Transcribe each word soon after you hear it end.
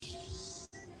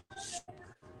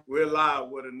We're live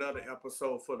with another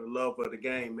episode for the love of the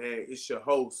game, man. It's your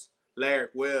host, Larrick.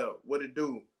 Well, what it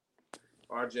do,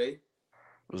 RJ?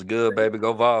 What's good, baby?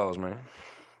 Go Vols, man.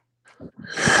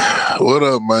 What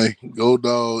up, man? Go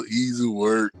dog, easy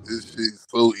work. This shit's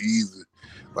so easy.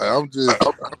 Like I'm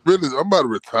about to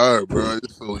retire, bro.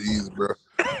 It's so easy, bro.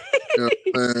 You know what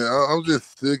I'm saying? I'm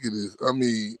just sick of this. I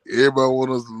mean, everybody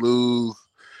want us to lose.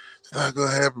 It's not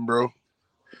gonna happen, bro.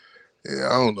 Yeah,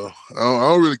 I don't know. I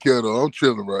don't really care though. I'm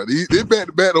chilling, bro. This back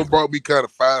to back brought me kind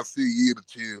of 5-6 years to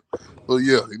chill. So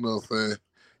yeah, you know what I'm saying?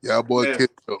 Y'all boy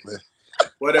catch up, man.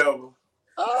 Whatever.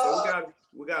 So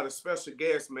we got a special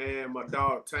guest, man. My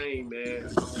dog Taine, man.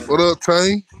 What up,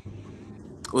 Taine?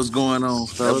 What's going on,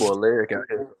 That fellas? boy Larrick out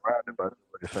here surprised about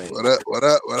what you're saying. What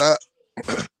up?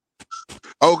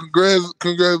 Oh,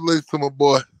 congratulations to my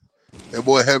boy. That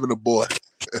boy having a boy.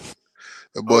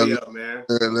 That boy, yeah, man.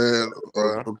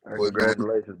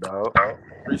 Congratulations, dog.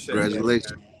 Appreciate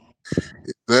Congratulations.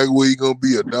 Exactly where you gonna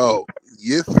be a dog.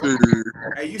 Yes, sir.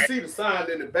 Hey, you see the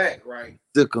sign in the back, right?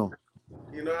 Sick 'em.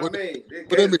 You know what I mean?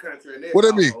 What that mean? What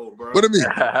that mean? What that mean?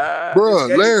 Bro,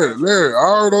 Larry, I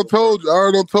already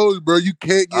told you, bro. You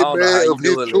can't get mad of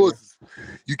his choices.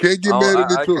 You can't get mad at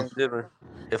his choices.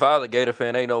 If I was a Gator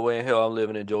fan, ain't no way in hell I'm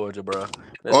living in Georgia, bro.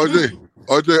 RJ.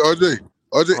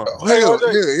 Hell,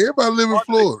 yeah, everybody live in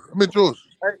Florida. I'm in Georgia.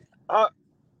 Hey,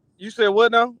 you said what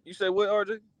now? You said what,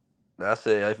 RJ? I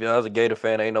said, if I was a Gator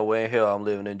fan, ain't no way in hell I'm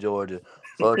living in Georgia.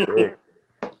 Fuck that.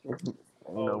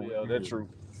 Yeah, that's true.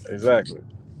 Exactly.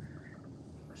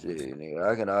 Shit, nigga,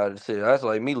 I can honestly say that's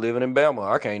like me living in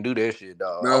Bama. I can't do that shit,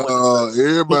 dog.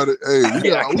 Everybody, hey,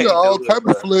 we got all type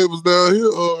of flavors down here,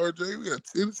 RJ. We got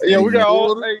Tennessee. Yeah, we got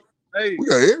all. We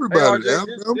got everybody.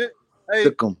 Hey,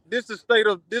 RJ, this is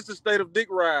the state of dick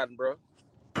riding, bro.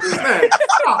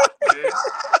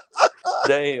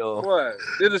 Damn. What?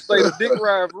 This is state of dick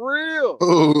riding for real.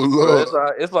 Oh Lord.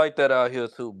 Bro, it's like that out here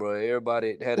too, bro.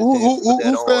 Everybody had a who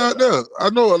stay out there? I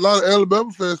know a lot of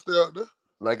Alabama fans stay out there.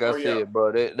 Like I said,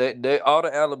 bro, they all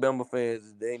the Alabama fans,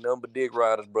 they ain't nothing but dick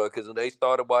riders, bro. Because when they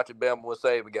started watching Bama when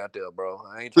Saban got there, bro,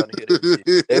 I ain't trying to hear that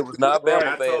shit. They was not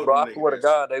Bama fans, bro. I swear to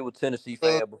God, they were Tennessee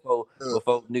fans before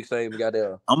Nick Saban got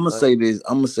there. I'm gonna say this.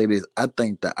 I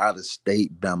think the out of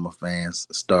state Bama fans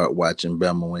start watching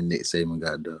Bama when Nick Saban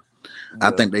got there. Yeah.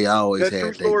 I think they always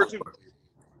had that.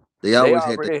 They always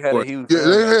had a huge.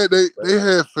 Yeah, they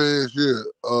had fans. Yeah.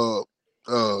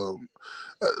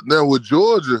 Now with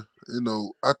Georgia, you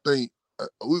know, I think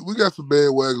we got some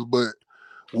bandwagons, but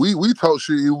we talk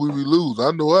shit if we lose.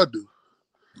 I know I do.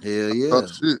 Hell yeah. Talk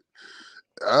shit.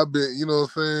 I've been, you know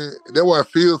what I'm saying? That's why it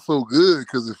feels so good,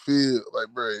 because it feels like,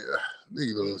 bro,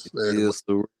 nigga don't understand. It feels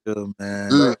so real,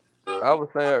 man. Yeah. I was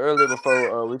saying earlier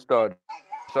before we started.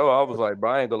 So I was like,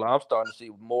 bro, I ain't gonna lie, I'm starting to see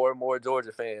more and more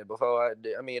Georgia fans. Before I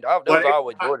mean, there was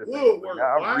always Georgia fans, but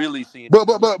now I'm really seeing. But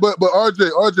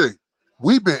RJ,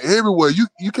 we've been everywhere.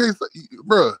 You can't say,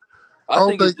 bro. I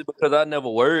think it's just because I never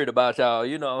worried about y'all.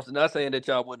 You know, I'm not saying that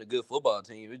y'all wasn't a good football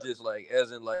team. It's just like,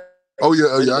 as in like. Oh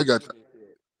yeah, I got you.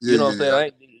 You know what I'm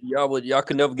saying? Y'all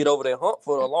could never get over that hump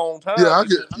for a long time. Yeah, I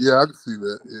can see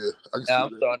that. Yeah, I'm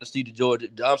starting to see the Georgia.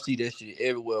 I see that shit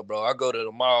everywhere, bro. I go to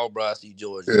the mall, bro. I see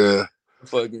Georgia. Yeah.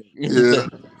 Fucking yeah.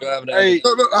 Hey,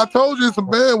 no, I told you it's a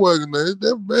bandwagon, man.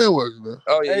 They're bandwagon, man.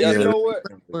 Oh yeah, you know what?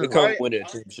 It comes with that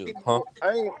championship, huh?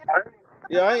 I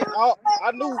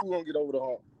knew we were gonna get over the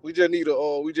hump. We just needed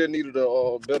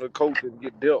a better coach and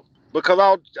get dealt, because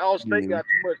our state got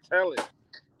too much talent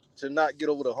to not get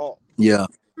over the hump. Yeah.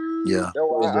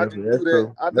 I just knew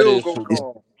that. I knew it was gonna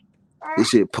come. This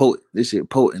shit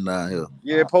potent down here.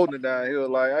 Yeah, potent down here.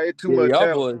 Like, I ain't too much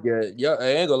talent. Y'all, I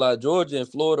ain't gonna lie, Georgia and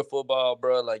Florida football,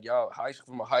 bro. Like, y'all,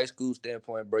 from a high school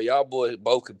standpoint, bro, y'all boys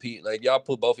both compete. Like, y'all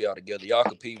put both of y'all together. Y'all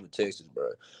compete with Texas, bro.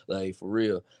 Like, for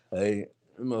real. Hey,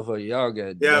 motherfucker, y'all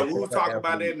got. Yeah, we were talking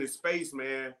about that in the space,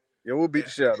 man. Yeah, we'll beat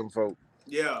the shit out of them folks.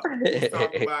 Yeah, we were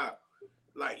talking about,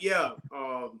 like,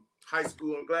 high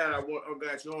school. I'm glad I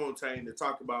got you on, Taine, to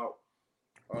talk about.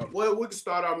 Well, we can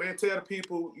start out, man. Tell the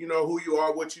people, you know, who you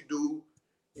are, what you do,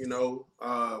 you know,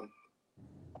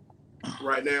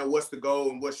 right now, what's the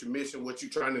goal and what's your mission, what you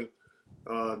trying to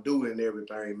do and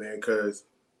everything, man, because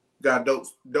you got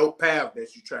dope path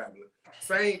that you traveling.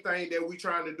 Same thing that we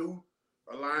trying to do,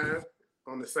 align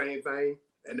on the same thing,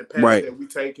 and the path that we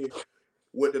taking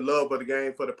with the love of the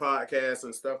game for the podcast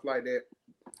and stuff like that.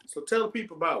 So tell the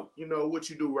people about, you know, what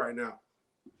you do right now.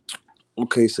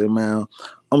 Okay, so man,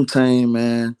 I'm Taine,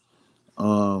 man.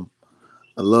 I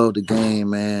love the game,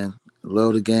 man.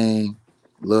 Love the game.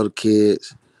 Love the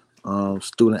kids.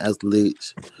 Student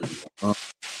athletes.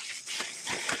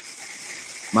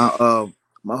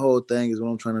 My whole thing is what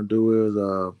I'm trying to do is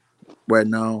right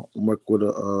now I'm working with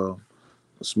a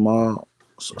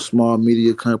small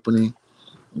media company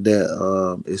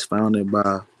that is founded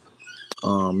by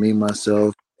me,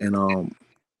 myself, and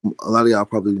a lot of y'all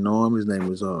probably know him. His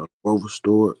name is Grover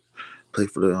Stewart.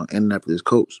 Played for the Indianapolis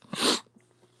Colts.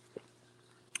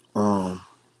 Um,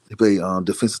 he played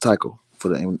defensive tackle for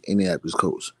the Indianapolis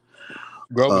Colts.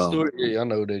 Grover Um, Stewart, yeah, I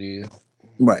know who that is.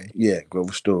 right, yeah,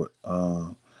 Grover Stewart.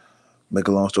 Make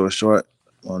a long story short,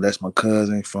 that's my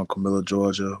cousin from Camilla,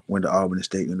 Georgia. Went to Albany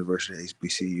State University,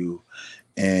 HBCU,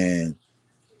 and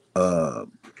uh,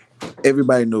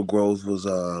 everybody knew Groves was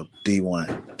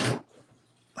D1.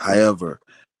 However,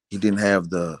 he didn't have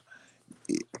the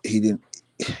he didn't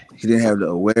he didn't have the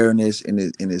awareness in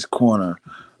his corner,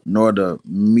 nor the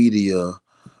media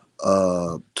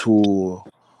tool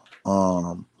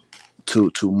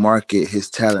to market his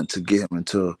talent to get him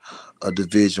into a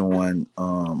Division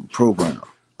 1 program.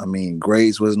 I mean,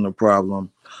 grades wasn't a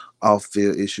problem, off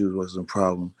field issues wasn't a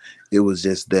problem. It was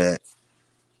just that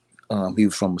he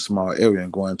was from a small area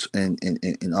and going to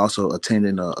and also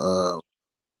attending a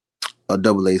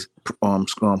double A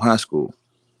high school.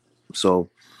 So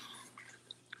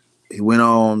he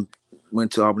went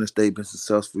to Auburn State, been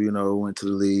successful, went to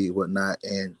the league, whatnot.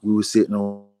 And we were sitting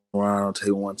around on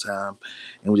table one time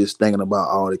and we just thinking about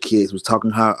all the kids. We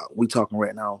talking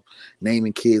right now,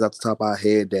 naming kids off the top of our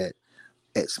head that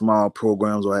at small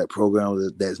programs or at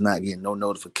programs that's not getting no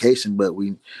notification, but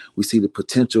we see the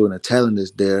potential and the talent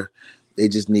is there. They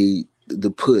just need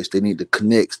the push. They need the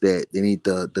connects, that they need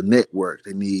the network.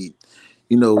 They need,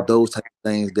 those type of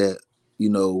things that,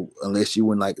 unless you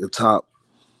in like the top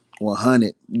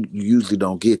 100, you usually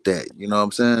don't get that. You know what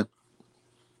I'm saying?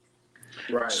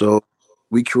 Right. So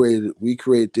we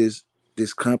created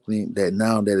this company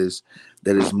that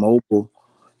is mobile,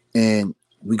 and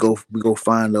we go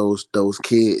find those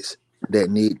kids that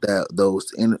need that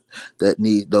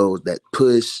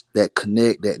push, that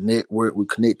connect, that network. We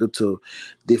connect them to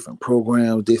different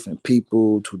programs, different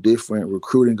people, to different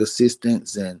recruiting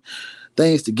assistants and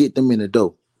things to get them in the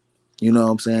door. You know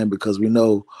what I'm saying? Because we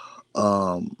know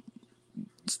um,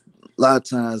 a lot of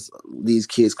times these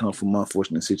kids come from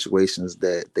unfortunate situations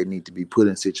that they need to be put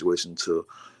in situations to,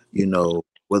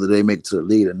 whether they make it to the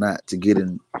league or not, to get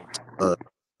in a,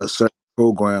 a certain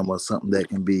program or something that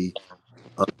can be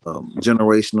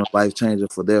generational, life changing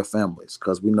for their families.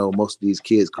 Because we know most of these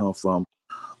kids come from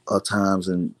times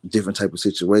and different type of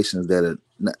situations that are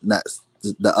not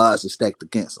the odds are stacked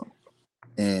against them.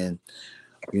 And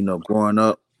growing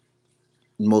up,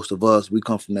 most of us, we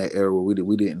come from that era where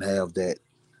we didn't have that.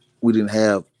 We didn't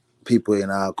have people in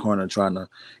our corner trying to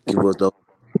give us the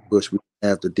push. We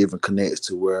have the different connects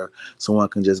to where someone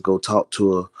can just go talk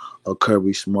to a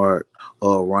Kirby Smart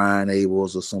or Ryan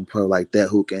Abels or some player like that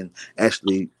who can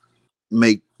actually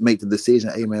make the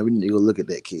decision. Hey man, we need to go look at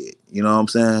that kid. You know what I'm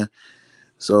saying?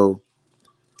 So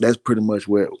that's pretty much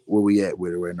where we at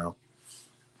with it right now.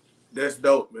 That's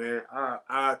dope, man.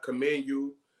 I commend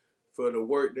you for the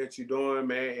work that you're doing,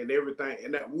 man, and everything.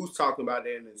 And that we was talking about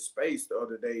that in space the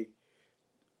other day.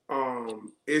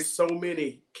 It's so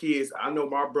many kids. I know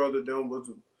my brother them was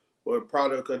a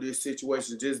product of this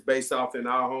situation just based off in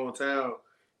our hometown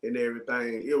and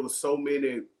everything. It was so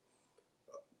many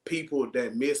people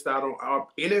that missed out on our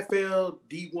NFL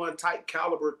D1 type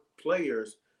caliber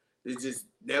players that just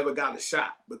never got a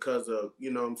shot because of,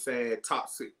 what I'm saying,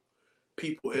 toxic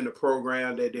people in the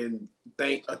program that didn't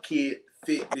think a kid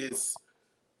fit this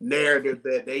narrative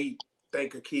that they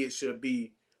think a kid should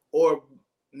be, or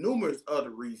numerous other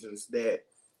reasons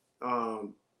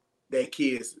um, that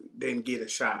kids didn't get a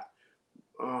shot.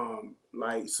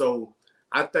 So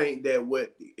I think that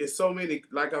what it's so many,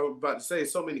 like I was about to say,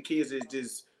 so many kids is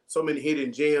just so many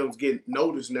hidden gems get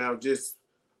noticed now, just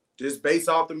based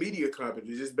off the media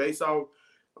company, just based off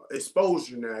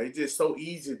exposure now. It's just so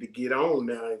easy to get on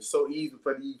now. It's so easy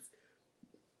for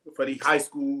these high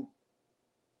school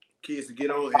kids to get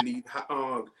on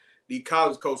and these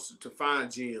college coaches to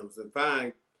find gems and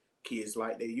find kids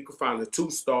like that. You can find a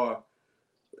 2-star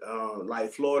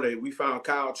like Florida. We found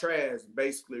Kyle Trask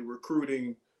basically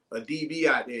recruiting a DB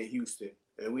out there in Houston,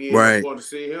 and we ended up Right, going to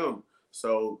see him.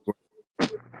 So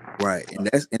right, and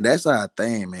that's our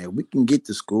thing, man. We can get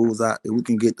the schools out, we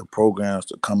can get the programs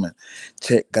to come and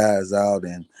check guys out.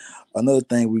 And another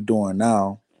thing we're doing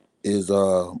now is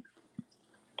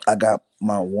I got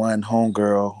my one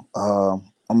homegirl.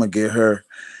 I'm gonna get her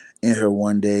in here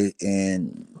one day,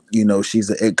 and she's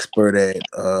an expert at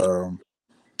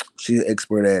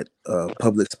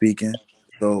public speaking.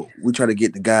 So we try to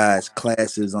get the guys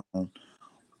classes on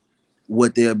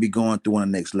what they'll be going through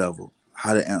on the next level,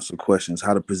 how to answer questions,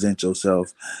 how to present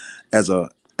yourself as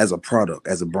as a product,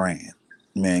 as a brand,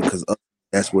 man, because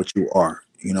that's what you are.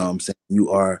 You know what I'm saying? You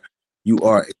are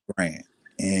a brand,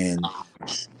 and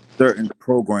certain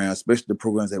programs, especially the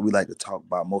programs that we like to talk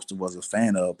about, most of us are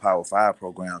fan of Power Five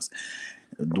programs.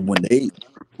 When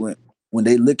when when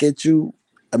they look at you,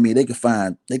 I mean, they can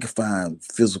find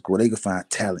physical, they can find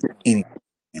talent. Anything.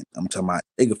 I'm talking about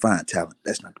they can find talent.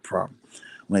 That's not the problem.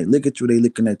 When they look at you, they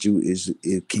looking at you is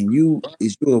you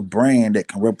a brand that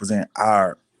can represent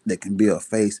our that can be a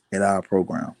face at our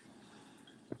program.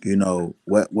 You know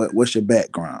what's your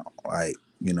background, like,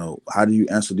 you know, how do you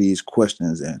answer these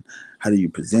questions and how do you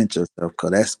present yourself,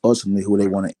 because that's ultimately who they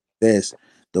want to invest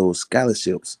those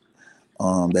scholarships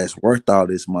that's worth all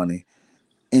this money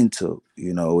into.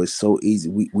 You know, it's so easy,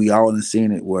 we all have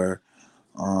seen it where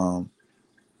um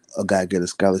a guy get a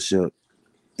scholarship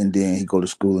and then he go to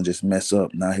school and just mess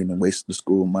up. Now he done wasted the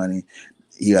school money.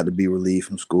 He got to be relieved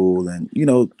from school, and you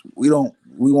know we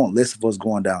want less of us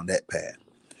going down that path.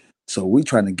 So we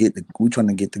trying to get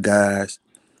the guys,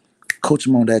 coach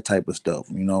them on that type of stuff.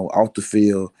 You know, off the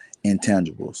field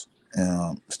intangibles,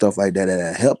 stuff like that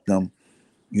that help them.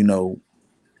 You know,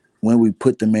 when we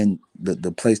put them in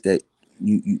the place that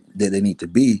that they need to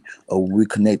be, or when we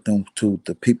connect them to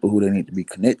the people who they need to be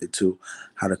connected to,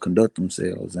 how to conduct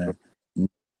themselves and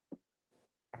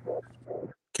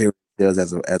carry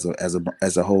themselves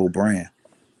as a whole brand.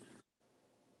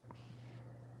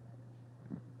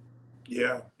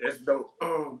 Yeah, that's dope.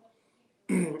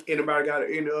 Anybody got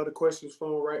any other questions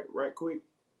for him right quick?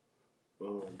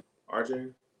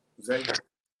 RJ, Zay.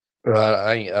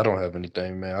 I don't have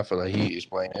anything, man. I feel like he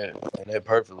explained that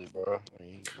perfectly, bro.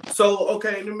 So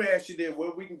okay, let me ask you this.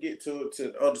 Well, we can get to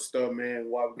other stuff, man.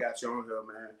 While we got you on here,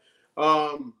 man.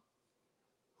 Um,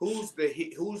 who's the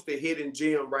hidden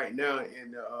gem right now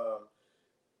in the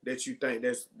that you think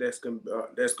that's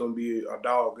gonna be a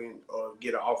dog and or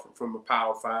get an offer from a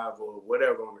Power Five or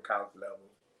whatever on the college level?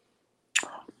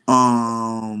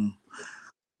 Um,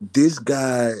 this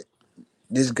guy,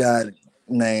 this guy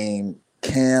named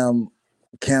Camden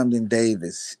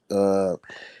Davis.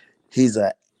 He's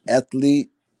an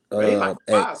athlete. Well, he like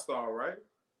a At 5-star, right?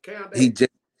 Cam he Davis.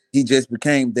 just he just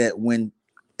became that when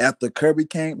after Kirby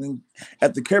came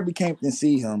to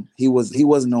see him, he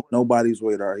wasn't on nobody's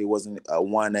radar. He wasn't a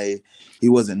 1A. He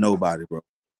wasn't nobody, bro.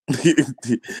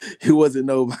 He wasn't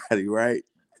nobody, right?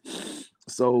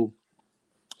 So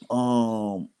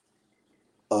um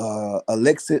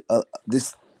Alexa,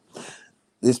 this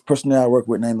person that I work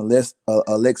with named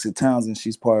Alexa Townsend,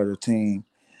 she's part of the team.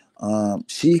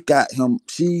 She got him.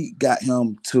 She got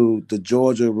him to the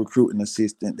Georgia recruiting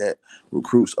assistant that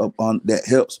recruits up on that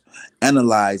helps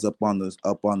analyze up on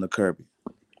the Kirby,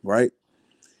 right?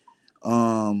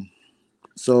 Um,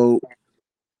 so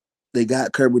they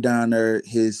got Kirby down there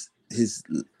his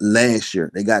last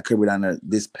year. They got Kirby down there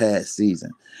this past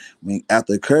season. I mean,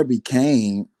 after Kirby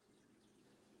came,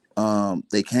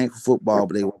 they came for football,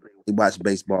 but they watched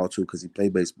baseball too because he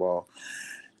played baseball.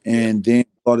 Yeah, And then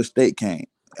Florida State came.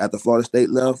 After Florida State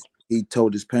left, he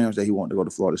told his parents that he wanted to go to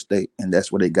Florida State, and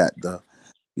that's where they got the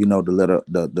letter,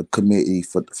 the committee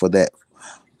for that.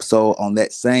 So on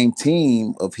that same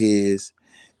team of his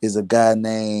is a guy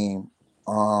named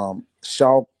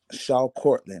Shaw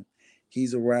Cortland.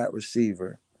 He's a wide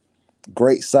receiver,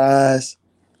 great size.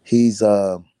 He's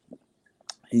uh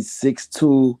he's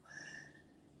 6'2",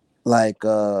 like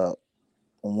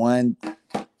one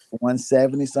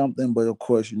 170 something, but of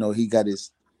course, you know, he got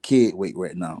his kid weight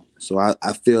right now. So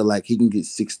I feel like he can get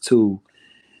 6'2",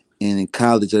 and in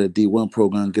college at a D1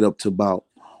 program get up to about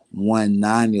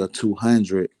 190 or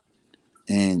 200.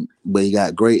 And but he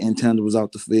got great intangibles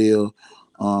off the field,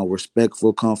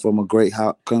 respectful, come from a great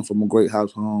house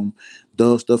home,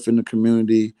 does stuff in the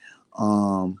community,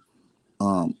 um,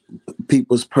 um,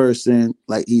 people's person.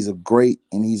 Like he's a great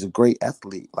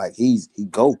athlete. Like he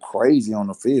go crazy on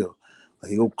the field.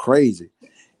 Like he go crazy.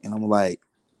 And I'm like,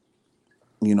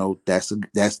 you know, that's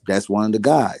one of the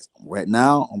guys. Right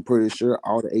now, I'm pretty sure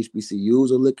all the HBCUs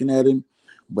are looking at him,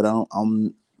 but I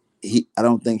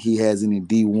don't think he has any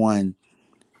D1.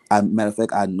 Matter of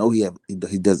fact, I know he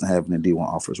doesn't have any D1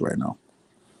 offers right now.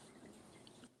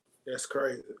 that's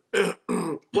crazy.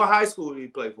 What high school did he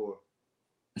play for?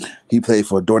 He played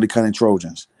for Doherty County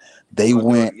Trojans. They Oh,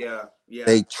 went yeah, yeah.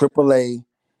 they AAA.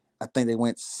 I think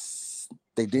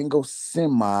they didn't go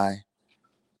semi.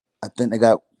 I think they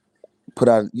got put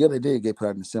out. Yeah, they did get put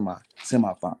out in the semi.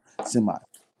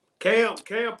 Cam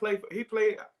played. He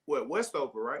played what,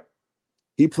 Westover, right?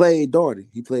 He played Doherty.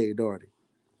 He played Doherty.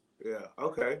 Yeah.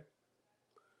 Okay.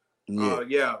 Yeah.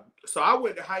 Yeah. So I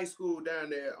went to high school down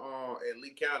there at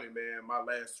Lee County, man. My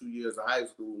last 2 years of high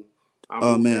school. I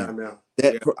Oh moved man, down there.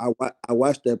 that Yeah, I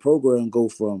watched that program go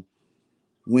from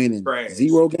winning trash.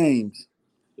 0 games.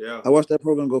 Yeah, I watched that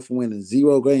program go from winning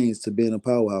 0 games to being a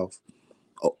powerhouse.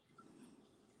 Oh,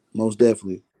 most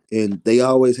definitely. And they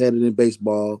always had it in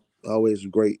baseball. Always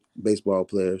great baseball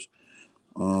players.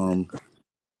 Um,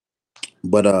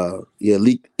 but yeah,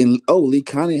 Lee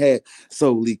Connie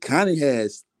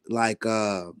has like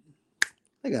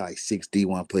they got like 6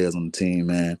 D1 players on the team,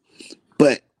 man.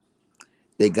 But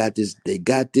they got this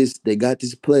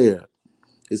player.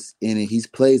 And he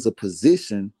plays a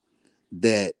position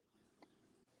that,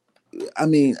 I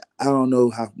mean, I don't know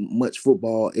how much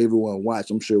football everyone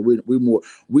watch. I'm sure we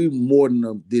more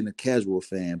than a casual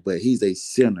fan, but he's a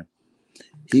center.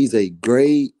 He's a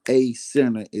grade A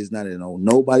center. Is not an on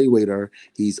nobody radar.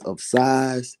 He's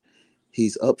upsized.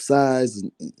 He's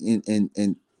upsized,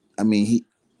 and I mean he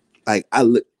like I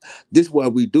look. This is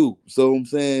what we do. So I'm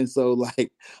saying, so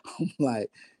like I'm like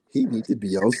he need to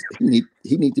be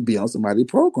on somebody's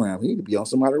program. He need to be on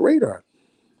somebody's radar.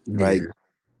 Like Yeah.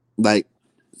 like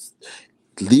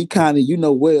Lee Connie, you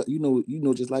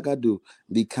know just like I do.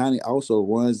 Lee Connie also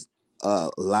runs a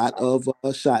lot of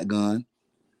shotgun.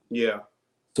 yeah.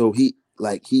 So he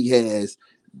has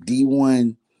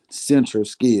D1 center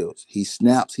skills. He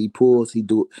snaps, he pulls,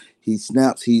 he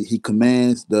snaps, he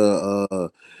commands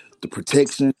the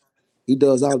protection. He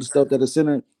does all the stuff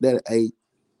that a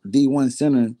D1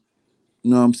 center,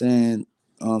 you know what I'm saying,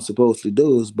 supposed to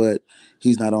do, but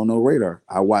he's not on no radar.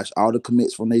 I watched all the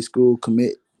commits from their school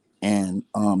commit, and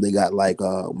they got like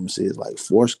let me see, it's like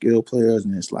 4 skill players,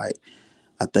 and it's like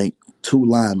I think 2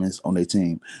 linemen on their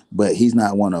team, but he's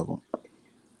not one of them.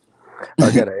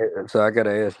 I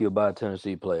gotta ask you about a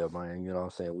Tennessee player, man. You know what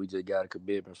I'm saying? We just got a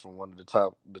commitment from one of the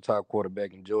top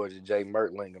quarterback in Georgia, Jay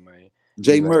Mertlinger, man.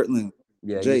 Jay You ain't Mertling,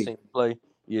 you Jay, seen him play?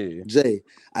 Yeah. Jay.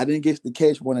 I didn't get to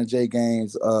catch one of Jay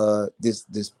games this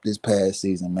past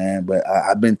season, man. But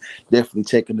I've been definitely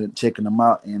checking them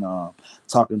out and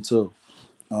talking to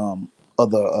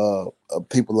other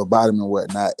people about him and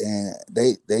whatnot. And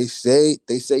they say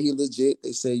he legit.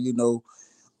 They say he's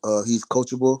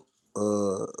coachable.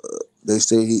 Uh, they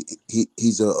say he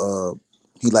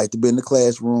like to be in the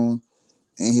classroom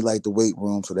and he like the weight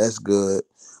room, so that's good.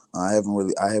 I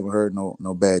haven't heard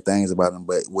no bad things about him,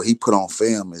 but what he put on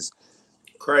film is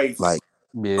Crazy. like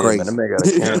Yeah, man, that crazy. man got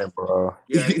a cannon, bro.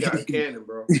 Yeah, he got a cannon,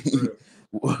 bro. For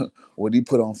real. What he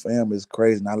put on film is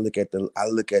crazy. And I look at the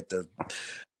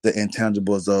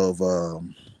intangibles of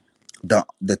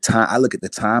the time. I look at the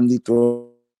timely throws.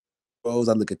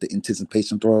 I look at the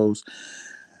anticipation throws.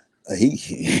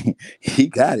 He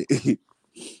got it.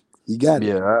 He got it.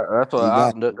 Yeah, He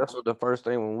got that's what the first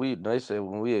thing when they said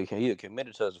when he had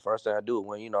committed to us, the first thing I do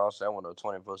when what I'm saying when the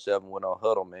 24/7 went on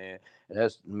huddle, man. And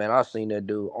that's man, I seen that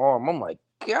dude arm. I'm like,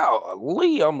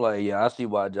 golly, I'm like, yeah, I see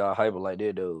why y'all hyper like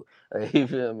that dude. Like, you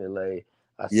feel me? Like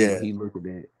I it. see what Yeah. he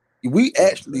looking at. We You know what I'm saying?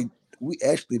 actually we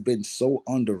actually been so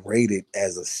underrated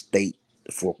as a state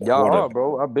for Y'all are, quarterback.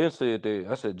 bro. I've been said that.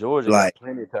 I said Georgia got Like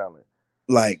plenty of talent.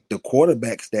 like the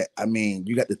quarterbacks that I mean,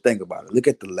 you got to think about it. Look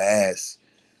at the last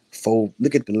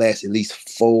at least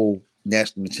 4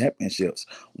 national championships.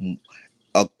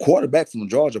 A quarterback from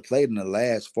Georgia played in the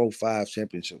last 4, 5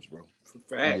 championships, bro.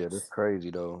 Yeah, that's Facts.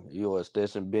 crazy though. You had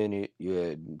Stetson Bennett, you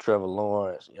had Trevor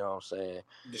Lawrence, you know what I'm saying?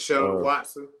 Deshaun Uh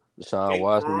Watson, Deshaun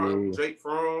Watson, yeah. Jake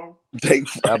Fromm. They,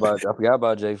 I forgot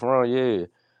about Jay Fromm, yeah.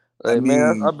 I Like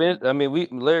man, mean, I mean we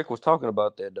Larrick was talking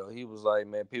about that though. He was like,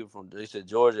 man, people from they said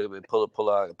Georgia been pull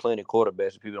out plenty of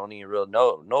quarterbacks and people don't even really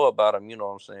know about them, you know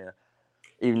what I'm saying?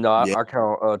 Even though yeah. I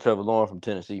count Trevor Lawrence from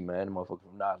Tennessee, man, the motherfucker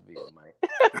from Knoxville,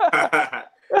 man.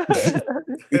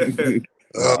 Yeah,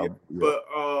 Nah, yeah. but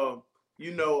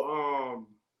you know,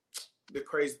 the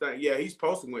crazy thing, yeah, he's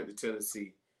supposed to went to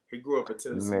Tennessee. He grew up a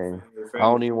Tennessee Man, I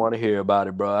family. don't even want to hear about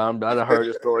it, bro. I done heard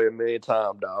this story a million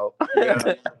times, dog.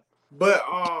 Yeah, but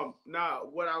now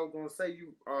what I was gonna say,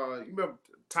 you remember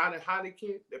Taine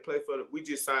that played for we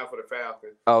just signed for the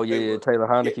Falcons. Oh They yeah, were Taylor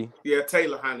yeah, Heineke. yeah,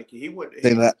 Taylor Heineke.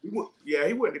 Say that He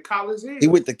went to College he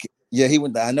Hill. went to he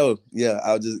went to, I know. Yeah,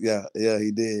 I was just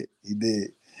he did. He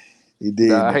did.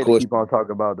 Nah, And I of hate to course, keep on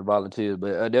talking about the Volunteers,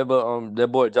 but that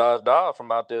boy Josh Dobbs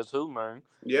from out there too, man.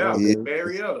 You know, Yeah, yeah,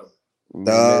 Marietta. man,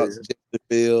 Dobbs, Justin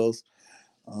Fields,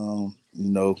 you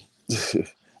know,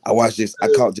 I watched this. I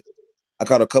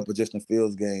caught a couple of Justin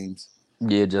Fields games.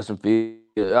 yeah, Justin Fields.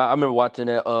 I remember watching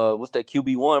that. What's that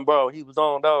QB1, bro? He was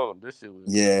on dog.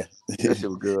 Yeah, That shit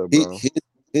was good, he bro.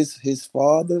 his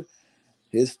father.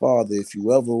 His father, if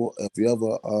you ever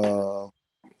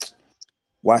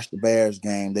watch the Bears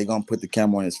game, they're gonna put the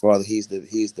camera on his father. He's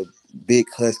the big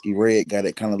husky red guy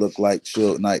that kind of look like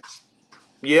Suge Knight.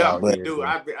 Yeah, but he do.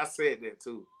 I said that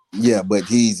too. yeah, but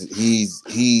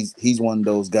he's one of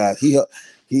those guys. He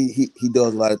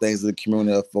does a lot of things in the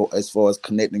community as far as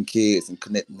connecting kids and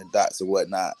connecting the dots and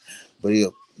whatnot. But he's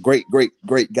a great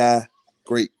guy,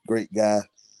 great guy.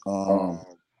 Um,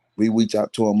 we reach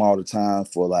out to him all the time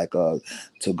for like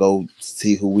to go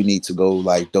see who we need to go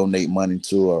like donate money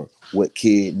to or what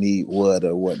kid need what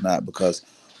or whatnot because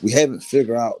we haven't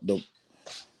figured out the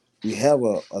we have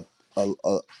a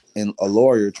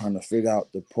lawyer trying to figure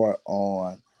out the part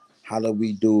on how do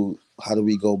we go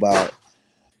about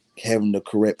having the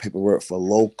correct paperwork for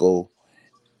local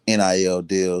NIL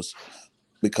deals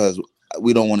because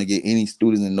we don't want to get any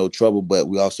students in no trouble, but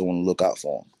we also want to look out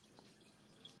for them.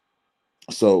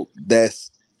 So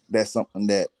that's something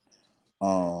that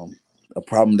a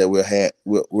problem that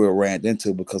we're ran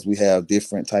into because we have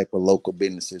different type of local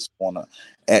businesses want to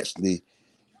actually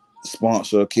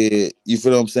sponsor a kid. You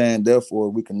feel what I'm saying? Therefore,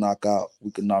 we can knock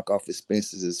off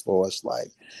expenses as far as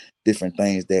like different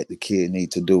things that the kid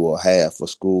need to do or have for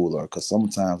school, or because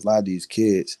sometimes a lot of these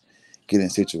kids get in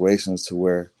situations to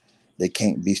where they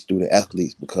can't be student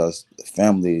athletes because the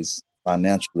family is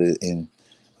financially in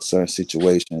certain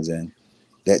situations, and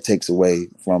that takes away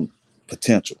from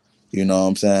potential. You know what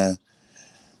I'm saying?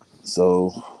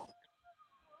 So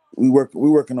we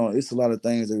working on it's a lot of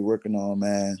things that we're working on,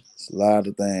 man. It's a lot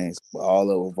of things, but all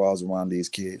of it revolves around these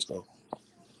kids, though.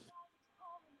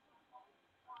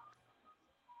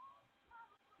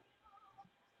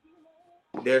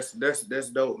 That's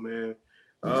dope, man.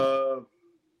 Uh,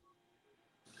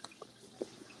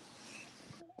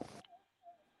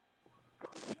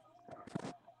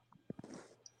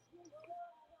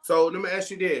 so let me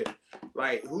ask you this: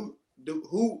 like,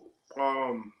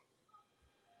 um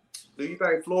do you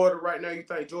think Florida right now? You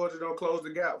think Georgia don't close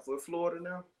the gap for Florida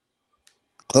now?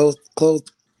 Close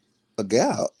a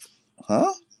gap,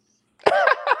 huh?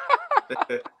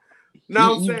 You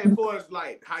No, I'm saying you for us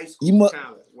like high you school must.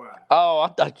 talent. Why? Oh, I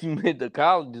thought you meant the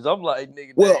colleges. I'm like,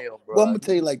 nigga, Well, damn, well, I'm bro. gonna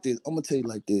tell you like this. I'm gonna tell you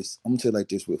like this. I'm gonna tell you like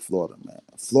this with Florida, man.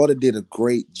 Florida did a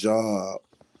great job.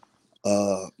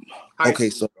 Uh, High okay,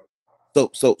 school.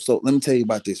 so let me tell you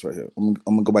about this right here. I'm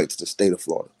gonna go back to the state of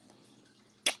Florida.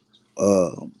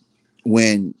 Uh,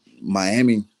 when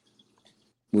Miami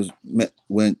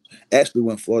when actually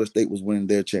when Florida State was winning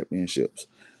their championships,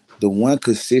 the one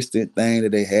consistent thing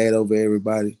that they had over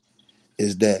everybody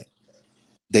is that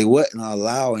they wasn't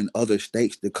allowing other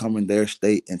states to come in their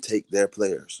state and take their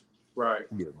players. Right.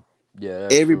 Yeah, yeah,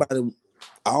 that's true. Everybody,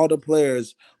 all the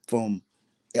players from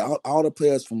all the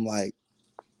players from like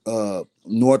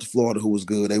North Florida who was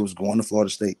good, they was going to Florida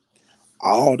State.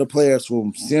 All the players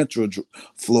from Central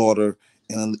Florida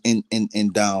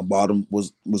and down bottom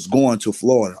was going to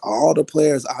Florida. All the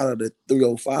players out of the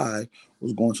 305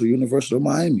 was going to University of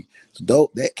Miami.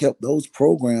 So that kept those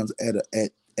programs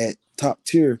at top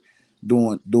tier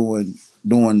doing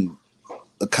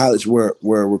a college where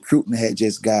recruiting had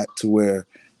just got to where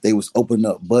they was opening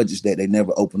up budgets that they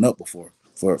never opened up before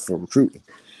for recruiting.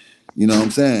 You know what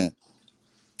I'm saying?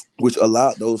 Which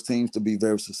allowed those teams to be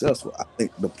very successful. I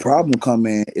think the problem come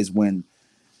in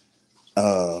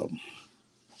uh,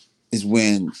 is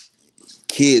when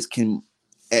kids can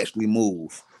actually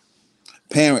move.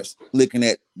 Parents looking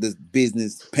at the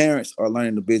business. Parents are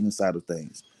learning the business side of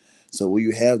things. So when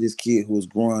you have this kid who is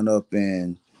growing up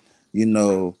in, you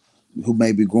know, who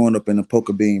may be growing up in the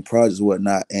poker bean projects or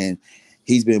whatnot, and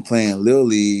he's been playing little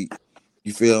league.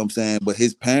 You feel what I'm saying? But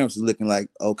his parents are looking like,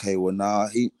 okay, well, now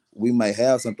we might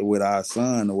have something with our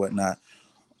son or whatnot.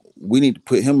 We need to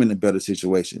put him in a better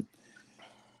situation.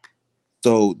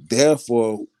 So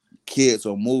therefore, kids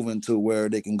are moving to where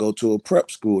they can go to a prep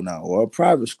school now or a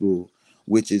private school,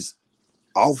 which is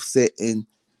offsetting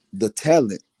the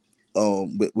talent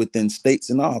within states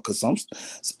and all. Because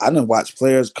I didn't watch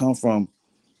players come from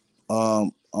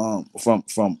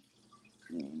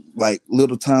like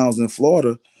little towns in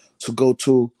Florida to go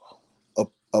to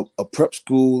a prep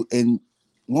school in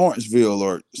Lawrenceville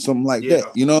or something like that.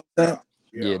 Yeah. You know what I'm saying?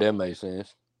 Yeah, Yeah. that makes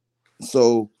sense.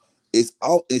 So it's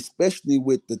all, especially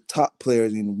with the top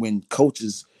players, and when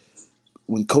coaches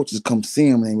come see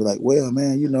them and they be like, well,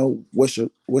 man, you know, what's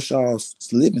y'all's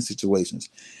living situations?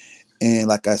 And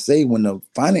like I say, when the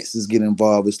finances get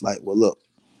involved, it's like, well, look,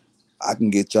 I can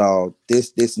get y'all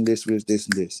this, and this, and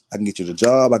this. I can get you the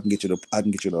job. I can get you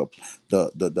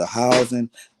the housing.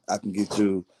 I can get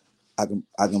you. I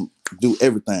can do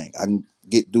everything. I can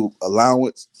do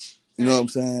allowance. You know what I'm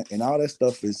saying? And all that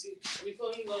stuff is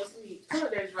before you go to sleep.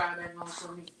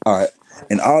 All right,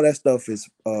 and all that stuff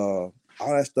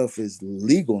is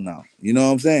legal now. You know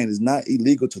what I'm saying? It's not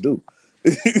illegal to do.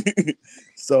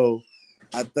 So,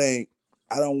 I think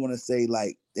I don't want to say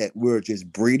like that we're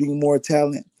just breeding more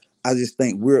talent. I just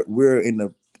think we're in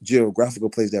the geographical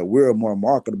place that we're more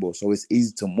marketable, so it's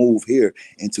easy to move here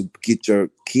and to get your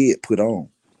kid put on.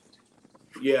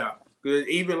 Yeah, because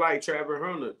even like Travis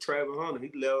Hunter,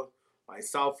 he left like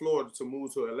South Florida to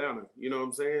move to Atlanta. You know what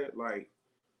I'm saying? Like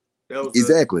that was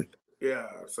Exactly. yeah.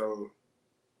 So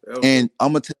that was And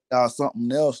I'm gonna tell y'all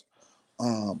something else.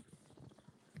 Um,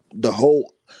 the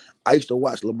whole I used to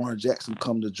watch Lamar Jackson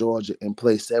come to Georgia and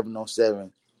play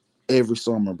 7-on-7 every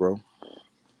summer, bro.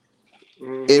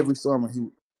 mm-hmm.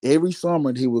 Every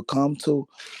summer he would come to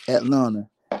Atlanta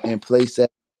and play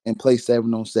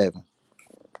 7-on-7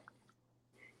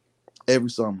 every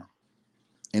summer.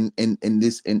 In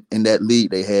that league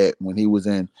they had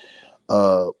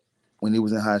uh when he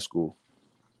was in high school.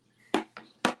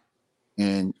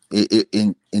 And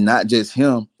and not just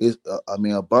him, it's I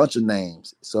mean a bunch of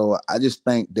names. So I just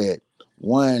think that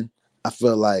one, I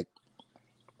feel like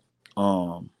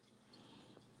um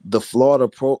the Florida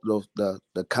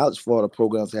the college Florida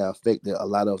programs have affected a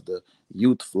lot of the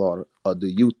youth Florida or the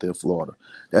youth in Florida.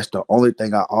 That's the only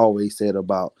thing I always said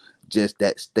about just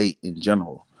that state in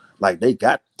general. Like they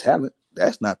got talent.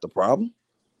 That's not the problem.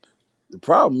 The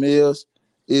problem is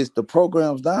the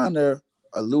programs down there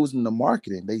are losing the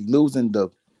marketing. They losing the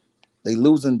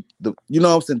you know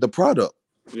what I'm saying the product.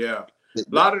 Yeah, The,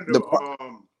 a lot of the,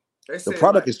 they the said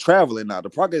product like is traveling now. The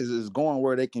product is going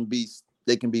where they can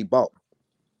be bought.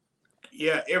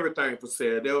 yeah, everything for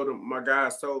sale. My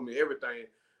guys told me everything.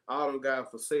 All them guys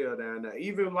for sale down there.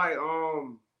 Even like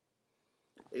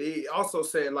he also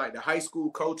said like the high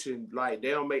school coaching, like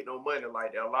they don't make no money.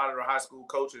 Like a lot of the high school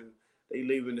coaching, they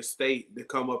leaving the state to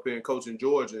come up here and coach in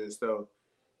Georgia and stuff.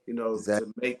 You know,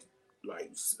 Exactly. to make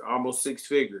like almost six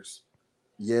figures.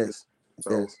 Yes.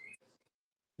 So Yes.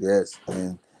 Yes.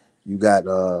 And you got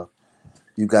uh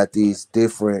you got these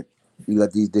different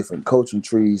coaching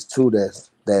trees too that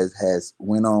has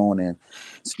went on, and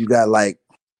so you got like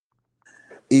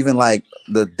even like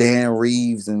the Dan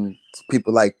Reeves and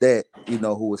people like that,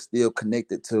 who are still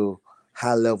connected to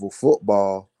high level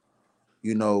football.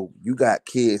 You got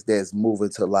kids that's moving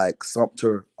to like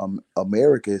Sumter, yeah,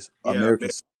 American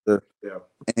Sumter, yeah,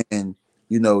 and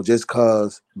just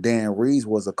cause Dan Reeves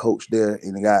was a coach there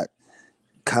and they got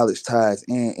college ties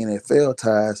and NFL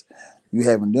ties, you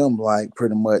having them like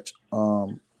pretty much,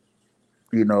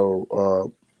 you know, uh,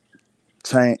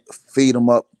 train, feed them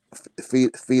up,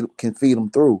 feed them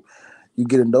through. You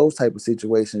get in those type of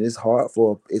situations, it's hard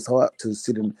to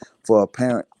sit in for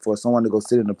someone to go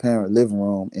sit in the parent living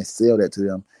room and sell that to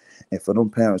them, and for them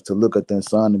parents to look at their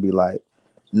son and be like,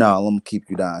 "No, I'm gonna keep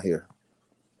you down here."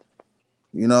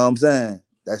 You know what I'm saying?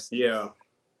 yeah,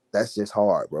 That's just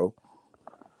hard, bro.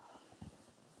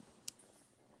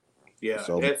 yeah.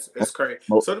 So That's crazy.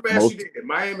 mo- So let me ask you most this: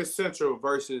 Miami Central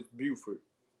versus Buford.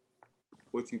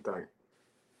 What you think?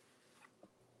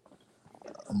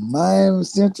 Miami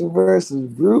Central versus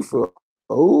Bruford.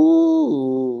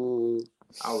 Ooh,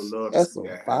 I would love to that's see some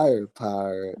that happen.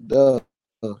 firepower, duh.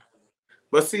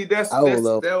 But see, I would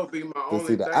love that would be my to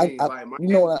see only that. thing. Like You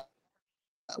know Miami,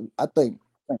 what? I think,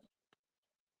 I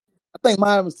think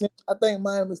Miami Central. I think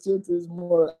Miami Central is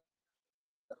more.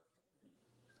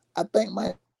 I think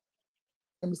Miami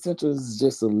Central is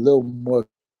just a little more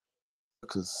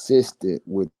consistent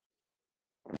with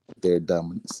their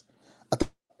dominance. I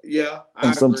yeah, think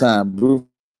I agree. sometimes Bruford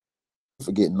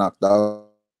get knocked off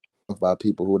by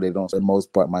people who they don't. For the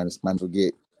most part, Miami will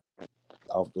get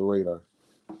off the radar.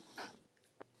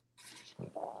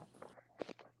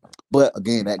 But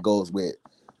again, that goes with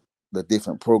the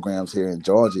different programs here in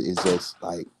Georgia. Is just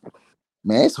like,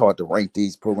 man, it's hard to rank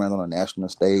these programs on a national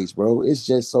stage, bro. It's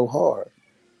just so hard.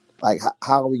 Like,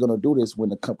 how are we gonna do this when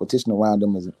the competition around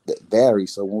them is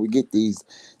varies? So when we get these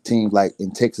teams like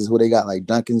in Texas, who they got like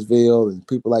Duncansville and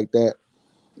people like that,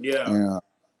 Yeah, and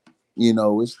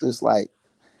it's just like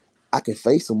I can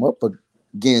face them up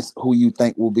against who you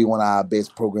think will be one of our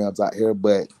best programs out here,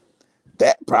 but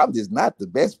that probably is not the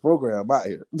best program out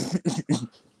here.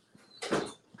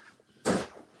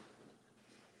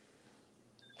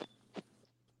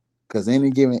 Because any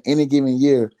given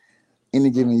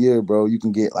year, bro, you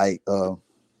can get like a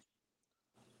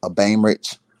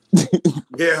Bainbridge,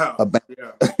 yeah, a Bam-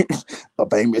 yeah, a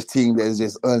Bainbridge team that is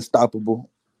just unstoppable.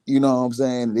 You know what I'm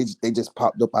saying? They just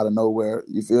popped up out of nowhere.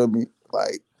 You feel me?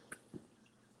 Like,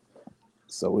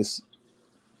 so it's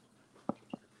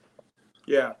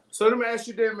yeah. So let me ask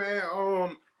you that,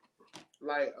 man.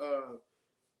 Like,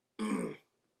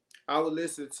 I would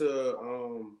listen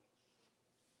to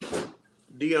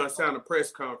Deion Sanders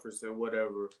press conference and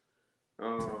whatever.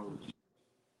 Um,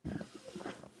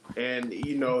 and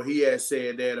he had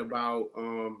said that about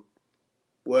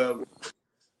well,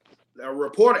 a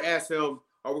reporter asked him.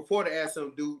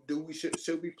 Do we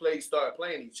should we start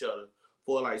playing each other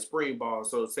for like spring ball?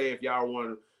 So say if y'all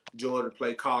want Georgia to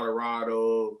play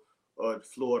Colorado or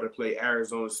Florida play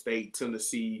Arizona State,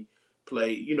 Tennessee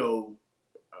play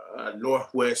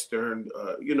Northwestern,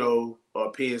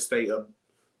 Penn State,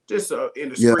 just in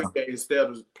the Yeah. spring game instead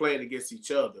of playing against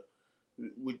each other.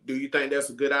 Do you think that's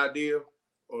a good idea?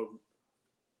 Or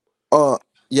Uh,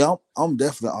 yeah, I'm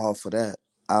definitely all for that.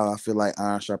 I feel like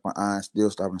iron sharpen iron, steel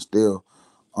sharpen steel.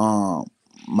 Um,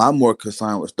 my more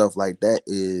concern with stuff like that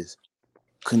is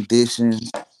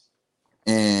conditions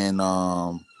and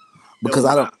because no,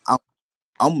 I don't.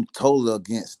 I'm totally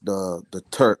against the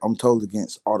turf. I'm totally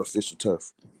against artificial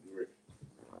turf.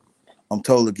 I'm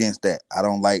totally against that. I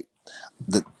don't like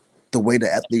the way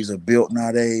the athletes are built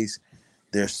nowadays.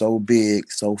 They're so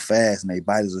big, so fast, and their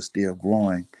bodies are still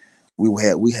growing.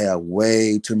 We have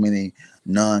way too many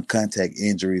non-contact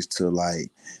injuries to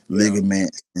like yeah,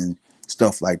 ligaments and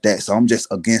stuff like that. So I'm just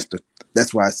against the.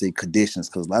 That's why I say conditions,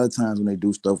 because a lot of times when they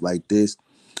do stuff like this,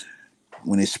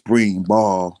 when it's spring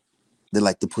ball, they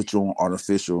like to put you on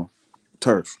artificial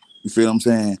turf. You feel what I'm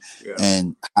saying? yeah,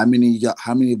 And how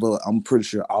many of us? I'm pretty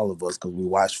sure all of us, because we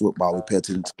watch football, we pay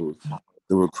attention to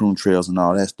the recruiting trails and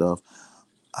all that stuff.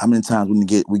 How many times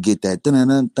we get that dun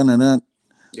dun dun dun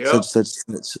yeah. such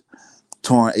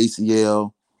torn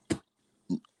ACL?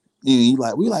 You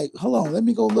like we like, hold on, let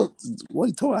me go look. What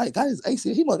he tore? I got his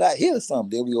ACL. He must got hit or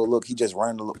something. Then we go look. He just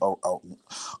ran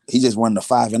the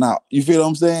 5 and out. You feel what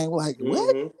I'm saying? Like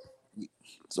what? Mm-hmm.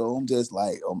 So I'm just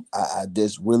like I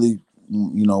just really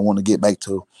want to get back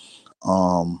to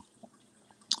um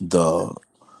the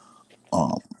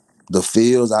um the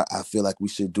fields. I feel like we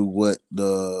should do what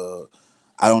the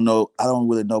I don't know. I don't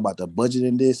really know about the budget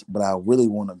in this, but I really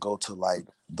want to go to like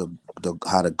the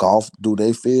how the golf do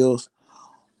their fields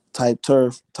type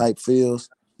turf type fields.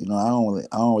 I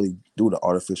don't really do the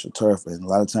artificial turf, and a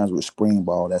lot of times with spring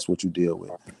ball, that's what you deal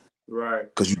with Right.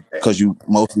 Eh, because you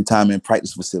most of the time in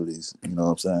practice facilities. You know what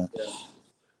I'm saying? yeah.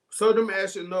 So let me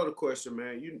ask you another question,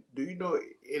 man. Do you know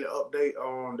any update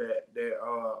on that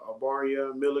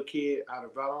Abaria Miller kid out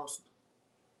of Valdosta?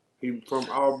 He from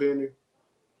Albany.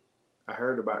 I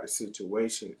heard about the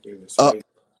situation in the Uh, space.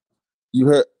 you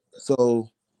heard so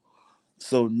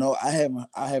no, I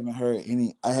haven't heard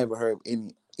any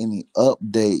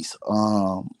updates.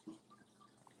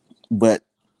 But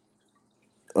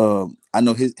I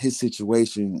know his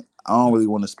situation. I don't really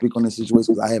want to speak on the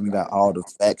situation because I haven't got all the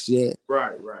facts yet.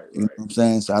 Right, right, You know right. what I'm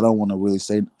saying? So I don't want to really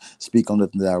speak on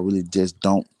nothing that I really just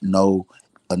don't know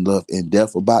enough in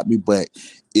depth about me. But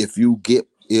if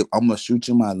I'm gonna shoot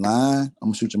you my line, I'm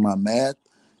gonna shoot you my math.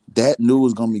 That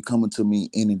news gonna be coming to me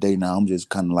any day now. I'm just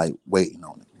kind of like waiting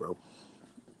on it, bro.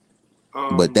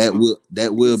 But Um,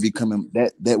 that will be coming.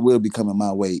 That will be coming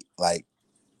my way. Like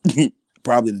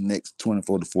probably the next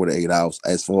 24 to 48 hours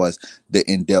as far as the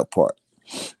in-depth part.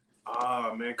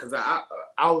 man, because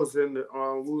I was in the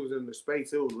we was in the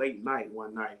space. It was late night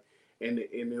one night, and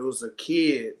it was a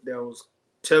kid that was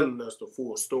telling us the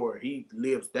full story. He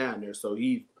lives down there, so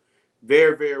he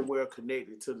very very well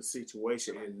connected to the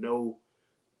situation and know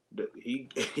that he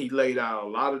laid out a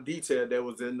lot of detail that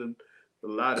was in a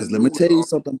lot of Because let me news. tell you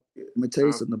something. Let me tell you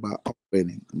Uh, something about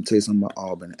Albany. Let me tell you something about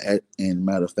Albany. And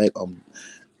matter of fact,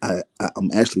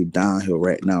 I'm actually down here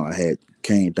right now. I had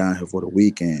came down here for the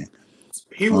weekend.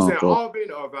 he was in For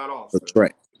Albany or a Valdosta.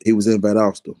 track. He was in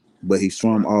Valdosta, but he's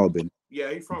from Right. Albany.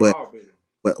 Yeah, he's from But Albany.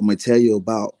 I'm gonna tell you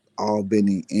about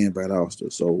Albany and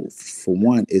Valdosta. So for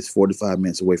one, it's 45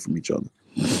 minutes away from each other.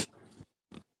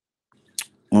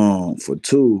 For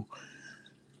two,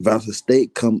 Valdosta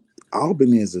State come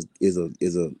Albany is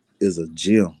a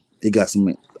gym. It got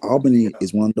some. Albany Yeah.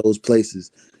 is one of those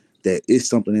places that is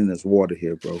something in this water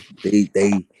here, bro.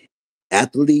 They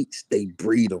athletes, they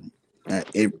breed them.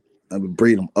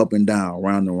 Breed them up and down,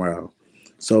 round and round.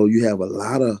 So you have a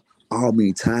lot of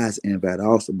Albany ties in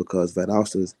Valdosta because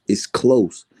Valdosta is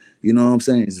close. You know what I'm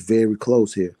saying? It's very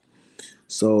close here.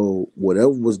 So whatever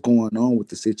was going on with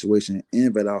the situation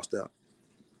in Valdosta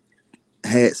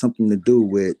had something to do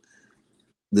with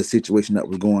the situation that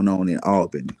was going on in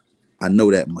Albany. I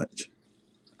know that much.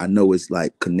 I know it's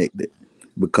like connected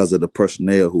because of the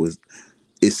personnel who is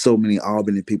it's so many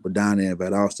Albany people down there in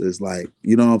Valdosta. It's like,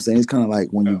 you know what I'm saying? It's kind of like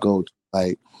when you Yeah. go to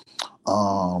like,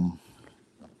 um,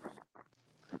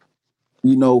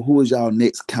 who is y'all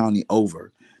next county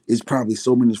over? It's probably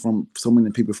so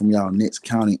many people from y'all next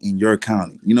county in your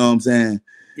county. You know what I'm saying?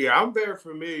 Yeah, I'm very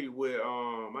familiar with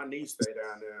my niece stay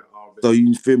down there in Albany. So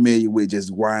you familiar with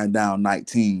just wiring down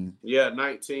 19? Yeah,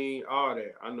 19, all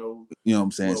that. I know. You know what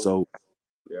I'm saying? Well,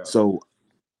 yeah. So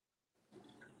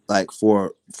like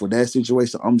for that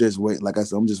situation, I'm just waiting. Like I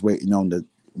said, I'm just waiting on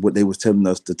what they was telling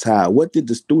us to tie. What did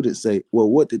the students say? Well,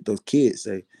 what did those kids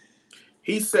say?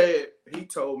 He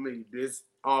told me this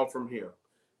all from him.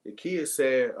 The kid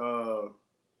said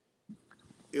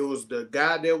it was the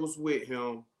guy that was with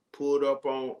him pulled up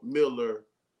on Miller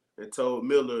and told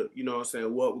Miller, you know what I'm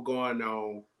saying, what was going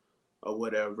on or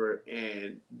whatever.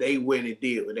 And they went and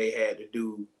did what they had to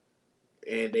do.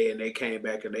 And then they came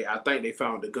back and I think they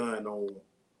found the gun on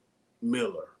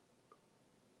Miller.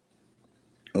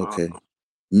 Okay.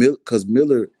 Because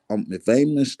Miller, if I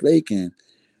ain't mistaken,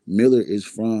 Miller is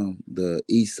from the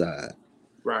east side.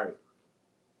 Right.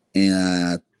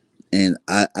 And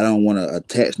I don't want to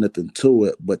attach nothing to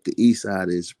it, but the east side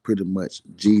is pretty much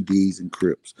GDs and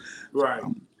Crips. Right.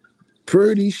 I'm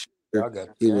pretty sure it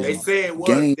was. They said it was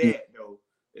that though.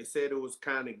 They said it was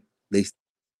kind of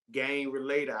gang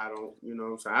related. I don't, you know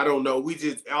what I'm saying? I don't know. We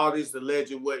just all this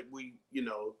alleged what we,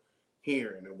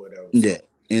 hearing or whatever. Yeah.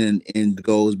 And it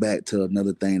goes back to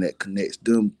another thing that connects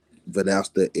them,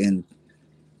 Valdosta and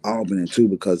Albany too,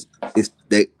 because it's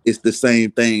the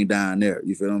same thing down there.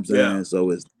 You feel what I'm saying? Yeah.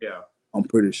 So I'm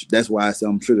pretty sure that's why I say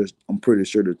I'm pretty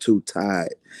sure the two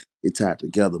tied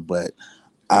together. But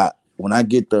when I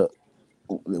get the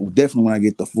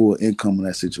full income in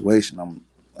that situation, I'm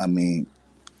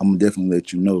definitely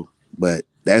let you know. But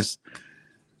this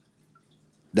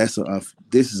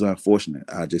is unfortunate.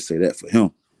 I just say that for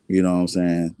him. You know what I'm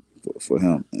saying? For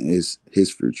him, it's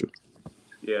his future.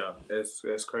 Yeah,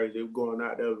 that's crazy. We're going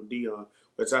out there with Dion,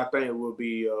 which I think will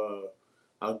be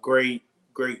a great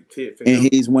fit for him. And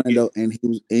he's one of those,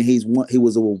 he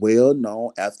was a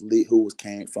well-known athlete who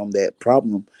came from that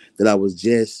problem that I was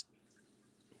just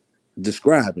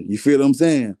describing. You feel what I'm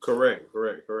saying? Correct.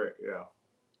 Yeah.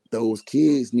 Those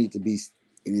kids need to be.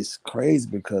 It's crazy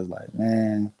because, like,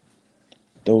 man,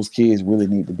 those kids really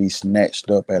need to be snatched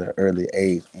up at an early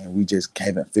age, and we just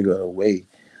haven't figured a way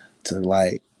to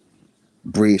like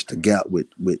bridge the gap with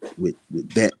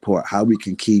that part. How we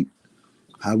can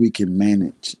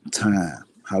manage time.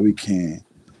 How we can.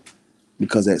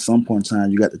 Because at some point in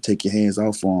time, you got to take your hands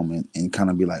off for them and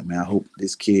kind of be like, man, I hope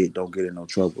this kid don't get in no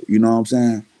trouble. You know what I'm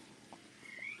saying?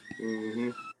 Mm-hmm.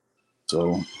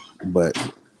 So, but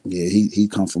yeah, he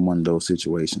come from one of those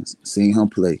situations. Seeing him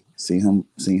play,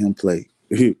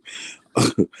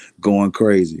 going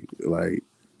crazy. Like,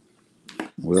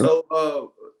 well.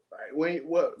 So,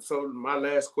 so my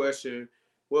last question,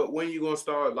 when you gonna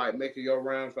start like making your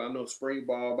rounds? I know spring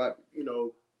ball, but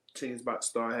teams about to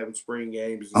start having spring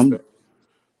games and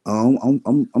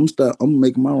stuff. I'm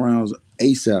making my rounds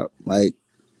ASAP. Like,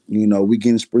 we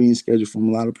getting spring schedule from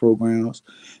a lot of programs,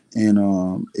 and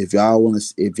if y'all want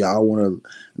to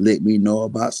let me know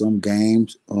about some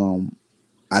games,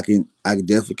 I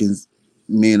definitely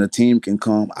me and the team can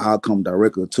come. I'll come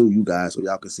directly to you guys so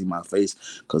y'all can see my face.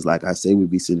 Cause like I say, we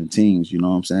be sending teams. You know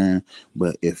what I'm saying?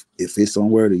 But if it's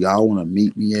somewhere that y'all want to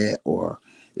meet me at, or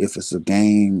if it's a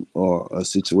game or a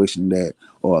situation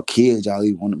or a kid y'all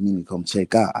even want me to come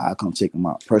check out, I'll come check them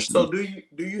out personally. So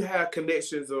do you have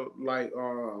connections of like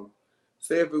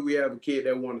say if we have a kid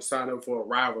that want to sign up for a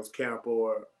rivals camp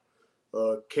or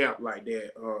a camp like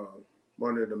that,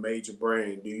 one of the major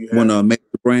brand, do you have a major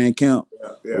brand camp?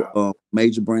 Yeah.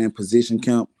 Major brand position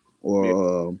camp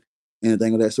or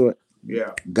anything of that sort?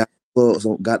 Yeah. Got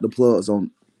the plugs on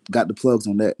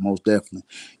that, most definitely.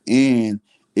 And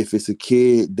if it's a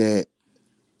kid that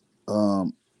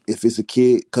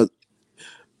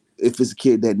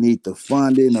need the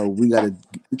funding, or we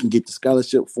can get the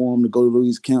scholarship for them to go to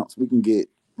these camps,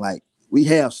 we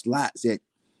have slots at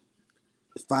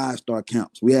 5-star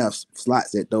camps. We have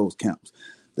slots at those camps.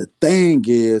 The thing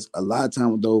is, a lot of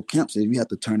time with those camps is you have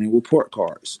to turn in report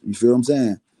cards. You feel what I'm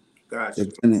saying? Gotcha.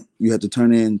 You have to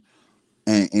turn in,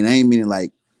 and I ain't meaning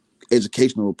like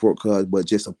educational report cards, but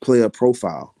just a player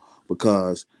profile,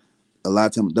 because a lot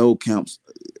of times those camps,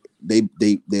 they're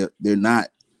not.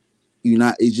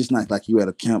 It's just not like you at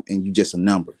a camp and you just a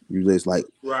number. You just like,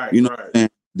 right.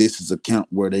 This is a camp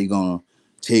where they gonna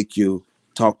take you,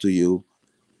 talk to you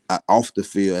off the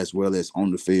field as well as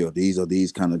on the field. These are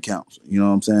these kind of camps. You know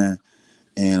what I'm saying?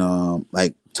 And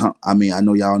I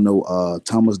know y'all know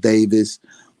Thomas Davis,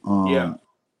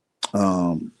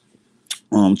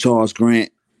 Charles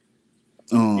Grant.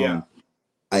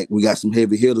 Like, we got some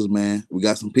heavy hitters, man. We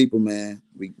got some people, man.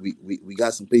 We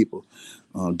got some people.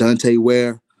 Dante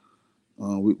Ware.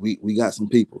 We got some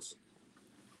peoples.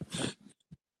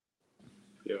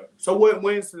 Yeah. So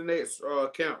when's the next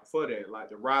count for that? Like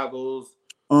the rivals?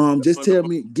 Just tell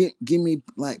me, give me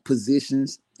like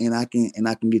positions, and I can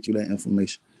get you that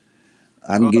information.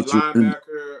 I can get you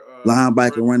Linebacker,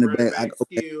 linebacker, running running back. back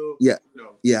Okay, skill. yeah,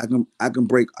 No. yeah. I can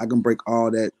break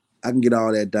all that. I can get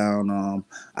all that down.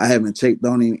 I haven't checked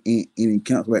on any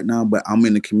accounts right now, but I'm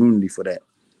in the community for that.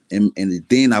 And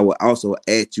then I will also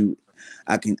add you.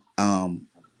 I can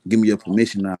give me your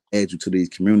permission. I'll add you to these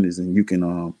communities, and you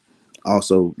can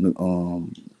also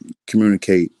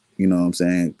communicate. You know what I'm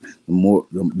saying?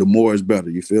 The more is better.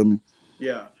 You feel me?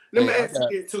 Yeah. Let me ask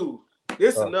you this too.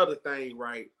 This is Uh. another thing,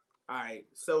 right? All right.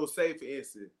 So say for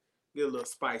instance, get a little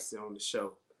spicy on the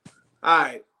show. All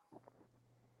right.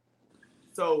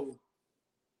 So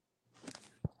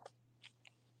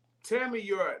tell me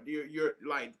you're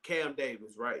like Cam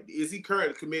Davis, right? Is he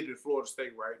currently committed to Florida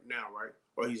State right now, right?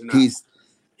 Or he's not?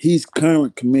 He's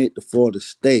current committed to Florida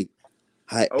State.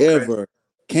 Okay. However,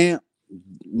 Cam,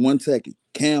 1 second.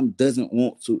 Cam doesn't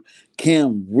want to.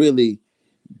 Cam really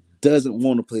doesn't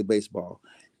want to play baseball,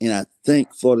 and I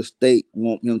think Florida State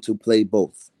want him to play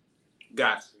both.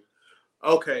 Gotcha.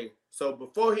 Okay. So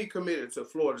before he committed to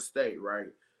Florida State, right?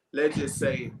 Let's just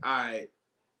say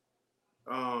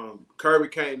Kirby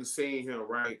came to see him,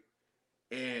 right?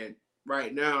 And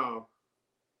right now,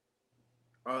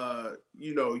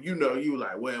 you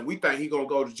like, well, we think he gonna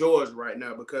go to Georgia right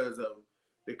now because of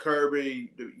the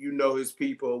Kirby, his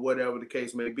people, or whatever the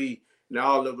case may be. Now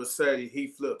all of a sudden he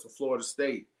flipped to Florida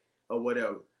State or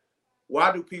whatever.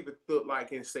 Why do people feel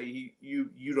like and say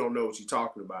you don't know what you're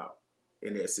talking about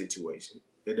in that situation?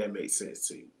 If that makes sense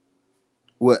to you.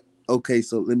 What? Okay,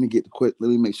 so let me get the quick. Let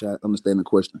me make sure I understand the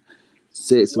question.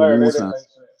 Say it some Larry, more that didn't time. make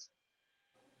sense.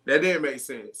 That didn't make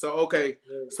sense. So okay,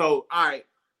 Yeah. so all right,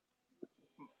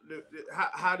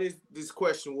 how this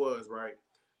question was, right?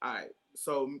 All right,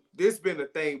 so this been a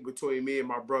thing between me and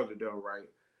my brother, though, right?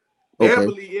 They'll Okay.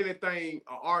 believe anything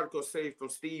an article say from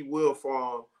Steve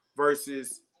Wilform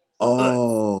versus us.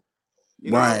 Oh,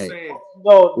 You know what I'm right, saying?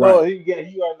 No, right.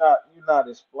 you're not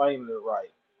explaining it right.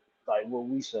 Like what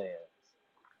we saying.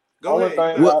 Go Only ahead. You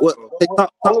thing got What? I, it, What? bro. Hey,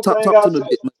 only thing talk I to me a said,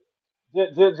 bit.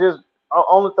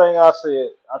 only thing I said,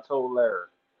 I told Larry,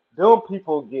 them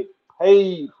people get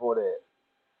paid for that.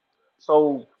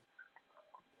 So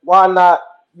why not?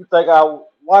 You think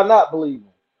why not believe them?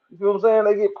 You feel what I'm saying?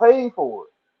 They get paid for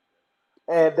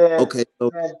it, and Okay,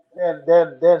 so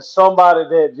then somebody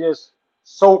that just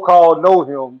so-called know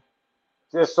him,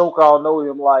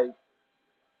 like,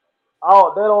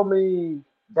 oh, that don't mean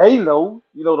they know.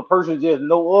 The person just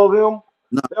know of him.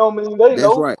 no, That don't mean they that's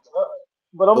know. right.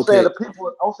 But I'm saying Okay, the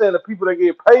people. I'm saying the people that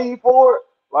get paid for it,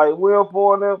 like Will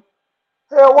for them.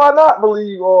 Hell, why not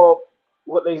believe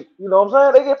what they? You know what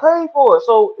I'm saying? They get paid for it.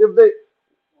 So if they,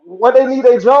 what they need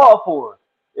a job for?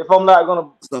 If I'm not gonna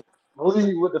so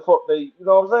believe what the fuck they, you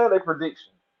know what I'm saying? They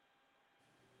prediction.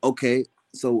 okay,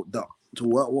 so to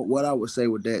what I would say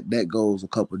with that goes a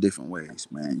couple of different ways,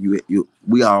 man.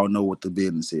 We all know what the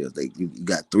business is. You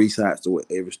got three sides to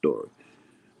every story.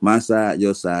 My side,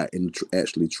 your side, and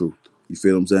actually truth. You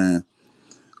feel what I'm saying?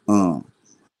 Um,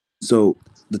 so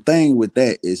the thing with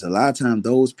that is a lot of times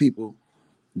those people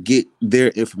get their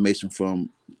information from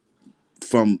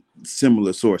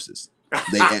similar sources.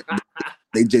 They I,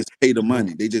 they just pay the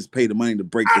money. They just pay the money to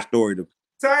break the story. To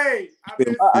Tay, I've feel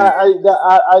been me?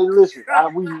 I listen.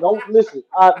 We know. Listen.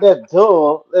 That's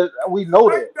duh. We know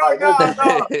wait, that. no, Like that's no,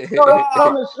 no. no, No, it's no.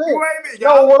 common You sense. ain't been,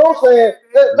 No, y'all what ain't I'm been saying.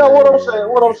 saying that. No,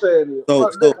 what I'm saying is.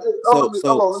 So so so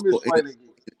so Let me so explain it again.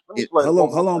 Let me explain it hold one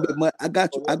on, more Big time. Mud. I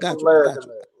got you. So, I so got you. I Larry got can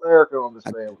you. Larry can I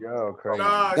understand what Y'all I'm talking crazy.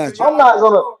 Nah, cause got you. I'm y'all not both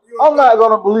gonna. you I'm not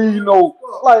gonna both believe real as no.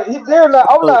 fuck. Like they're not.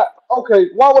 I'm So not. Okay,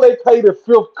 why would they pay the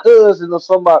fifth cousin or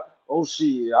somebody? Oh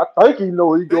shit! I think he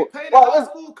know he They go. pay the Well, high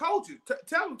school coaches.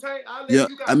 Tell them, Tay. I'll let yeah,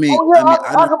 you I got it. mean, oh I mean,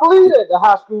 yeah, I can believe that the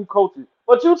high school coaches.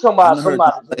 But you talking I about done heard you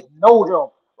somebody say, just know him.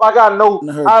 Like I done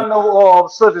heard I you. know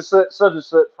such and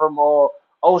such from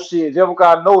oh shit, Jeff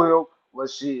I know him. But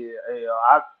shit, hey,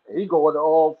 he going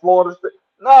to Florida State.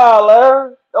 Nah, Larry,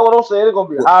 that's what I'm saying. It's gonna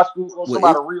be What high school or what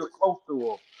somebody is real close to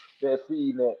him that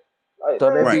feed that. Like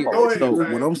So man, right? come on. Go they be ahead, So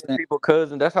really what Tay. I'm being saying, people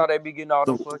cousin. That's how they be getting all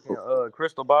them so, fucking so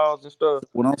crystal balls and stuff.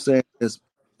 what I'm saying is,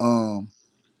 um,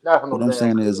 Not for no what I'm damn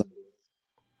saying is, cousin.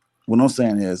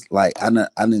 like I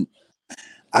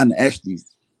done actually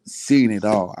seen it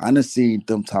all. I done seen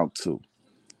them talk to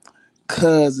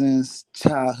cousins,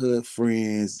 childhood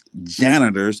friends,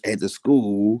 janitors at the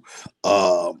school,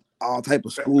 all type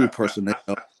of school personnel,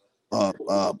 uh,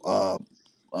 uh,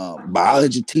 uh,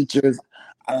 biology teachers.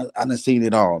 I done seen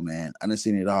it all, man. I done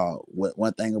seen it all.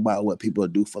 One thing about what people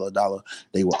do for a dollar,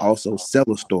 they will also sell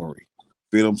a story.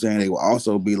 Feel what I'm saying? They will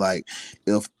also be like,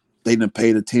 if they didn't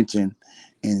paid attention,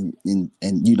 and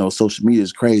you know, social media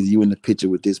is crazy. You in the picture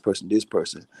with this person,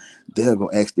 they're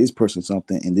gonna ask this person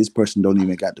something, and this person don't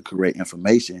even got the correct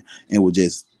information, and will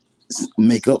just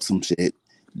make up some shit.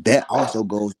 That also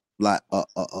goes like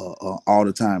all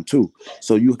the time too.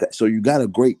 So you got a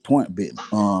great point, bit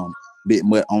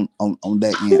much on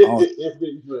that end also.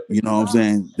 You know what I'm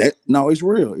saying? That no, it's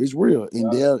real. It's real.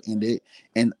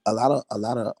 And a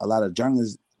lot of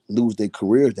journalists lose their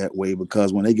careers that way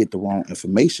because when they get the wrong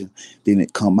information, then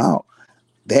it come out.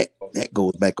 That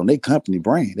goes back on their company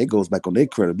brand. That goes back on their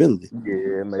credibility.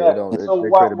 Yeah, man, it Exactly. don't. So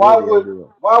Their why credibility ain't would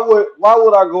real.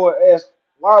 I go and ask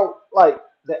why like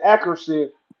the accuracy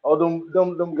of them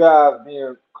guys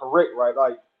being correct, right?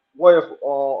 Like what if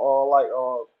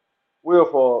Will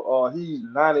for he's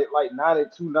 92,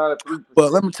 93%.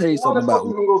 But let me tell you Why something the fuck about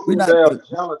you gonna go see we're a not damn gonna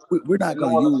janitor we're not and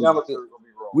gonna knowing the use janitor is gonna be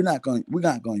wrong? we're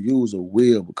not gonna use a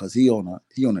Will because he on a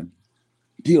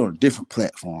different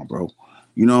platform, bro.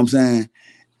 You know what I'm saying?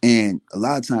 And a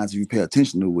lot of times, if you pay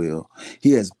attention to Will,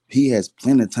 he has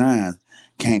plenty of times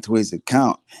came to his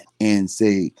account and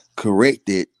say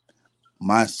corrected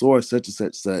my source such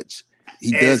and such.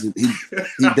 He does As it.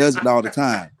 He does it all the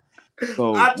time.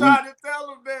 So I we tried to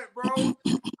tell him that, bro.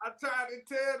 I tried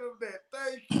to tell him that.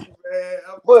 Thank you, man.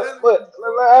 I'm telling But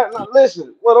you, bro.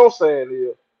 listen, what I'm saying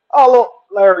is, oh look,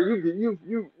 Larry,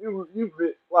 you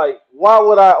been like, why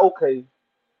would I? Okay,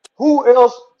 who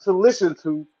else to listen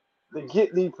to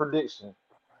get the prediction?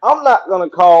 I'm not gonna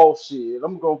call shit.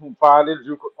 I'm gonna find this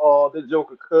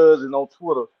Joker cousin on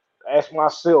Twitter. Ask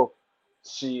myself,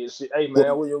 shit. Hey well,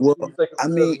 man, what well you think of I my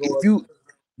cousin mean, if going? you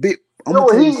big, I'm That gonna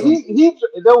what tell you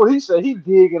something. that what he said. He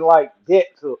digging like that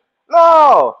to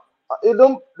no. I'm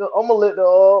gonna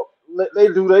let they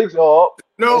do their job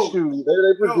and No, shoot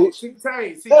they no. prediction. See,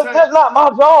 Taine. That's not my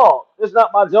job. It's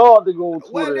not my job to go on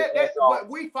Well, Twitter and ask but all.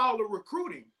 we follow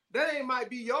recruiting. That ain't might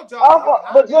be your job in your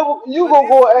But hobby, you but gonna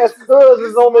go ask this cousins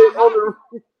is on my the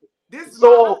hobby. This is my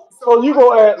hobby. so So you my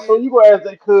gonna thing ask is,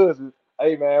 their cousins,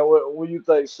 hey man, what you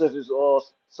think such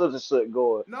and such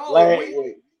going? no, Last we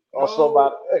week or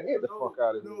somebody, no, hey, get the fuck no,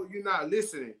 out of here. no, you're not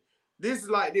listening. This is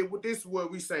like this is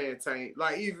what we saying, Tank.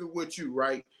 Like even with you,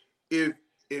 right? If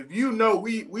if you know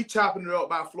we chopping it up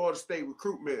by Florida State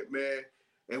recruitment, man,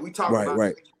 and we talking Right, about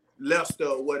right, Lester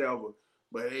or whatever.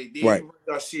 But hey, then right, you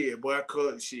bring up shit, boy,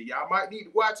 cuz shit. Y'all might need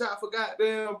to watch out for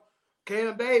goddamn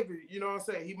Cam Davis. You know what I'm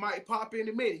saying? He might pop in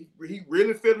a minute. He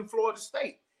really feeling Florida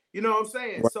State. You know what I'm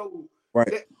saying? right, So right,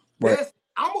 that right, that's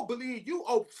I'm gonna believe you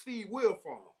over Steve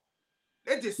Wilform.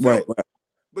 That's just right, simple right.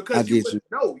 I because you get would you.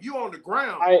 know you on the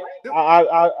ground.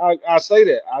 I I say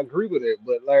that. I agree with it,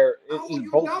 but Larry, Oh, it's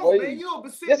you both don't, man. ways. You don't be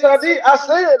sitting Yes, there I saying, did. I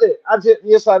said that.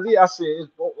 Yes, I did. I said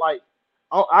it's both. Like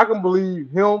I can believe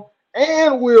him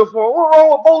and Will Fong. What's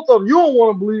wrong with both of them? You don't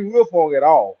want to believe Will Fong at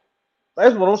all.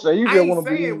 That's what I'm saying. You just want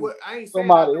to believe I ain't saying I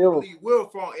somebody don't else. believe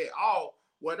Wilform at all.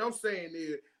 What I'm saying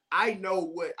is I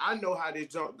know how this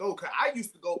junk go. Cause I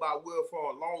used to go by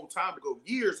Wilform a long time ago,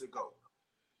 years ago.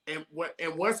 And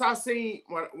once I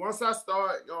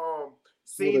start Would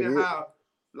seeing have hit. how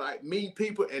like meet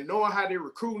people and knowing how they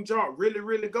recruiting junk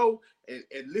really go and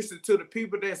listen to the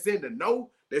people that's in the know,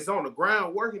 that's on the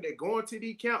ground working, that going to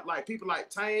the camp, like people like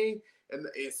Taine and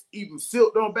it's even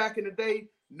Silk on back in the day,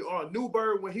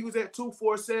 Newberg when he was at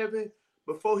 247,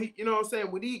 before he, you know what I'm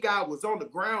saying, when these guys was on the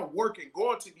ground working,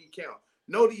 going to the camp,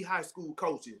 know these high school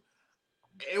coaches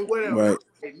and whatever. Right.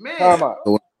 Hey, man, Time out.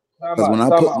 So Time because out.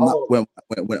 Time out. Hold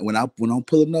when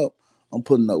I'm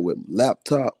pulling up with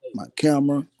laptop, my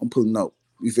camera. I'm pulling up.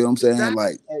 You feel what I'm saying? exactly.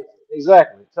 Like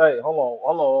Exactly. Hey, hold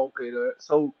on. Okay, then.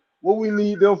 So what we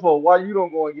need them for? Why you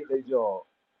don't go and get their job?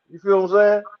 You feel what I'm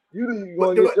saying? You need to go But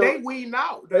and get your. they weeding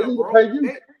out They there, need to bro. pay you.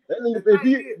 They need The to if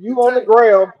thing you is, you on the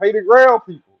ground, pay the ground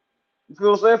people. You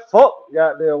feel what I'm saying? Fuck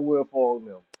goddamn Will for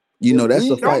them. If that's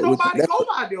a he don't fight with nobody go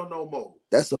by there no more.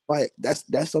 that's a fight. That's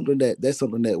something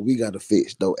that we got to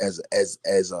fix though as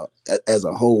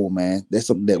a whole, man. That's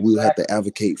something that we have exactly to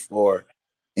advocate for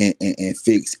and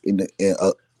fix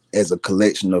as a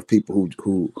collection of people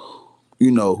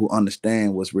who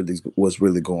understand what's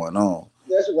really going on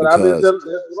that's what I've been because telling.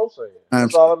 That's what I'm saying.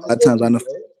 That's times all I've a been lot of times telling I you, know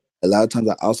man. a lot of times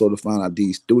I also to find out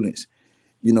these students,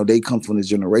 they come from this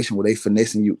generation where they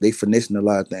finessing a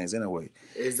lot of things anyway.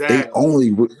 They Exactly. only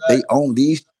they Exactly. own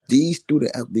these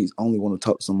student athletes only want to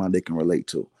talk to somebody they can relate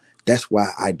to. That's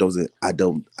why I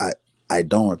don't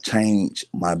change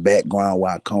my background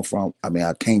where I come from. I mean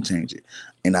I can't change it,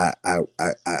 and I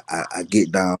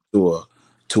get down to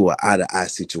a eye to eye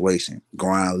situation,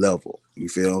 ground level. You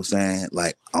feel what I'm saying?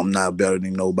 Like I'm not better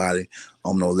than nobody.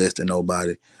 I'm no less than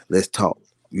nobody. Let's talk.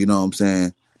 You know what I'm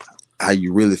saying? how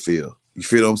you really feel. You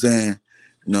feel what I'm saying?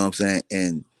 You know what I'm saying?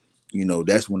 And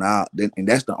that's when and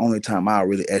that's the only time I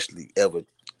really actually ever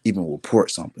even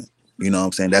report something. You know what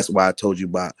I'm saying? That's why I told you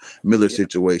about Miller's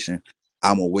situation.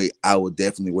 I'm gonna wait. I will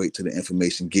definitely wait till the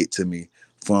information get to me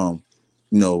from,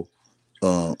 a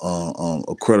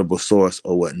credible source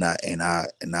or whatnot, and I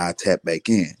tap back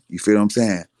in. You feel what I'm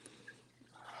saying?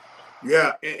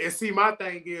 Yeah, and see, my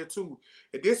thing is too,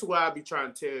 and this is why I be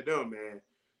trying to tell them, man.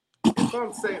 If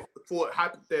I'm saying, for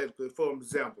hypothetically, for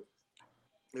example,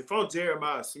 if I'm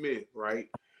Jeremiah Smith, right,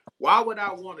 why would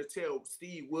I want to tell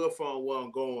Steve Wilfon where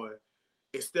I'm going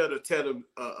instead of telling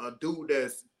a dude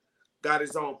that's got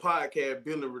his own podcast,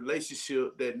 building a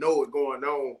relationship that know what's going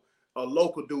on, a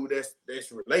local dude that's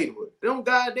relatable. Them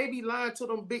guys, they be lying to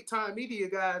them big time media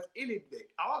guys any day,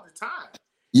 all the time.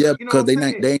 Yeah, You know because what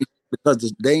I'm saying?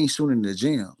 they ain't shooting in the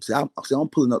gym. See, I'm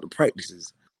pulling up the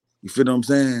practices. You feel what I'm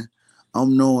saying?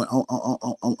 I'm knowing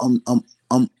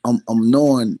I'm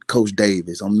knowing Coach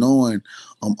Davis. I'm knowing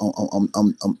I'm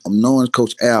knowing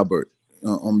Coach Albert.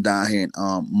 I'm down here in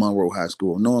Monroe High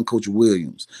School. I'm knowing Coach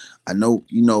Williams. I know,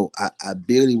 I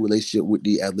build a relationship with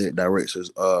the athletic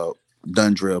directors,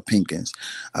 Dundrell Pinkins.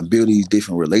 I build these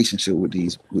different relationships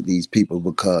with these people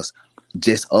because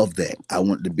just of that, I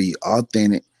want to be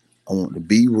authentic. I want to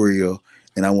be real,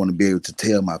 and I want to be able to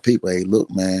tell my people, hey,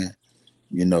 look, man,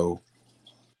 you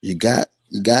got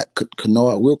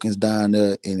Kennard Wilkins down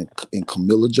there in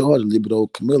Camilla, Georgia, a little bit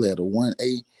old Camilla at a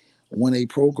 1A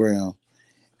program.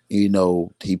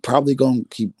 He probably gonna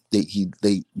keep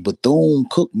they Bethune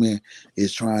Cookman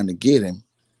is trying to get him,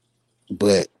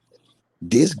 but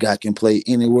this guy can play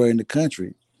anywhere in the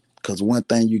country. Cause one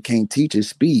thing you can't teach is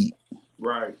speed.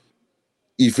 Right.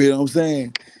 You feel what I'm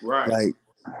saying? Right. Like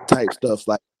type stuff.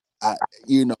 Like I'm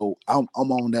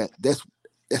on that. That's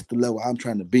the level I'm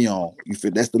trying to be on. You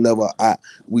feel? That's the level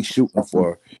we shooting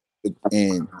for.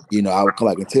 And I would come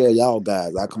back and tell y'all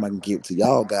guys. I come back and give it to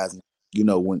y'all guys.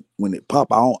 When it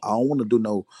pop, I don't want to do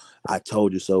no I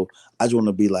told you so. I just want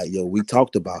to be like, yo, we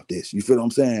talked about this. You feel what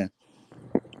I'm saying?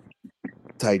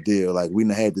 Type deal. Like we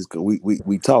done had this.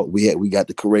 We talked. We got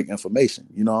the correct information.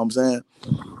 You know what I'm saying?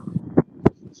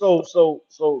 So,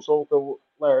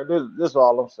 Larry, this is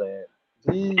all I'm saying.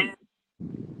 He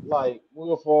like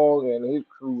Will Fogg and his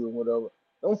crew and whatever.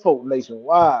 Them folk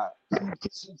nationwide.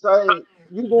 See, Taine,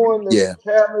 you going to Yeah.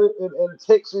 Cali and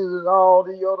Texas and all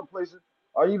the other places?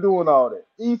 Are you doing all that?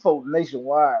 These folk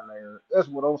nationwide, man. That's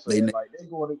what I'm They saying. Like they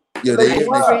going to yeah they And nation.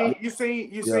 nationwide. you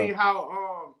Yeah. seen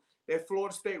how that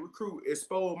Florida State recruit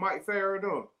exposed Mike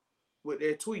Farragut with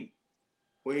that tweet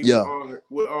when he was Yeah. on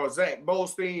with Zach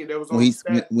Bolstein that was When on the he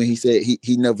stat. when he said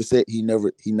he never said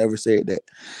that.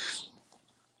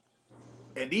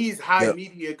 And these high Yep.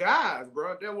 media guys,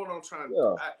 bro, that's what I'm trying to.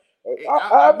 Yeah.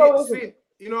 I I meant to know send.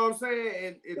 You know what I'm saying?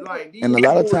 And it, like And these people.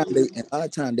 a lot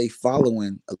of time they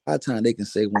following. A lot of time they can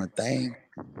say one thing,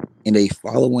 and they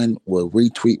following will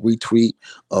retweet,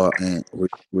 or and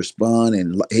respond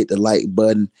and hit the like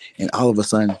button, and all of a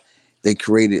sudden they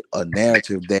created a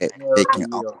narrative that they can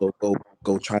Yeah. also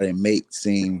go try to make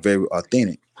seem very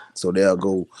authentic. So they'll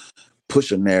go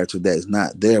push a narrative that is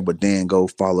not there, but then go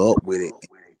follow up with it,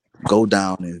 go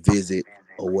down and visit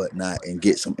or whatnot, and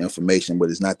get some information,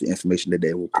 but it's not the information that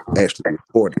they will actually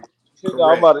reporting. Check out, I'm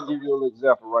Correct. about to give you an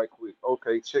example right quick.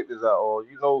 Okay, check this out.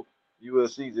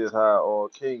 USC just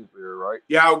hired Kingsbury, right?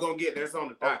 Yeah, I was gonna get that's on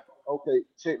the Oh, docket. okay,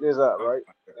 check this out, right?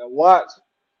 Now watch.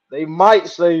 They might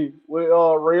say with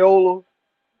Rayola,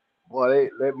 boy,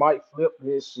 they might flip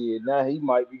his shit. Now he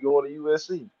might be going to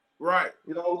USC. Right.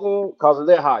 You know what I'm saying? Because of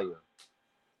that hire.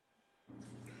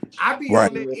 I be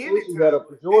Right. on And that USC had anytime.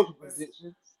 a Georgia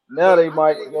prediction. Now But they my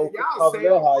might thing is, go y'all because of say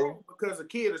that I'm hire. wrong because a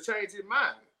kid has changed his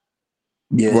mind.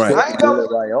 Yeah, Right. I ain't especially never.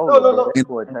 with No, Raiola, no, bro. no. That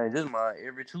boy change his mind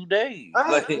every 2 days. I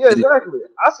ain't, Like, yeah, And, exactly.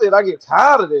 I said I get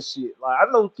tired of this shit. Like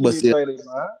I know but kids see, change their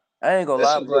mind. I ain't gonna That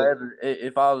lie, shit bro. just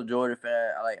If I was a Jordan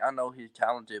fan, like I know he's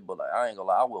talented, but like I ain't gonna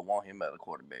lie, I would want him as a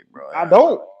quarterback, bro. I I ain't gonna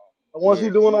don't. lie. And once Yeah,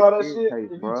 he doing it all that shit, irritates,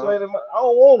 if you bro. change him, I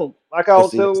don't want him. Like I but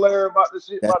was see telling Larry about the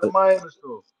shit that's about the Miami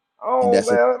stuff. I and don't, that's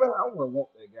a man. I wouldn't want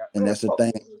that guy. and Man, that's the fuck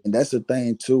thing. that. And that's the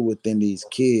thing too within these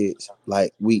kids.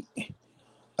 Like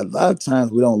a lot of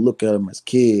times we don't look at them as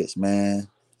kids, man.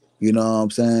 You know what I'm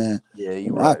saying? Yeah,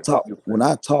 you When I right, bro. talk, when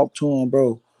I talk to them,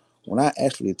 bro, when I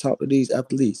actually talk to these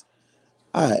athletes,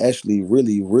 I actually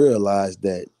really realize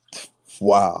that,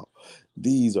 wow,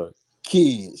 these are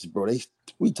kids, bro.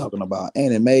 We talking about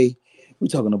anime, we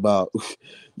talking about,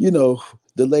 the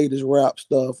latest rap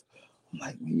stuff. I'm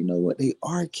like, you know what? They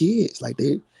are kids. Like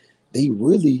they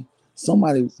really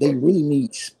they really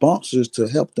need sponsors to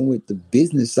help them with the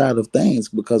business side of things,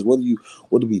 because whether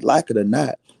we like it or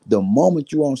not, the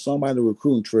moment you're on somebody's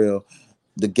recruiting trail,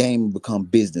 the game become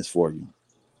business for you.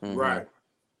 Right.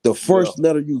 The first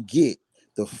letter you get,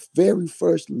 the very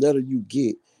first letter you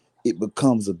get, it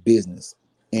becomes a business.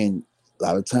 And a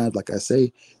lot of times, like I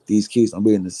say, these kids don't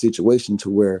be in a situation to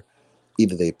where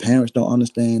either their parents don't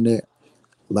understand that.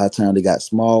 A lot of times they got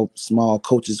small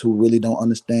coaches who really don't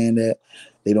understand that.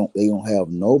 They don't have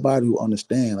nobody who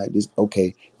understand like this.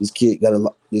 Okay, this kid got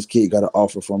an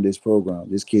offer from this program.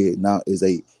 This kid now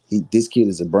this kid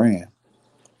is a brand.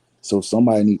 So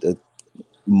somebody need to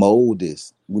mold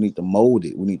this. We need to mold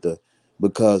it. We need to,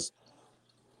 because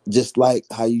just like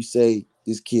how you say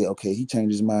this kid, okay, he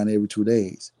changed his mind every 2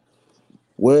 days.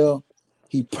 Well,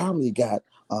 he probably got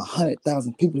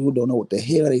 100,000 people who don't know what the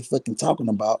hell they fucking talking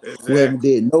about, who haven't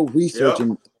Exactly. did no research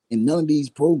Yep. in none of these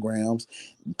programs,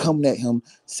 coming at him,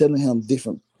 selling him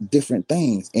different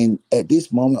things. And at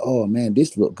this moment, oh man,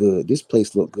 this look good. This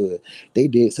place look good. They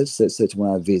did such when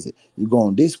I visit. You go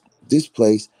on this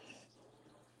place.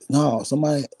 No,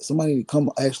 somebody to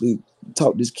come actually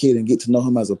talk to this kid and get to know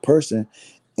him as a person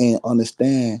and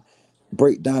understand,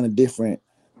 break down the different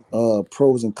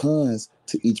pros and cons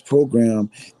to each program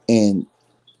and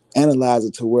analyze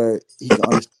it to where he can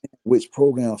understand which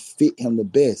program fit him the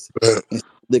best, instead of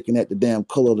looking at the damn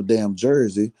color of the damn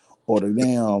jersey or the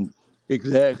damn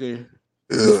Exactly.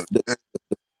 Yeah.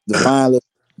 the fine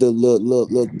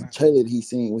little trailer that he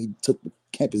seen when he took the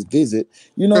campus visit.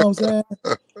 You know what I'm saying?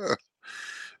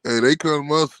 Hey, they come to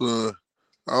my son.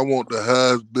 I want the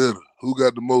highest bidder. Who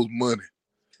got the most money?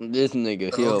 This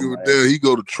nigga I don't here, give a man. damn. He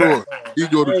go to Troy. He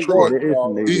go to I ain't Troy. going through This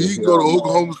all that. nigga He can go here, to man.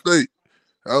 Oklahoma State.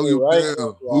 I don't give I a ain't going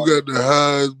damn. through Who all got that. the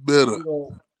highest bidder?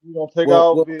 We gonna take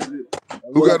Well, our visit,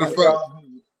 and Who we got gonna the Yeah, take fight? our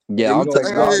visit, yeah. and we I'm gonna Hey,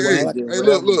 taking see. all hey, the hey, well, visit, hey,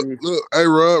 whatever it is. look. Hey,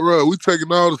 Rod, we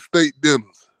taking all the state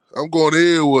dinners. I'm going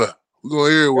everywhere. We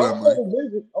going Yeah, everywhere, I'm gonna man. take the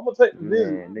visit. I'm gonna take the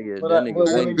visit. Man, nigga, But that nigga but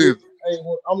Take when the it went. get, visit.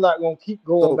 I'm not gonna keep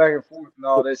going so back and forth and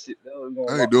all so that shit. That was gonna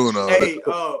I ain't lock doing all that. Hey,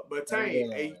 but I ain't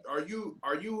Taine, doing all hey,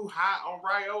 are you high on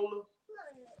Riola?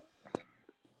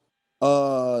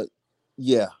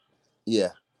 yeah, yeah,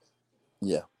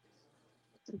 yeah,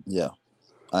 yeah,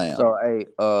 I am. So, hey,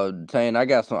 Taine, I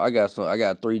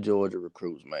got 3 Georgia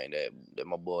recruits, man. That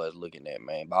my boy is looking at,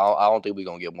 man. But I don't think we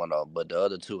gonna get one of them. But the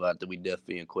other two, I think we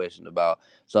definitely in question about.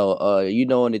 So, you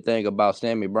know anything about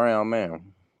Sammy Brown,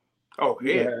 man? Oh that.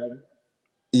 You can hell, have it.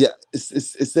 Yeah,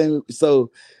 it's same.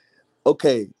 So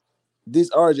okay, this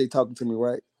RJ talking to me,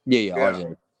 right? Yeah, yeah, yeah.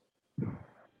 RJ.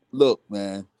 Look,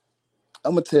 man,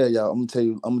 I'm gonna tell y'all. I'm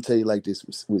gonna tell you like this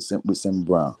with Sammy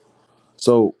Brown.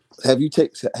 So have you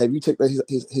checked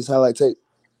his highlight tape?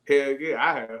 Hell yeah,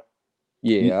 I have.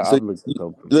 You, Yeah, so I've looked you, at a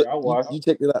couple. look, Yeah, I you, watched. you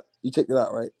checked it out. You checked it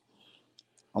out, right?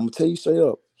 I'm gonna tell you straight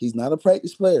up. He's not a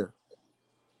practice player.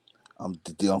 I'm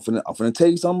finna tell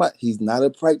you something about. He's not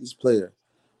a practice player,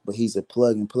 but he's a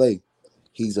plug and play.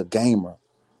 He's a gamer.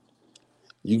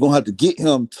 You're gonna have to get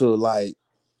him to like.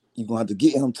 You're gonna have to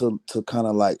get him to kind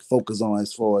of like focus on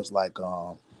as far as like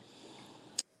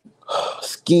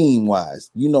scheme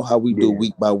wise. You know how we do Yeah.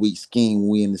 week by week scheme.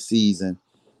 We in the season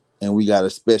and we got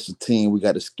a special team. We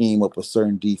got to scheme up a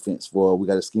certain defense for. We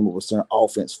got to scheme up a certain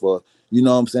offense for. You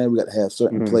know what I'm saying? We got to have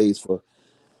certain Mhm. plays for.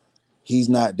 He's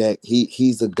not that.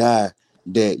 He's a guy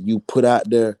that you put out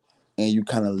there and you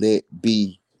kind of let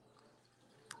be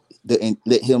and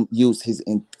let him use his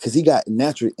because he got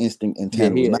natural instinct Yeah,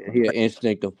 intangibles. Not he an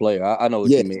instinctive player. I know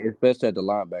what you yes, mean, especially at the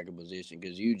linebacker position,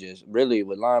 because you just really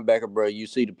with linebacker, bro, you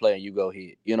see the play and you go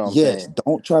hit. You know what I'm yes. saying?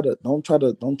 Don't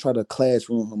try to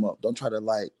classroom him up. Don't try to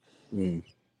like. Mm.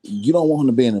 You don't want him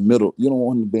to be in the middle. You don't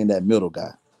want him to be in that middle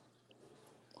guy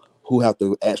who have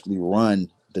to actually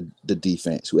run the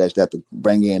defense. Who actually have to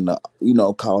bring in the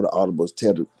call the audibles,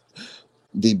 tell the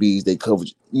DBs they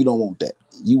coverage. You don't want that.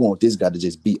 You want this guy to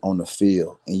just be on the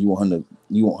field, and you want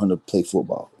him to play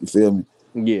football. You feel me?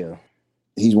 Yeah,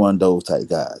 He's one of those type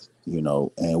guys,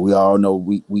 and we all know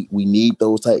we need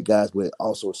those type guys, but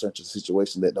also such a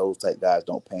situation that those type guys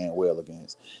don't pan well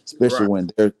against, especially Right.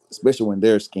 when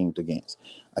they're schemed against.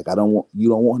 Like you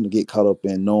don't want him to get caught up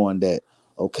in knowing that,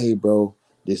 okay, bro,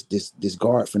 this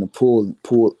guard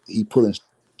finna he pulling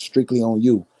strictly on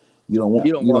you. You don't want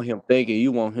you don't want him thinking.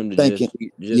 You want him to thinking,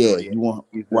 just yeah, react. you want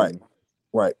You feel right, me?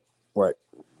 right, right,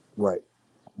 right.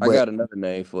 I But got another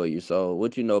name for you. So,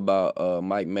 what you know about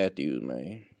Mike Matthews,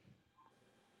 man?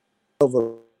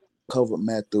 covered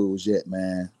Matthews yet,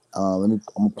 man. I'm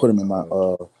gonna put him in my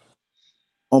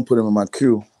Uh,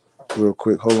 queue real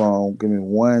quick. Hold on, give me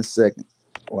 1 second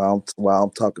while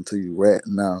I'm talking to you right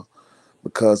now.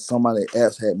 because somebody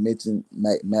else had mentioned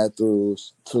Matt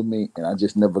Matthews to me, and I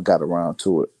just never got around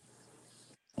to it.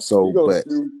 So, but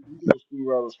He go school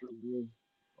right on the street, dude.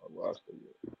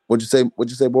 what'd you say? What'd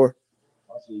you say, boy?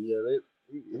 I said, yeah,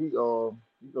 he go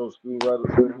to school right on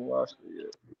the street from where I stay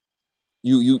at.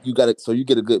 You got it. So you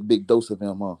get a good big dose of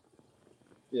him, huh?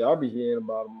 Yeah, I'll be hearing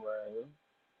about him around here.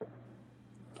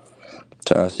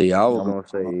 So I see. I was gonna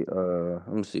say.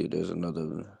 Let me see if there's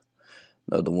another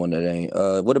one that ain't.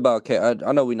 What about K?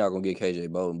 I know we're not gonna get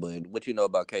KJ Bolden, but what you know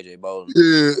about KJ Bolden?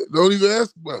 Yeah, don't even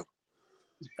ask about.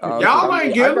 Y'all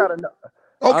ain't getting him.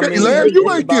 Okay, Larry,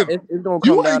 you ain't getting him. It's gonna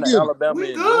come down to Alabama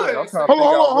we and Georgia. I'm trying to Hold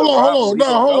figure out what rival he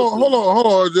gonna go to.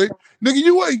 on, RJ. Nigga,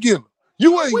 you ain't getting him.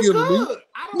 You ain't getting him, nigga.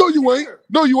 No, you ain't.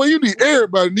 No, you ain't. You need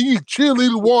everybody. Nigga, you need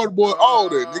cheerleader, water boy, all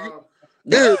that, nigga.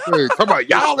 Everything. Talking about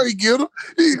y'all ain't get him.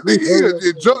 He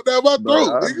just jumped out my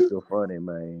throat, nigga. So funny,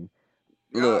 man.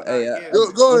 Look, hey, go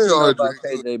ahead, you know RJ. about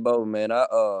KJ Bolden, man. I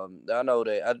know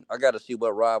that I got to see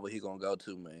what rival he gonna go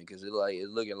to, man, because it's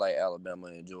looking like Alabama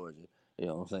and Georgia. You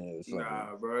know what I'm saying? So,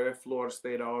 nah, bro, that's Florida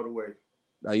State all the way.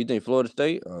 Now you think Florida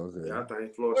State? Oh, okay. Yeah, I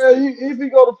think Florida State. If he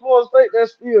go to Florida State, that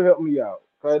still help me out.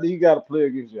 Cause he got to play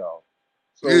against y'all.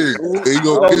 So yeah, he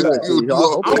gonna get it. He'll do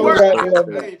up.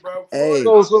 Hey, bro. Hey,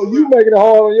 so you making it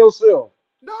hard on yourself.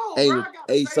 No, hey,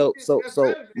 bro, so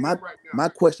my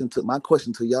question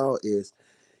to y'all is,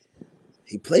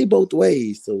 he played both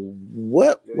ways. So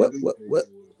what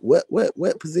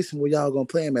position were y'all gonna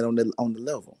play him at on the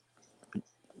level?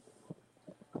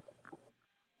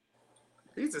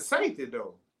 He's a safety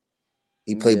though.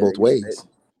 He played both ways.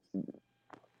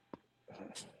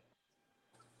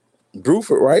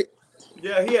 Bruford, right?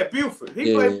 Yeah, he had Buford.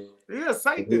 He played. He's a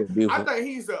safety. I think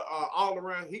he's a all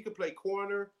around. He could play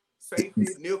corner, safety,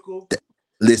 nickel.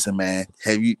 Listen, man,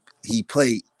 he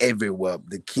played everywhere.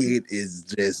 The kid is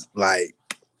just like,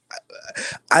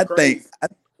 I think.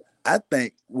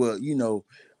 Well, you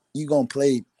gonna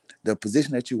play the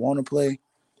position that you want to play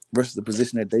versus the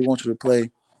position that they want you to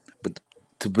play. But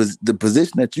the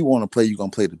position that you want to play, you're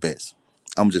gonna play the best.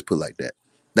 I'm just put it like that.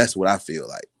 That's what I feel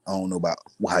like. I don't know about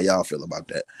how y'all feel about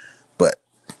that, but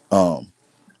a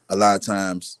lot of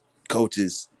times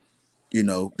coaches,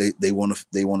 they want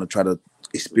to try to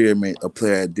experiment a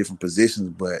player at different positions,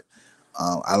 but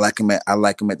I like him at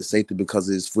the safety because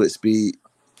of his foot speed.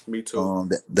 Me too.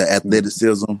 The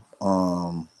athleticism,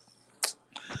 the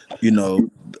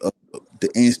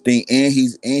instinct, and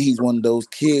he's one of those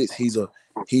kids. He's a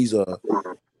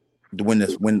when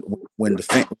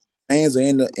the fans are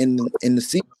in the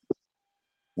seat,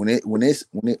 when it's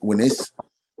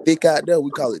thick out there,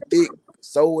 we call it thick,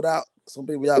 sold out. Some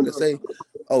people y'all can say,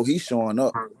 oh, he's showing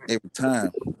up every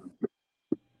time.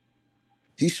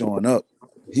 He's showing up.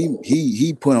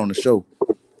 He put on the show.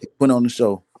 He put on the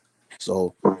show.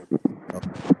 So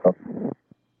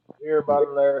Everybody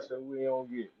Larry said we don't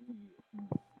get.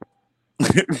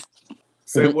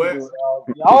 Say what?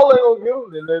 Y'all ain't gonna get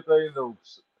them, then they say no.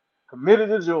 Committed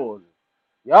to Georgia.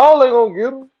 Y'all ain't gonna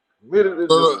get them. Committed to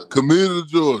Georgia. Committed to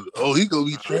Georgia. Oh, he gonna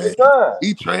be trash.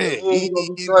 He trash. He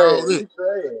gonna be all trash. that.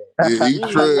 Yeah, he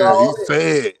trash. He's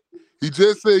sad. He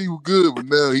just said he was good, but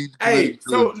now he's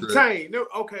so Taine,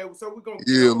 okay, so we're gonna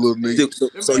little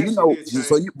nigga. So you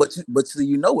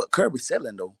know what Kirby's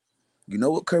selling though. You know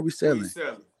what Kirby's selling.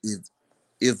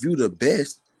 If you're the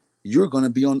best, you're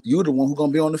the one who's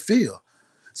gonna be on the field.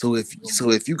 So if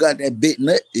you got that big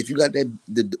nut, if you got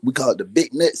we call it the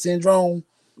big nut syndrome.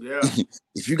 Yeah.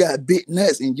 If you got big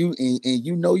nuts and you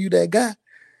that guy,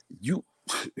 you'll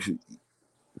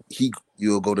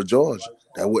go to Georgia.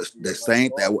 That what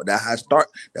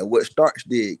Starks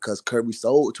did, because Kirby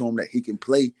sold to him that he can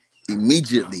play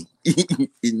immediately.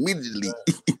 Immediately.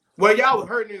 Well, y'all was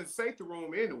hurting in the safety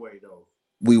room anyway, though.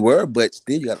 We were, but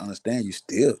still, you gotta understand, you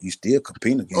still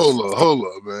competing against. Hold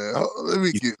up, man. Let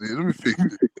me get this. Let me fix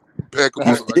it. Pack them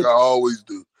up like I always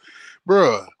do,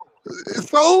 bruh.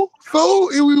 So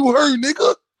we were hurt,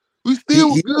 nigga. We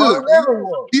still good.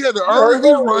 He had to earn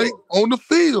his right on the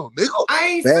field, nigga. I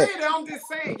ain't saying that. I'm just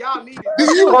saying y'all need it.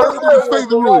 You hurt in the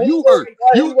safety room. You hurt.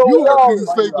 You hurt in the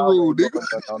safety room, nigga.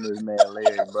 On this man,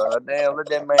 Larry, bro. Damn, let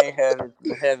that man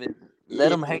have it.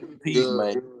 Let him hate in peace,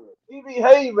 man. He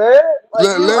behave, man.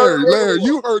 Like, Larry,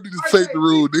 you heard in the safety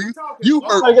room, nigga. You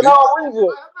hurt. You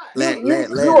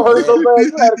hurt so bad,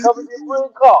 you had to come and get Green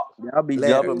Cox. Y'all be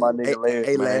jumping my nigga Larry.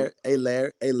 Hey,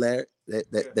 Larry.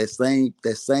 That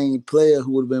same player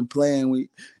who would have been playing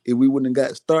if we wouldn't have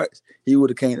got starts, he would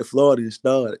have came to Florida and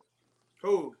started.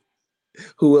 Who?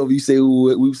 Whoever you say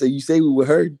we were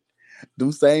hurt.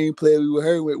 Them same players we were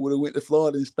hurt with would have went to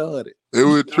Florida and started. They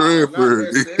were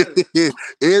transferred.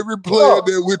 Every player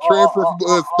that we transferred from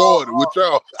us started with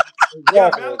y'all. Yeah,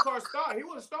 Exactly. Malachi started. He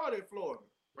would have started in Florida.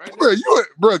 Right Bro,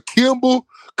 bro, Kimball,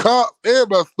 Cobb,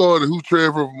 everybody started who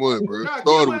transferred from what, bro? Nah, Started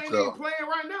Kimball with ain't even y'all. playing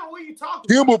right now. What are you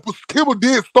talking about? Kimball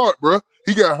did start, bro.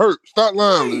 He got hurt. Stop No,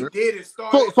 lying, he man. didn't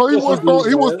start at So he Yes, he wasn't Florida. did, start.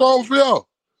 He was man. starting for y'all.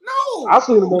 I No.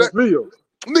 seen him on That, the field.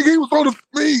 nigga, he was on the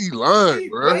he lying, He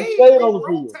bro. He played. stayed We on the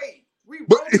field. rotate. We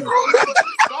But rotate. He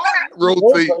wasn't starting. He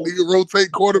rotate, rotated. nigga,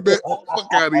 rotate quarterback.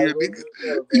 Fuck out of I here, really nigga. He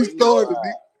quarterback. We You started, do. nigga.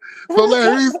 lie. So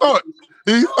Larry, he start.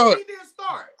 He No, start. he didn't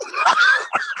start.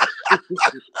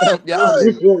 Y'all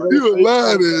He niggas still funny. You a rotate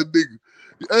lying quarterback. ass nigga.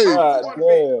 Hey, What you God want to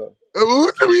bet? damn.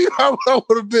 what you mean? I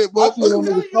would have bet, I seen I'm them motherfucker. niggas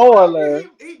telling you scoring, right here,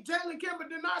 man. Jalen Kimber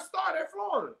did not start at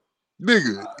Florida.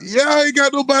 Nigga, y'all ain't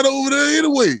got nobody over there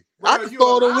anyway. I Bro, can you a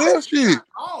start over liar. there, You shit. got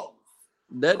calls.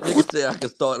 That What, nigga said I can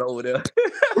start over there.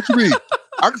 what you mean?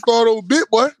 I can start over bit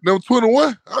boy. Number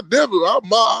 21. I'll That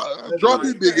drop Nah,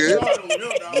 me nigga, you big can't ass. start over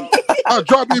him, dog. I'll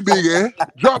drop me big ass.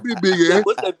 Drop me big That ass.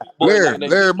 what's that big boy Larry, name? That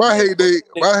Larry, my heyday,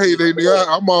 nigga,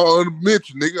 I'm all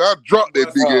unmentioned, nigga. I dropped Boy,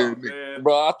 that big ass stop, nigga. man.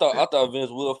 Bro, I thought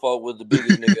Vince Wilfork was the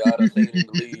biggest nigga I done seen in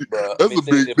the league, bro. I That's mean, a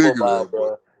seen big in nigga football, there, boy.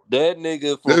 bro. That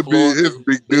nigga from That big, Florida it's a is the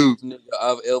big dude. biggest nigga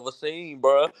I've ever seen,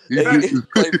 bro. He He big. Hey,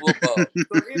 didn't play football.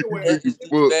 so He anyway, big That as is the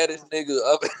fuck. baddest nigga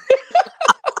I've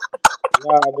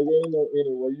nah, nigga ain't no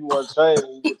anyway. You want to change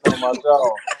and you get talking about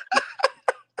y'all.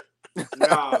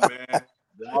 nah, man.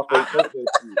 Y'all I, say take that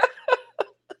shit.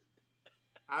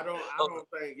 I don't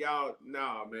think y'all.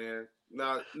 Nah, man.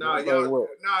 Nah, Y'all y'all. think what?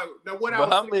 Now what I But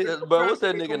was how saying, many? they were Bro, trying what's to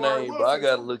that get nigga Kamari name, bro? I Wilson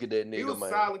gotta too. look at that He nigga, was a man.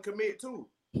 silent commit too.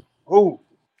 Who?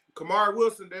 Kamari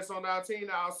Wilson, that's on our team,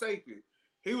 our safety.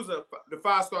 He was the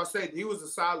 5-star safety. He was a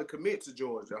solid commit to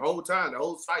Georgia the whole time, the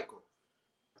whole cycle.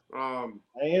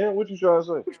 And what you trying to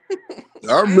say?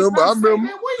 I I ain't remember, trying I to say remember,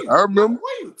 that. What I you? remember.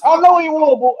 What you I talking know he about?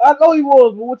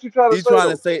 was, but what you trying to He say trying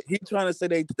to though? say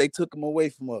they took him away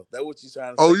from us. That's what he's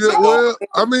trying to Oh say. yeah, Take No, well,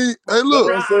 I mean, hey, That's look,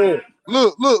 what I'm saying.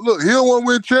 look. He don't want to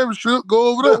win championship.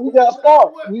 Go over But there, we got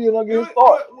start. what? We gonna get his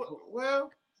start.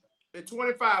 Well, in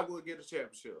 25 we'll get a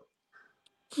championship.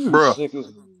 You bruh. sick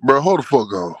as Bro, hold the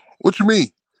fuck on. What you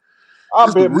mean? I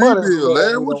It's the bet money rebuild,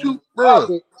 Larry Larry. we What don't. you, I bruh?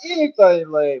 bet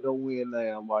anything Larry don't win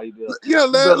now while he there. Yeah, You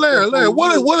Larry, better stay Larry. 4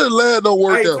 years. What if Larry don't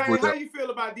work Hey, out for Taine, how y'all? you feel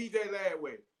about DJ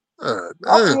Ladway? I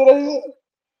Damn. feel that is.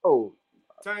 Oh,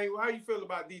 Taine, how you feel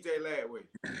about DJ Ladway?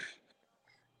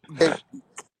 Hey,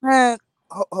 man,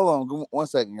 hold on, give me 1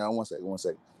 second, y'all. 1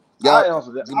 second. Y'all, I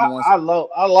answer that. give me one I second.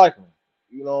 like him.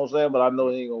 You know what I'm saying? But I know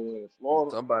he ain't gonna win in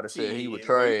Florida. Somebody said he was Shit,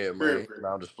 bro, you trash, man. tripping. No,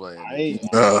 I'm just playing, I nigga.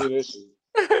 ain't Nah, hear that shit.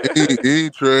 he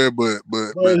ain't trying, but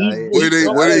But Nah, he way I they just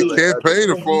hey, play. I just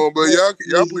campaigning play. for him, but y'all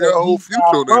put your but whole he future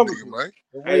on that nigga, promises. man.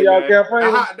 The way Hey, y'all man,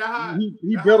 campaigning,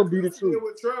 he the how better be the Clemson did truth.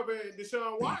 with Trevor and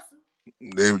Deshaun Watson.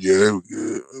 They were good.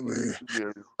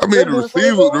 Yeah. I mean, They do the same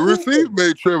thing the with receiver defense.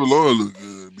 made Trevor Lawrence look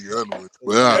good. To be honest with you,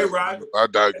 but Hey, Exactly. Roger, I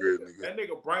digress, nigga. that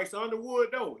nigga Bryce Underwood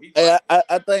though, he Hey, trash.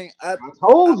 I think I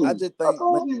told I you. just I think, man.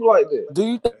 told you like that. Do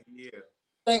you Yeah.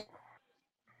 think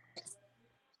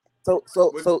so?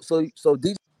 So What so so so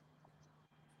DJ.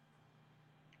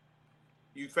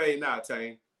 you fading out,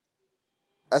 Taine?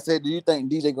 I said, do you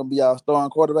think DJ gonna be our starting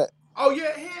quarterback? Oh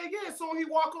yeah, hell yeah. So he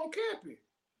walk on campus.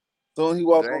 Soon he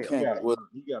walk on Damn. campus. Well,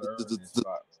 He gotta earn the, that the,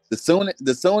 spot.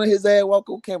 the sooner his ass walk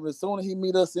on campus, the sooner he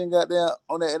meet us and got down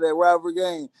on that rivalry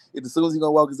game, the sooner he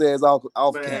gonna walk his ass off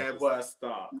Man, campus. boy,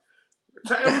 stop.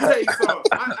 Let me tell you something.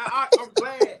 I'm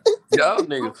glad. See, Y'all I'm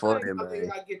niggas glad funny, man.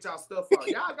 y'all get y'all stuff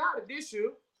out. Y'all got it this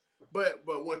year, but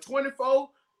when 24,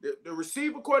 the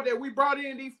receiver court that we brought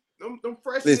in, them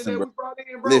freshmen Listen, that bro. we brought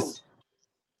in, bro. Listen,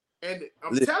 And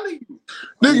I'm listen, telling you,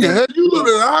 I'm Nigga, telling listen, have you you, looked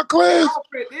at our they class?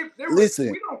 offense, listen,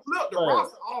 we don't flip the Man,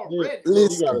 roster yeah, already, bro.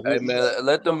 you gotta listen. Hey, hit. You gotta man,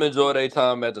 let them enjoy their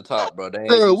time at the top, bro. They ain't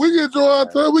Bro, do we shit can join yet, our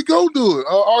man. time. We go do it.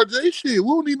 RJ, shit, we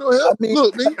don't need no I help. mean,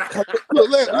 Look, nigga. Look, Y'all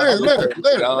let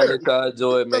y'all Larry. let y'all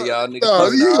enjoy it, man. Y'all niggas Nah,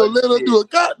 talking you ain't all gonna this let us shit. do a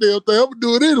goddamn thing. I'm gonna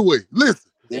do it anyway.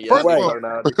 Listen, And that's y'all first of niggas right. all, talking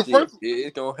all this shit. first,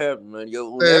 It's gonna happen, man. Yo,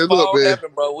 when that man, look, fall man.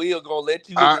 happen, bro, we are gonna let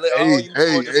you let all you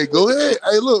Georgia Hey, fans go know. ahead.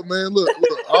 Hey, look, man, hey, look,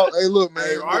 Hey, man, look,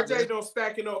 man. RJ don't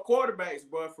stacking up quarterbacks,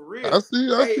 bro, for I real. see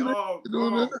Hey, that you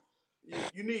doing that.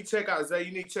 you need to check out Zay.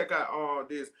 You need to check out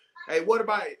this. Hey, what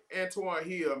about Antoine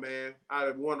Hill, man? Out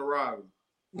of Warner Robin,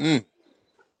 Mm.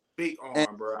 big And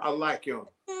arm, bro. I like him.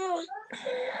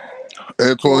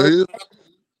 Antoine Hill.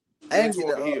 I ain't get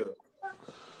Antoine the Hill.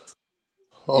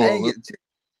 I Hold ain't on, get to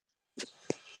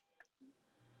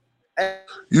I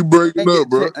you breaking ain't up,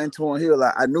 get to bro. check Antoine Hill.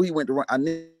 Like, I knew he went to run. I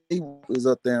knew he was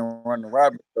up there and running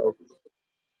Robin. So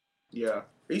Yeah,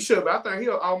 he should be. I think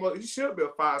he should be a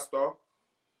 5-star.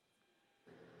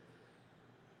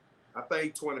 I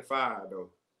think 25 though.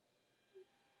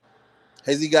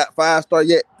 has he got 5-star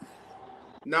yet?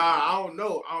 Nah, I don't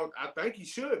know. I think he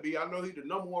should be. I know he's the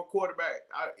number one quarterback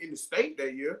in the state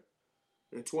that year.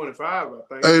 In 25, I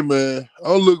think. Hey, man,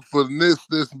 I'm looking for the next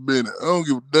Stetson Bennett. I don't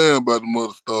give a damn about the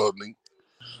mother star, nigga.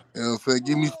 You know what I'm saying?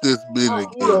 Give me Stetson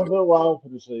Bennett You know, again. that's what I was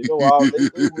going to say. You know,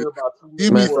 they worry about too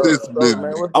Give many me Man, Stetson so Bennett,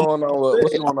 man, nigga. what's going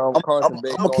on with Carson I'm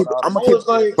Beck gonna going keep. out I'm on gonna keep. only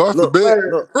interception? thing, Carson Look, Beck,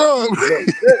 Larry, look, bro.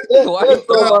 look, Why he that's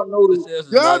throw something all I noticed. the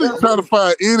interceptions Y'all tonight, didn't bro? try to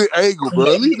find any angle, bro.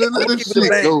 Let I'm gonna that keep it a shit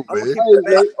bang. go, I'm gonna man. keep it Hey, a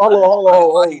bang. Zay, hold on, hold on, Like,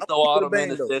 hold why on. he I'm throw gonna keep all it a them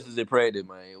bang though. interceptions in practice,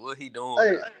 man? What he doing,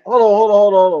 Hey, man?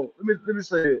 hold on. Let me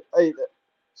say it. Hey,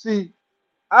 see,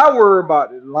 I worry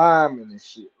about the linemen and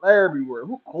shit. Larry be worried.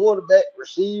 Who quarterback,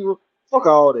 receiver? Fuck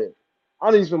all that.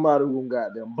 I need somebody who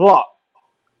got them block.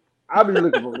 I be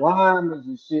looking for linemen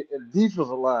and shit and defensive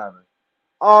linemen.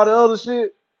 All the other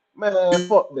shit, man,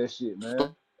 fuck that shit,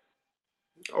 man.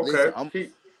 Okay. Listen, I'm.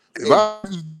 If Hey, I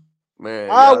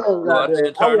Man, I y'all want go out there goddamn,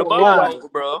 and I turn the want tell you ball why. linemen. over,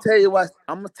 bro.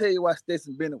 I'm gonna tell you why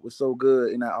Stetson Bennett was so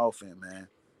good in that offense, man.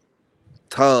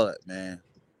 Todd, man.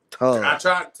 I Todd.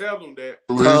 tried to tell them that.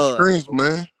 with his Todd. strengths,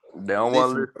 man. They don't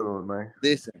want to Listen, listen bro. to him, man.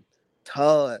 Listen.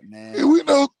 Todd, Yeah, man. we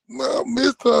know,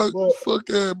 Miss Todd, But fuck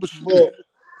ass, but shit. but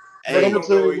but Zay I'm Hey, gonna don't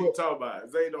tell know you what you what. talking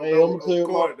about. Zay don't Hey, know a I'm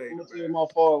coordinator, gonna tell you man. my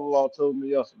father-in-law told me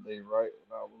yesterday, right?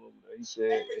 When I was over there, he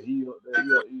said that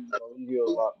he hear a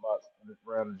lot about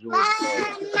around the Georgia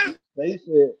side. They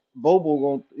said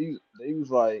Bobo they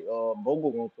was like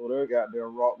Bobo gonna throw their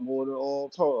goddamn rock more than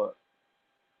Todd.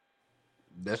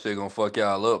 That shit gonna fuck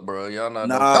y'all up, bro. Y'all not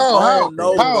no nah, fucking I How, don't football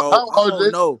know, team. bro. I don't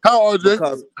RJ? know. How, RJ?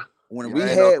 Because when Y'all we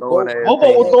ain't no had throwing Bo ass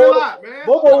Bobo was team. Chill throwing it. out, man.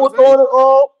 Bobo Hold on, was Zay. throwing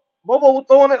it. Bobo was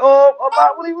throwing it a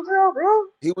lot when he was there, bro.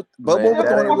 he was Bobo Man, That was that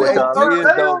throwing it ain't with motherfucker what on y'all AC. third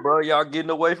is, though, down. bro. Y'all getting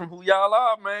away from who y'all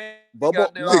are, man. Bobo,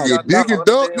 Goddamn, no, Nigga, y'all need dig to and no,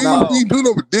 dunk, understand nigga. no, We ball. ain't doing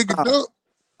no but dig and no. dunk.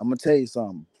 I'm gonna tell you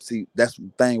something. See, that's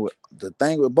the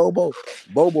thing with Bobo.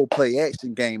 Bobo play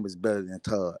action game is better than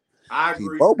Todd. I See,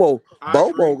 agree. I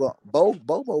agree.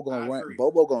 Bobo gonna I run. agree.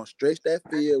 Bobo gonna stretch that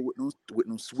field with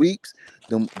them sweeps,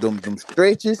 them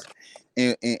stretches,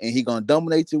 and he gonna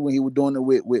dominate you when he was doing it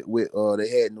with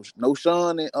they had no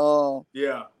Sean and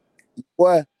Yeah.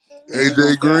 boy, and he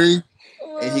gonna AJ Green.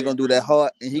 AJ do that Green.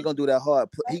 hard, and he gonna do that hard.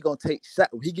 He gonna take shot.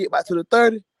 When he get back to the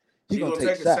 30, he He gonna gonna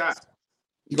take take a shot. shots.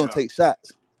 He gonna Yeah. take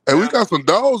shots. And we Yeah. got some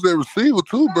dogs that receiver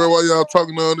too, bro, while y'all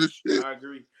talking all this shit. I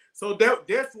agree. So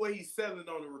that's what he's selling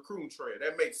on the recruiting trail.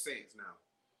 That makes sense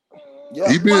now.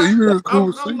 Yeah, He been that, recruiting I'm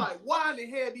receiver. like, why in the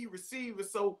hell these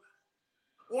receivers so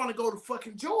want to go to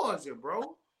fucking Georgia, bro?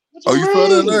 What Oh, you you saw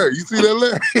that, mean? Larry? You see that,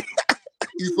 Larry? What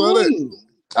You you saw that? mean?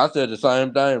 I said the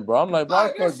same thing, bro. I'm like, why the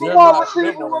Like fuck that's But Jeremy why that receiver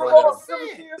Alexander don't want want to to make go go no to there?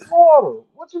 Tennessee sense. and Florida?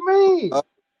 What you mean?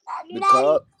 because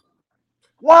Like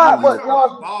Why? we But trying to why?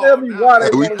 Tell ball me now, why Hey,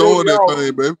 they man. we want to go to throwing that y'all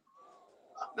thing, school? baby.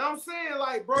 Now I'm saying,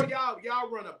 like, bro, y'all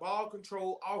run a ball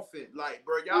control offense. Like,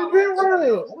 bro, We y'all don't been open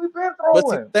running. up. We been but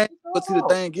see throwing. the thing, What you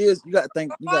talking about? is you got to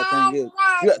think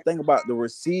about the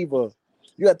receiver.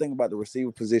 You got to think about the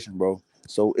receiver position, bro.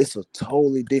 So it's a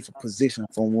totally different position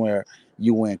from where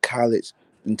you were in college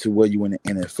into where you in the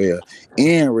NFL.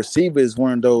 And receiver is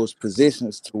one of those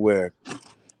positions to where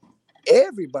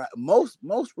everybody, most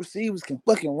receivers can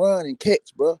fucking run and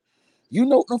catch, bro. You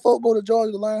know, them folk go to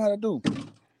Georgia to learn how to do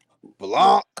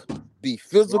block, be Block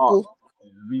physical.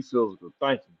 and be physical.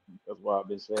 Thank you. That's why I've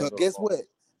been saying Cause it guess along. what?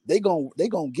 They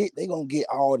gonna get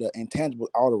all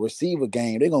the receiver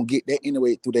game. They gonna get that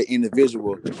anyway through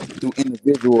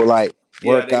individual like Yeah,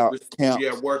 workout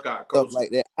camps, workout stuff coaching. like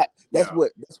that. That's Yeah,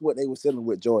 what they were selling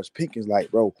with George Pickens,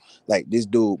 like, bro. Like, this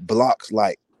dude blocks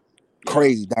like yeah,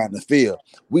 crazy down the field.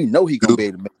 We know he gonna Dude, be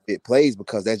able to make big plays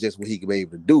because that's just what he can be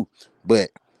able to do.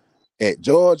 But at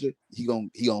Georgia, he gonna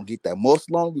get that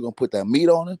muscle on him. We gonna put that meat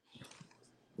on him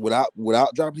without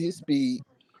dropping his speed.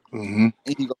 mm-hmm.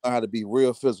 And he gonna learn how to be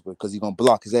real physical because he gonna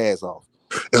block his ass off.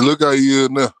 And look how he is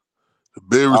now. The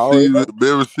best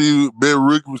receiver, best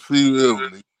rookie receiver ever,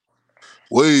 nigga.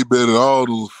 Way better than all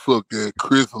those fucking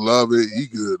Chris Olave. He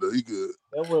good though. He good.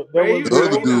 That man, was he The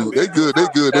other not dude, they bad no good. They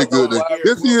more. good. They That boy good. Fucking They, wide Garrett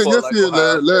yes, he receiver is. Wilson. for Yes, like he is, Ohio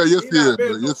Larry. Larry, State. yes, He he is, not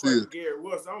bro. bad no Yes, he is. fucking Garrett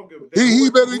Wilson. I don't give a damn He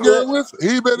what better you than who talking Gary that? about. Wilson.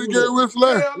 He better than Who Gary that? Wilson,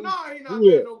 Larry. Hell no, he not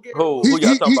Who bad that? no Garrett Who Wilson.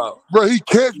 y'all talking about? Bro, he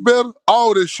catch better,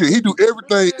 all that shit. He do everything,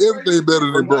 Man, bro, everything you better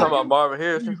just Who than you talking bro. about? slugging. Marvin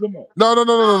Who you Harrison? talking about? No, no,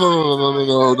 no, no, no, Nah, no, he no, talking no, no, about he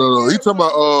no, better than no, no. Garrett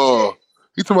Wilson with the Jets.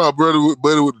 He talking about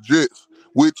better with the Jets,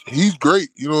 which he's great.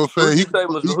 You know what I'm saying?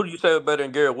 Who did you say was better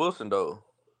than Garrett Wilson though?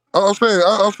 I'm saying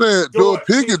Joel George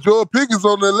Pickens, Pickens.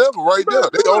 On that level right there. Bro,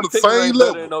 They on George the Pickens same ain't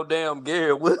better than level. no damn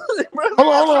Garrett Wilson, bro. Hold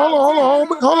Man, on, I'm trying to tell you, hold on,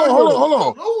 man, Nigga, you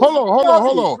a loser. you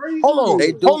gotta be crazy with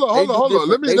They this. do hold on. different.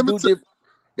 Let me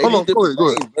They hold do on. Go different ahead, go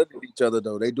ahead. things better than each other,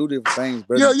 though. They do different things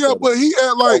better Yeah, than each yeah, other. but When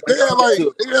it come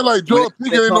to they act like when Joel it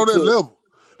Pickens when ain't it on come that to level.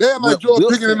 They act like Joel Pickens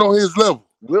Wilson, ain't on his level.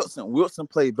 Wilson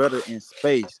played better in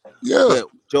space, Yeah, but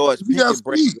George he got Pickens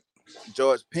speed.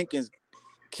 George Pickens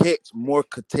catch more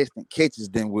contestant catches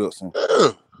than Wilson.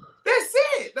 Yeah. That's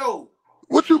it, though.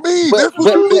 What you mean? But That's what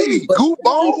but you but mean. but He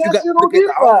Goofball. you got catch to it on look at this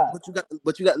the side.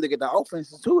 but you got to look at the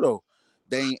offenses too though.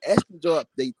 They ain't asking George.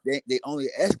 They only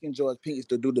asking George Pickens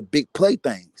to do the big play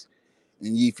things.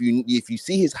 And if you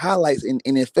see his highlights in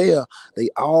NFL, they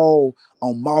all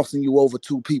on mossing you over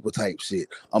two people type shit.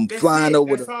 I'm That's flying it.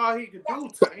 over That's the all he could do,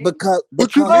 Taine.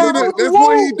 What you because mean? No, That's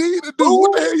what he whoa, need to do.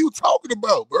 What the whoa. hell you talking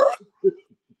about, bro?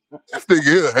 This nigga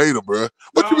here a hater, bro.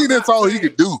 What you No, mean that's not all he Taine.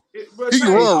 could do? But He can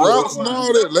Taine, run you routes talking and about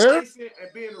all that, Larry. separation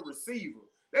and being a receiver.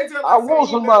 They just I like saying want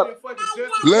he better somebody. than fucking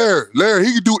Justin Jefferson. Larry,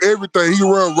 he can do everything. He can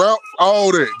run routes,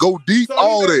 all that. Go deep, So he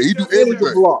all better that. than He do Justin And he can everything.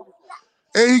 Jefferson. block.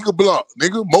 And he can block,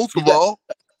 nigga. Most you of got all.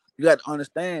 you got to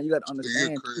understand. You got to You're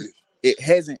understand. crazy. It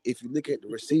hasn't. If you look at the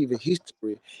receiver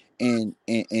history in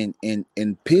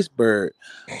Pittsburgh,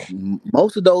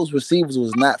 most of those receivers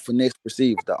was not finesse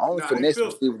receivers. Nah, they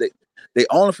pistol. The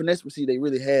only finesse receiver they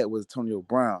really had was Antonio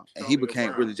Brown, and he Antonio became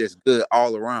Brown. really just good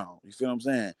all around. You feel what I'm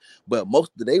saying? But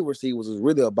most of their receivers was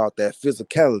really about that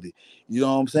physicality. You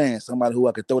know what I'm saying? Somebody who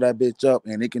I could throw that bitch up,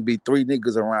 and it can be three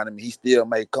niggas around him, he still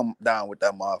may come down with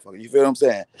that motherfucker. You feel what I'm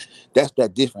saying? That's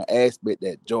that different aspect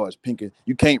that George Pickens.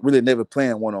 You can't really never play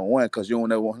him one-on-one because you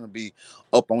don't ever want him to be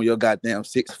up on your goddamn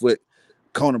 6 foot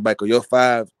cornerback or your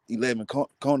 5'11"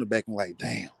 cornerback and like,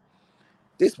 damn,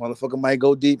 this motherfucker might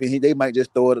go deep and they might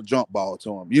just throw it a jump ball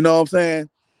to him. You know what I'm saying?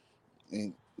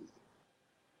 And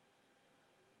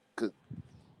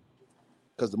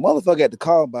because the motherfucker at the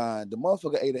combine, the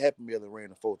motherfucker ate a Happy Meal and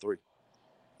ran a 4.3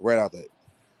 right out there.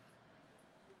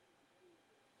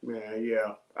 Man,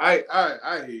 yeah.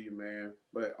 I hear you, man.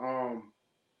 But Yo,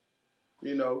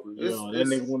 that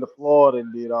it's nigga went to Florida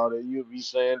and did all that. You'll be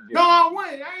saying no, different. I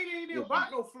went. I ain't even Yes,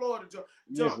 about no Florida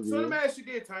yes, jump. it So let is. me ask you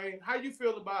this, Taine. How you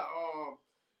feel about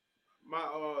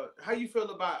how you feel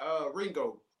about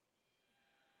Ringo?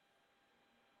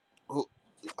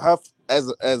 How, as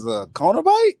a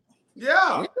cornerback,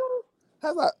 Yeah.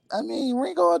 Ringo?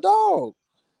 Ringo a dog.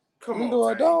 Come on, Ringo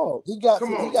a Taine. dog. Come He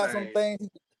on, got some Taine. things.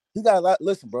 He got a lot.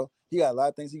 Listen, bro. He got a lot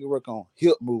of things he can work on.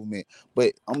 Hip movement.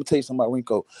 But I'm gonna tell you something about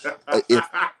Ringo. If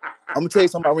I'm gonna tell you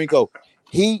something about Ringo,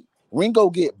 Ringo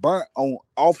get burnt on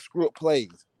off script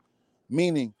plays,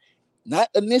 meaning not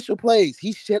initial plays.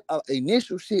 He shut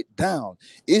initial shit down.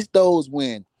 It's those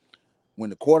when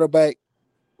the quarterback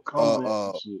Come uh back uh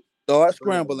and shit. start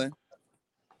Scramble. scrambling,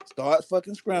 start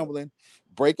fucking scrambling,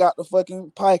 break out the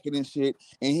fucking pocket and shit,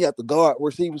 and he have to guard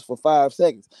receivers for 5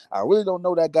 seconds. I really don't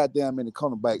know that goddamn many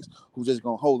cornerbacks who just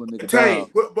gonna hold a nigga down.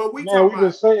 Taine, but we Man, talking we've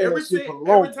been about saying that shit for the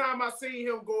every longest. time I seen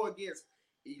him go against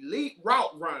elite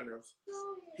route runners,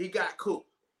 he got cooked.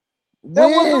 That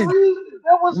was the When, reason.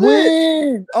 That was it.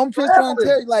 when I'm just trying to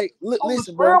tell Scrambling you, like, on the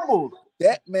listen, bro, scrambles.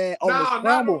 that man on the Nah, not on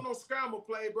scramble, no scramble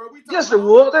play, bro. We talking Yes, it about on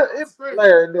the was. line of scrimmage.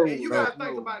 Larry, And no, you bro. gotta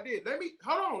think no. about this. Let me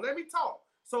hold on. Let me talk.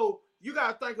 So you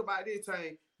gotta think about this,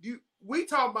 Taine. We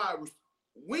talking about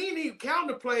we need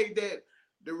counterplay that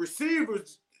the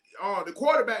receivers, the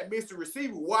quarterback missed the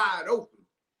receiver wide open.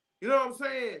 You know what I'm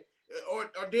saying? Or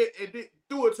did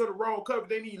threw it to the wrong cover.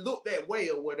 Then he looked that way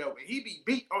or whatever. He be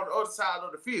beat on the other side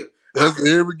of the field. That's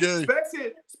every game.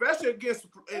 Especially against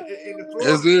in the That's Florida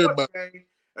Georgia everybody. game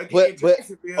But in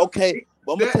Jacksonville. okay,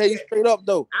 but I'm gonna tell you straight up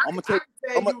though. I can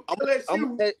tell you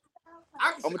LSU.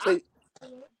 I can I'm gonna tell you, I,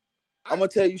 I'm gonna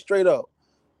tell you straight up.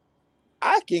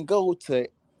 I can go to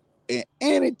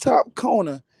any top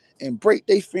corner and break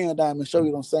their film down and show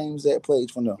you them same exact plays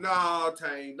from them. no,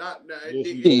 Tane, not no, Yes, you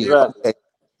it can. Yeah, different. okay.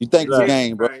 You think It it's a Exactly. different,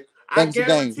 game, bro? Tane. I Think it's a game.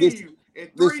 guarantee Listen, you, in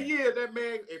 3 listen. years, that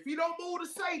man, if he don't move to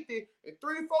safety, in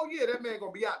 3 or 4 years, that man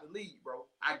gonna be out the league, bro.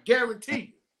 I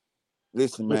guarantee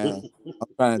Listen, man. I'm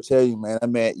trying to tell you, man.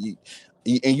 I'm at you,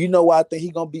 and you know why I think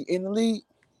he gonna be in the league.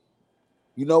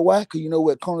 You know why? Because you know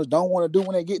what corners don't want to do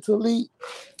when they get to the league.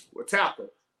 you. Well, tackle.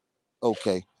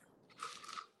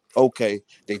 Okay,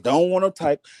 they don't want to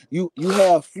type. You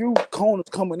have few corners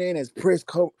coming in as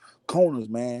corners,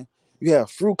 man. You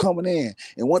have few coming in,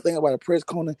 and one thing about a press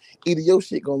corner, either your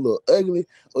shit gonna look ugly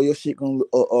or your shit gonna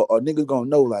or niggas gonna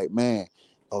know like, man,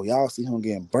 oh y'all see him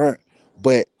getting burnt,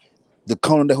 but the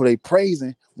corner that who they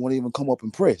praising won't even come up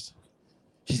and press.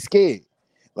 He's scared.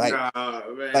 Like Nah,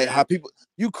 like how man. people,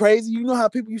 you crazy? You know how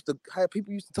people used to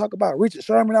talk about Richard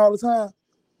Sherman all the time.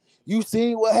 You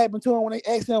seen what happened to him when they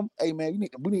asked him, "Hey man,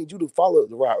 we need you to follow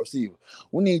the wide receiver.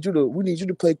 We need you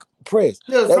to play press."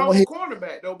 He's a That when zone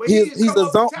cornerback though, but he didn't he's come a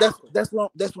up and zone. tackle. That's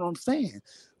what I'm saying.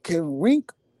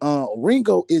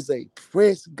 Ringo is a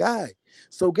press guy.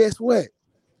 So guess what?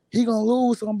 He gonna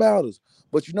lose some battles.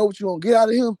 But you know what you're gonna get out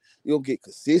of him? You're gonna get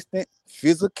consistent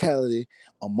physicality.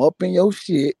 I'm up in your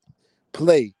shit.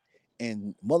 Play.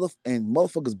 And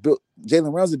motherfuckers built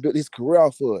Jalen Ramsey built his career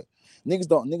off of it.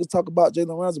 Niggas talk about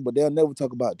Jalen Ramsey, but they'll never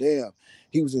talk about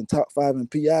he was in top 5 in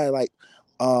PI like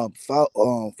 4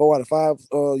 out of 5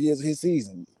 years of his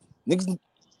season. Niggas,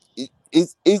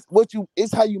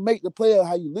 it's how you make the player,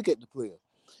 how you look at the player.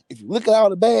 If you look at all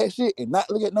the bad shit and not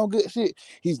look at no good shit,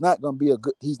 he's not gonna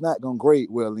grade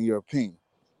well in your opinion.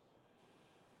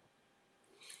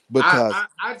 Because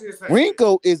I just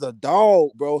Rinko is a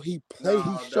dog, bro. He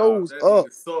shows that up.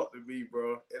 nigga suck to me,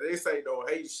 bro. And they say no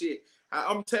hate shit.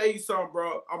 I'm telling you something,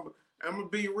 bro. I'm gonna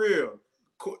be real.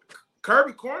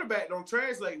 Kirby cornerback don't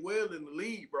translate well in the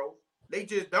league, bro. They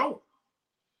just don't.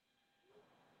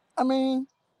 I mean,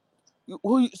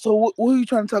 who are you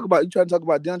trying to talk about? You trying to talk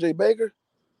about DeAndre Baker?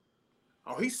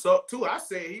 Oh, he sucked too. I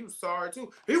said he was sorry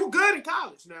too. He was good in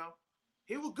college now.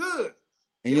 He was good.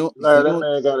 And that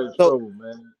man got in trouble,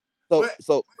 man.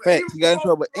 So facts, he got in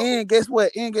trouble. And guess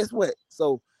what?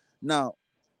 So now,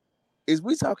 is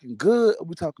we talking good or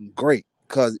we talking great?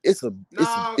 Because it's a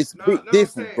big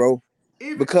difference, bro.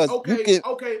 Because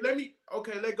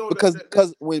let go.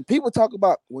 Because when people talk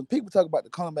about the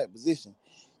cornerback position,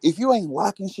 if you ain't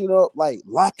locking shit up, like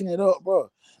locking it up, bro,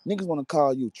 niggas want to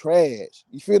call you trash.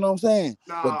 You feel what I'm saying?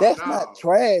 But that's not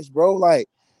trash, bro. Like,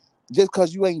 just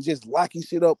because you ain't just locking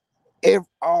shit up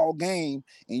all game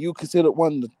and you consider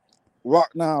one of the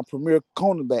rock now premier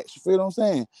cornerbacks. You feel what I'm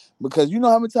saying? Because you know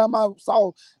how many times I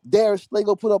saw Darius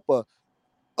Slago put up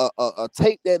a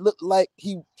tape that looked like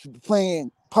he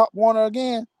playing Pop Warner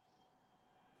again.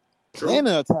 True.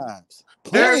 Plenty of times.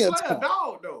 Darius Slago a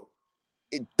dog though.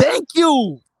 Thank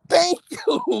you. Yeah. That's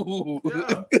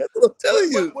what I'm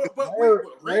telling you.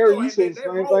 Larry, you said the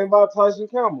same thing about Tyson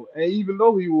Campbell, and even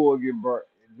though he will get burnt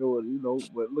and do it,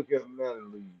 but look at him now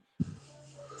in the league.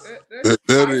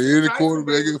 Better than any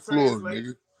quarterback in Florida,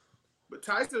 nigga. But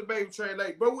Tyson baby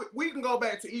translate. But we can go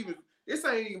back to even this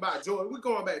ain't even about Jordan. We're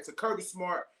going back to Kirby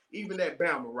Smart, even that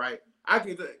Bama, right? I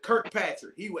can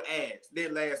Kirkpatrick, he was ass,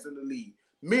 then last in the league.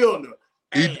 Milner,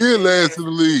 he did last in the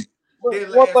league.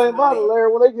 But one thing about it,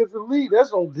 Larry, when they get to the league,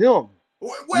 that's on them.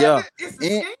 Well, it's a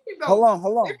scheme though. Hold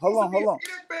on.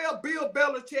 NFL Bill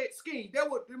Belichick scheme. That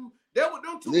what them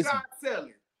two guys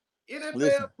selling.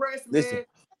 NFL press man. Listen, I'm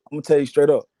gonna tell you straight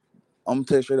up. On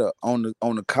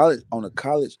the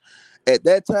college, at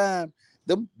that time,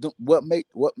 what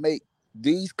make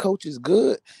these coaches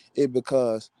good is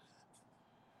because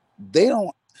they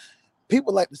don't.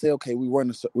 People like to say, okay,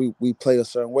 we play a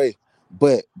certain way,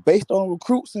 but based on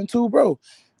recruits and too, bro,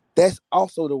 that's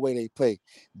also the way they play.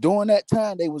 During that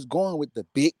time, they was going with the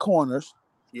big corners,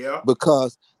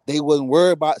 because they wasn't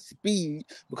worried about speed,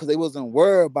 because they wasn't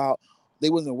worried about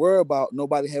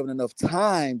nobody having enough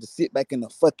time to sit back in the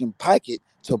fucking pocket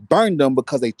to burn them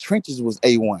because their trenches was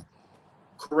A1.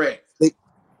 Correct. You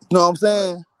know what I'm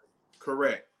saying?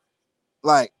 Correct.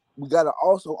 Like, we gotta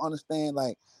also understand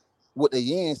like what they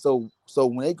in. So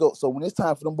when it's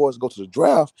time for them boys to go to the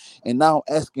draft, and now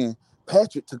asking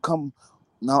Patrick to come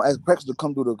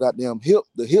do the goddamn hip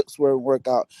swerve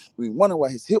workout. We wonder why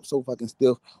his hip so fucking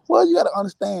stiff. Well, you gotta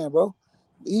understand, bro.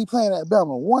 He playing at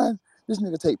Bama. One, this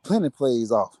nigga take plenty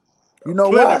plays off. You know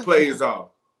why? Plenty plays off.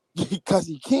 Because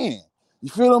he can. You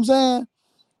feel what I'm saying?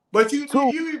 But you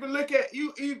even look at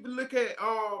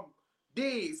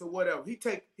Diggs or whatever.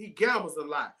 He gambles a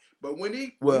lot. But when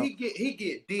he get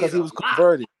Diggs because he was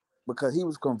converted. Because he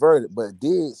was converted. But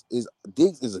Diggs is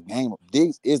a game.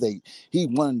 He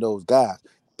one of those guys.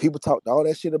 People talked all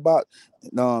that shit about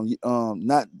not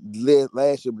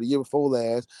last year, but the year before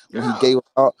last, when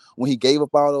he gave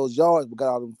up all those yards but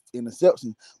got all them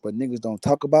interceptions. But niggas don't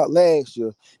talk about last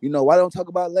year. You know why they don't talk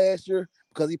about last year?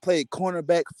 Because he played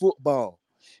cornerback football.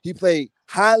 He played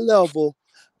high level,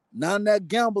 not that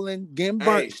gambling, getting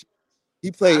burnt. He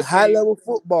played high level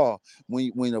football.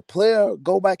 When a player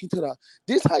go back into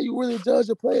this how you really judge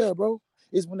a player, bro.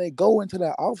 Is when they go into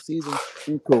that offseason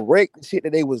and correct the shit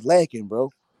that they was lacking, bro.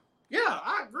 Yeah,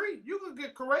 I agree. You can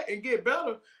get correct and get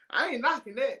better. I ain't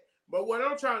knocking that. But what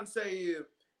I'm trying to say is,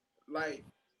 like,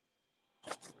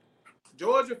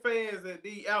 Georgia fans and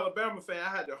the Alabama fans, I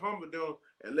had to humble them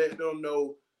and let them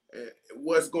know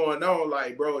what's going on.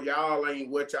 Like, bro, y'all ain't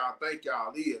what y'all think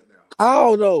y'all is now.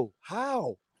 How though?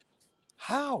 How?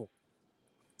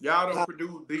 Y'all don't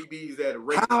produce DBs at a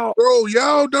rate. Bro,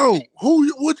 y'all don't.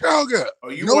 What y'all got? Oh,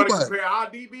 you want to compare our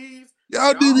DBs?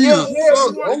 Y'all DBs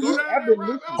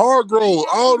suck. Hargrove,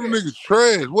 all them niggas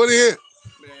trash. What the hell?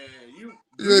 Man, you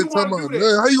ain't talking about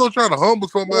that. How you gonna try to humble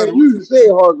somebody? Man, you said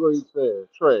Hargrove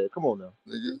trash. Come on now.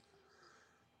 Nigga.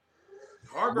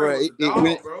 Hargrave was a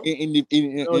dog, bro.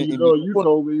 You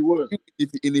told me he was.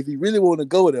 If you really want to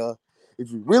go there,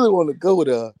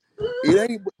 it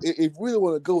ain't. If you really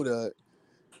want to go there,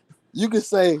 you can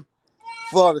say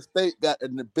Florida State got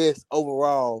the best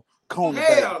overall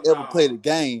cornerback ever played the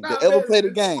game. That ever played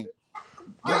the game.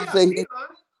 You can say,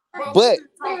 but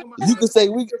you can say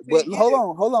we. But hold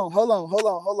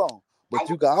on. But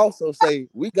you can also say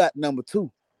we got number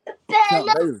 2.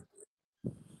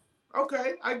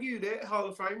 Okay, I give you that, Hall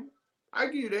of Fame. I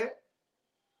give you that.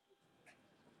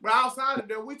 But outside of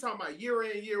that, we talking about year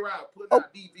in, year out, putting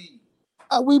out DBs.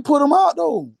 We put them out,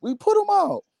 though. We put them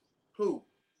out. Who?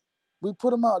 We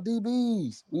put them out,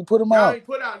 DBs. We put them Y'all out. ain't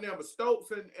put out them, but Stokes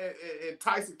and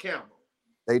Tyson Campbell.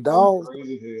 They dogs.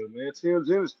 Crazy hell, man. Tim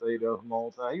Jennings stayed there for a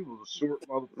long time. He was a short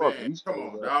motherfucker. Man, come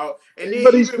on, dog. And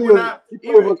but then he played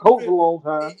for the coach for a long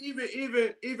time.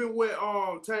 Even with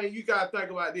Taine, you gotta think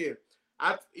about this.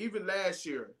 Even last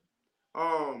year,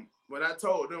 when I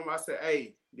told them, I said,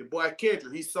 "Hey, your boy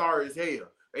Kendrick, he's sorry as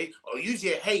hell." You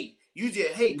just hate.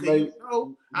 Cause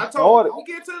I told him, when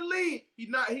he get to the league, he's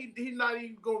not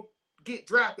even gonna get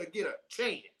drafted or get a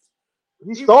chance.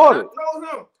 He started.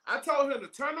 I told him to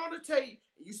turn on the tape.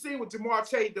 You see what Jamar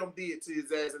Chase did to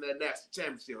his ass in that national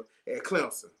championship at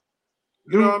Clemson.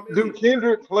 You know what I mean? Do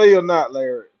Kendrick play or not,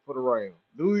 Larry, for the Rams?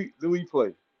 Do he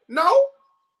play? No.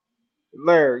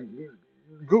 Larry,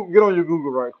 get on your Google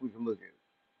right quick and look at it.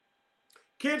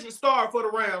 Kendrick started for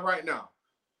the Rams right now.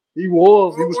 He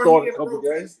was starting a couple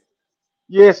games.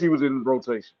 Yes, he was in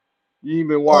rotation. You ain't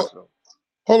been watching him.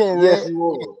 Hold on, yes, he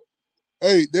was.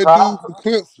 Hey, that dude from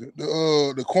Clemson,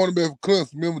 the cornerback from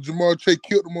Clemson, remember Jamar Chase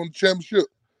killed him on the championship?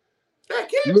 That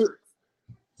Kendrick.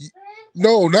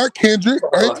 No, not Kendrick.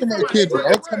 I ain't talking about Kendrick.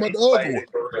 I'm talking about the other one.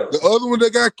 The other one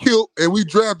that got killed, and we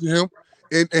drafted him,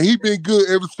 and he been good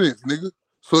ever since, nigga.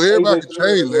 So everybody can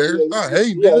change, Larry. Stop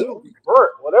hating, nigga. He was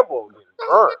burnt. Whatever was getting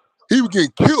burnt. He was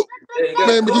getting killed.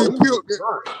 Man, getting killed.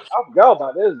 I forgot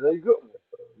about this. That's a good one.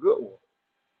 Good one.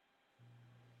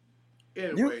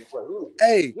 Anyway,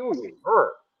 hey, you was getting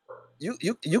burnt.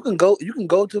 You can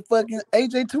go to fucking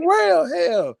AJ Terrell.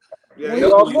 Hell, yeah, they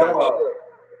were killing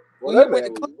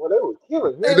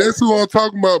him. And that's who I'm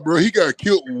talking about, bro. He got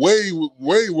killed way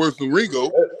worse than Ringo.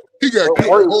 He got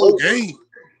killed the whole game.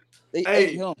 They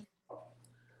ate him.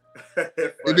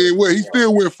 And then what? He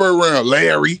still went first round,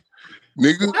 Larry,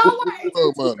 nigga.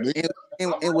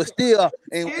 And was still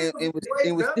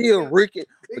Ricky,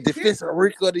 defensive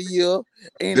Ricky of the year.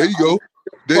 And there you go.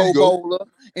 There you go. Bowler,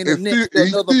 and he's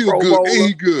still good. And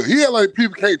he good. He had like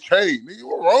people can't change. Nigga,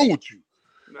 what's wrong with you?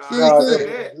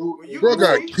 Bro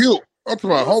got killed. I'm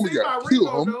talking about homie got killed,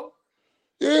 homie.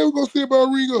 Yeah, we're gonna see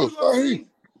about Ringo.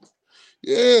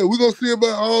 Yeah, we're gonna see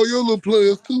about all your little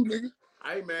players too, nigga.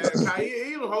 Hey man,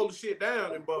 Kyle don't hold the shit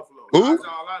down in Buffalo. Who? That's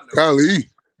all I know. Kyle E.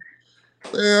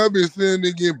 Man, I've been seeing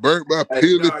niggas get burnt by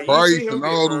Peely Price and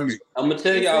all them niggas. I'm gonna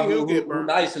tell y'all who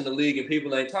nice in the league and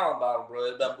people ain't talking about him, bro.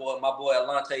 It's my boy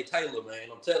Alontae Taylor,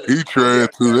 man. I'm telling you. He trash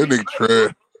too. That nigga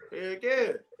trash. Heck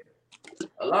yeah.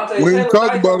 Alontae we ain't Taylor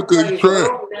talking about it because he trash.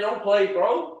 They don't play,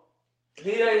 bro.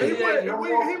 He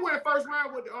went first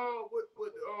round with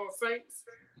Saints.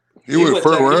 He went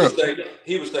first round.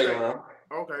 He was staying around.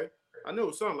 Okay. I knew it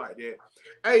was something like that.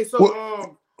 Hey,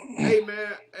 so hey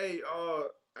man,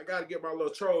 I gotta get my little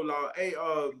troll on. Hey,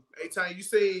 Taine, you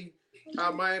see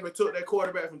how Miami took that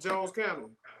quarterback from Jones County?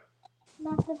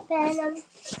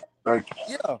 Thank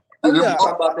you. Yeah.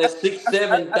 Talk about that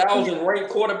 6,000-7,000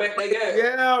 ranked quarterback they got.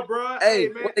 Yeah, bro. Hey,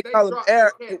 man, what they call him?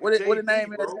 What the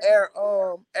name is? Air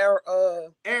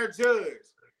Judge.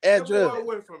 Air Judge. Boy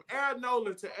went from Air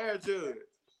Nolan to Air Judge.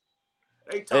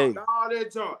 They talked all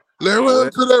that junk. Larry, what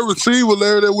happened to that receiver,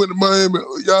 Larry, that went to Miami?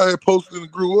 Y'all had posted in the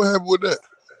group. What happened with that?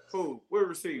 Who? What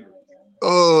receiver?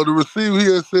 The receiver, he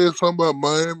had said something about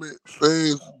Miami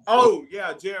fans. Oh,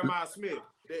 yeah, Jeremiah Smith.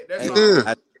 That's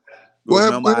what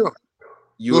happened with him?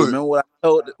 Remember what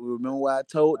I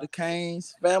told the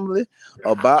Canes family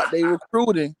about they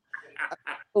recruiting? I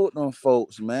told them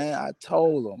folks, man. I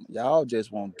told them, y'all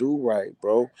just won't do right,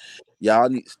 bro. Y'all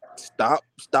need to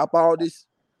stop all this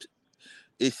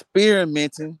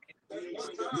experimenting.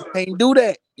 You can't do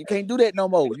that. You can't do that no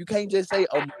more. You can't just say,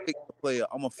 I'm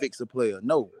gonna fix a player.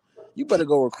 No. You better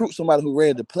go recruit somebody who's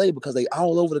ready to play because they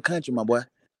all over the country, my boy.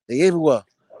 They everywhere.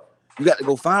 You got to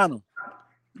go find them.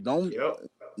 Don't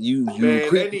man,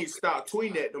 they need to stop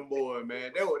tweeting at them boys,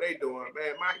 man. That's what they doing,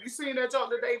 man. Mike, you seen that talk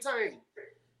today, Taine?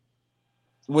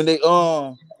 When they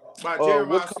by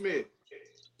Jeremiah Smith.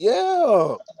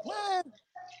 Yeah,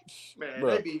 man,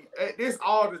 they be this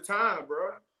all the time,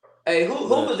 bro. Hey, who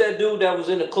was that dude that was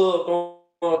in the club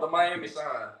throwing the Miami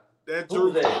sign? That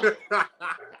Drew.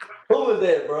 Who was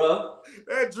that, bro?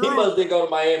 That Drew. He must didn't go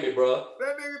to Miami, bro.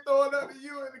 That nigga throwing up to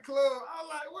you in the club. I'm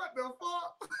like, what the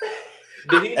fuck?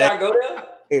 Did he not go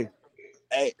there?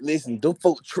 Hey, listen, them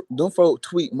folk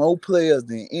tweet more players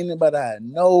than anybody I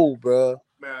know, bro.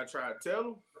 Man, I try to tell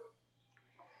him.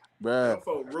 Bro. Them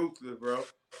folk ruthless, bro.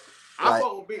 I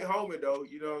fuck with Big Homie though.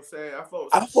 You know what I'm saying?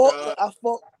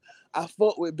 I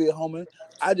fuck with Big Homie.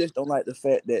 I just don't like the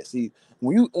fact that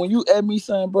when you add me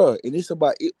something, bro, and it's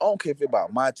about it. I don't care if it's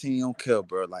about my team. I don't care,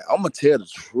 bro. Like I'm gonna tell the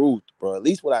truth, bro. At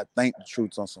least what I think the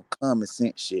truth on some common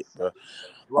sense shit, bro.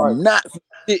 Right. I'm not finna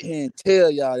sit here and tell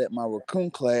y'all that my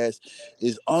raccoon class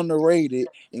is underrated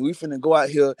and we finna go out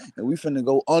here and we finna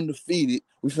go undefeated.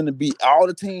 We finna beat all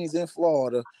the teams in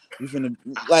Florida. We finna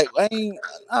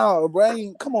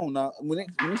come on now. When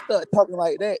you start talking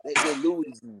like that, that just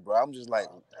loses me, bro. I'm just like,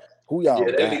 who y'all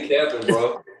got? They be capping,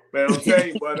 bro. Man, I'm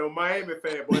telling you, boy, them Miami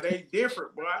fan, boy, they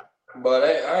different, boy. But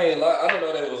I ain't like. I don't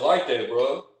know that it was like that,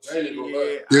 bro. I ain't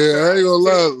gonna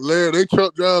lie, Larry. They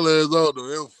chopped y'all ass off though.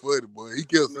 It was funny, boy. He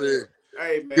kept saying,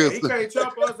 "Hey man, he can't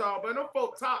chop us off, but them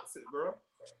folk toxic, bro."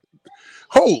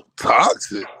 Oh,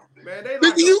 toxic. Man, they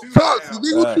like you toxic.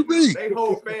 Nigga, what you mean? They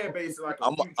whole fan base is like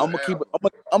a future I'm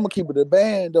gonna keep it a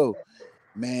band though,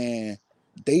 man.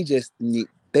 They just need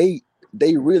they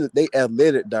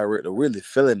athletic director really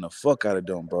feeling the fuck out of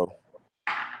them, bro.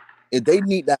 If they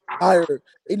need to hire,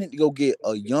 they need to go get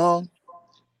a young,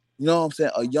 you know what I'm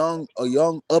saying, a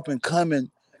young up and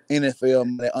coming NFL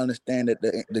man that understand that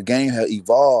the game has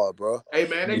evolved, bro. Hey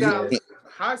man, they got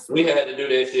high school. We had to do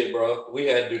that shit, bro. We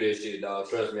had to do that shit, dog.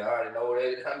 Trust me, I already know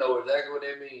that. I know exactly what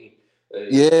that means.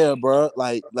 Yeah, bro.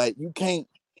 Like you can't.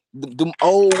 Them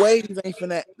old ways ain't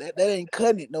finna that ain't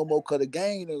cutting it no more. Cause the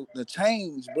game the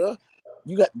change, bro.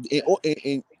 You got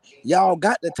and y'all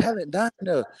got the talent down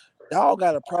there. Y'all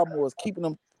got a problem with keeping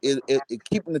them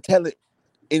keeping the talent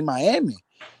in Miami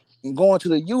and going to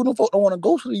the U. Them folk don't want to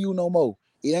go to the U no more.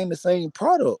 It ain't the same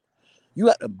product. You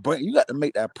got to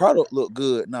make that product look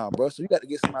good now, bro. So you got to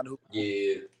get somebody who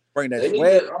bring that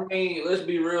swag. I mean, let's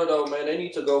be real though, man. They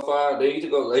need to go. They need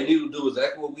to do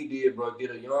exactly what we did, bro.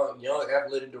 Get a young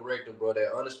athletic director, bro,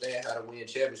 that understand how to win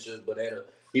championships, but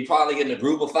he probably in the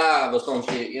group of 5 or some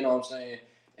shit. You know what I'm saying?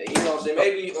 And you know what I'm saying?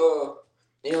 Maybe you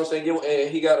know what I'm saying? And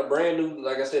he got a brand new,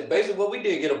 like I said, basically what we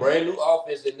did, get a brand new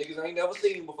offense that niggas ain't never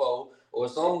seen before, or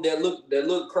something that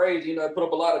look crazy. You know, put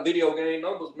up a lot of video game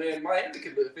numbers, man. Miami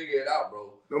can figure it out,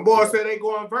 bro. Them boys say they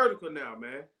going vertical now,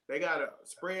 man. They got a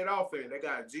spread offense. They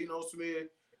got Geno Smith,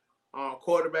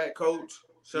 quarterback coach.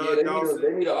 They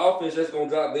need an offense that's gonna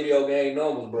drop video game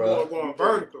numbers, bro. Boy going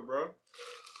vertical, bro.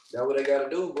 That's what they gotta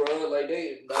do, bro. Like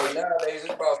nowadays, it's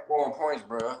about scoring points,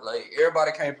 bro. Like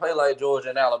everybody can't play like Georgia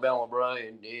and Alabama, bro,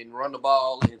 and run the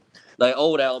ball and like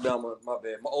old Alabama. My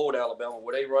bad, my old Alabama,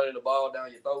 where they running the ball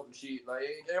down your throat and shit. Like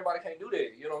everybody can't do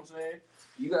that. You know what I'm saying?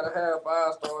 You gotta have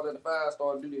 5 stars and a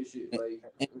 5-star to do this shit.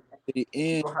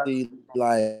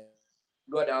 Like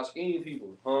go down scheme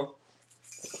people, huh?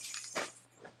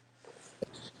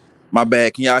 My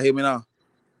bad. Can y'all hear me now?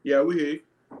 Yeah, we hear you.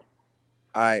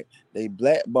 All right, they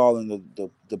blackballing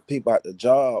the people at the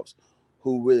jobs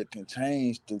who really can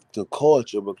change the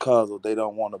culture because they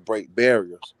don't want to break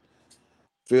barriers.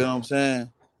 Feel what I'm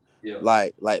saying? Yeah.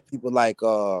 Like people like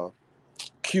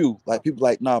Q, like people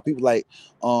like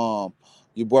your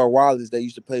boy Wallace that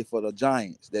used to play for the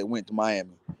Giants that went to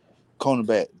Miami.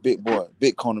 Cornerback, big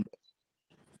cornerback.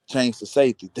 Changed to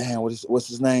safety. Damn, what's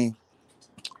his name?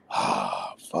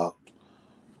 Ah, fuck.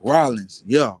 Rollins.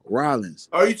 Yeah, Rollins.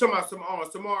 Oh, you talking about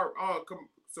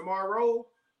Samar Rowe?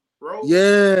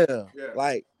 Yeah.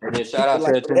 Like, and then shout out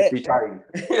to Tennessee Titans.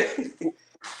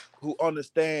 who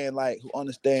understand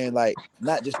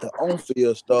not just the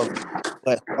on-field stuff,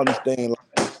 but understand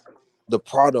like the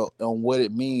product and what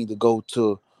it means to go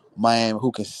to Miami,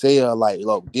 who can sell like,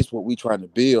 look, this what we trying to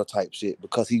build type shit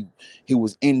because he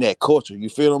was in that culture. You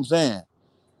feel what I'm saying?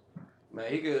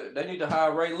 Man, they need to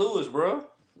hire Ray Lewis, bro.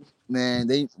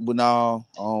 Man, I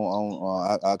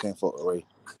can't fuck with Ray.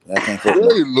 I can't fuck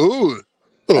with Ray Lewis.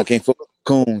 I can't fuck with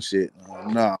coon shit.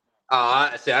 Nah.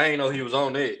 I ain't know he was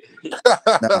on it.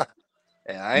 Nah.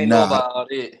 I ain't know about all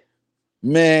that.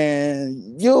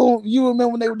 Man, you remember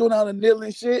when they were doing all the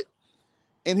kneeling shit?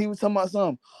 And he was talking about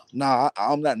something. Nah,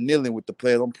 I'm not kneeling with the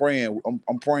players. I'm praying.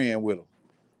 I'm praying with them.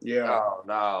 Yeah. Oh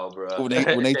no, bro.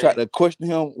 When they tried to question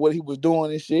him what he was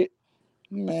doing and shit,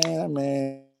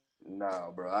 man.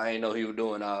 No, bro. I ain't know he was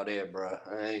doing all that, bro.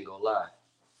 I ain't gonna lie.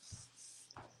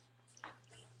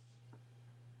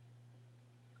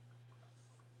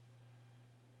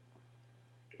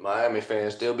 Miami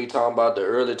fans still be talking about the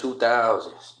early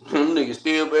 2000s. Them niggas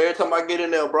still, every time I get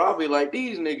in there, bro, I be like,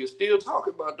 these niggas still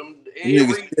talking about them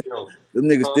every Them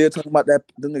niggas still talking about that.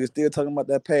 Them niggas still talking about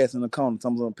that pass in the corner.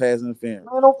 Talking about pass interference.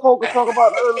 Man, don't focus talk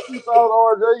about the early 2000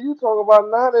 RJ. You talk about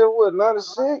 90, what,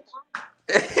 96?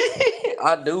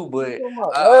 I do, You but talking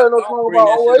about I Larry, don't don't talk bring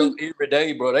that about shit up 08? every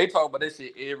day, bro. They talk about that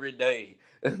shit every day.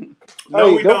 No,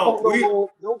 Hey, we don't.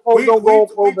 them folks don't go on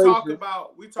We talk probation.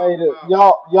 about Hey,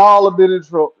 about y'all have been in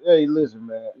trouble. Hey, listen,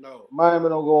 man. no. Miami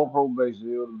don't go on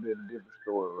probation. It would have been a different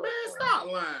story Man, right now.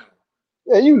 stop lying.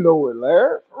 Yeah, you know it,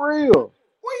 Larry. For real.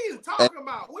 What are you Hey, talking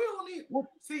about? We don't need What-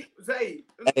 see Zay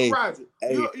hey, Roger.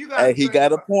 hey, You hey, gotta he think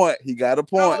got a about point. He got a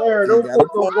point. no, Larry, He them got a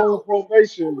folks point. don't go on how?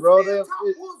 probation, Who was bro. still top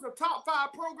who was the top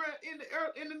 5 program in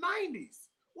the 90s?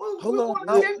 We Hold on won a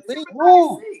now. championship in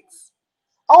Who? 96.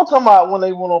 I'm talking about when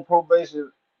they went on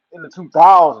probation in the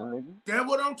 2000s, nigga. That's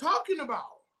what I'm talking about.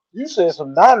 You said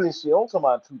some 90s shit. I'm talking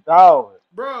about 2000.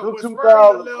 Bro, Them when Spurrier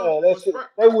 2000, left, man, that shit,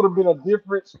 they would have been a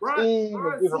different team,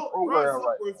 a different Ron program Zook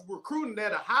right was recruiting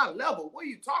at a high level. What are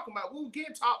you talking about? We were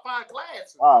getting top 5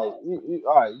 classes. now. All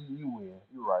right, you win.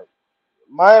 You're right.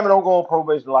 Miami don't go on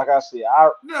probation, like I said.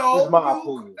 This is No, my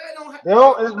opinion. they don't have They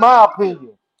don't. It's my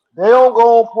opinion. They don't no.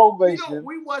 go on probation.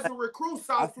 We wasn't recruiting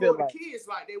I South feel Florida like kids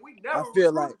like that. We I never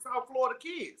feel like recruited South Florida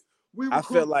kids. We I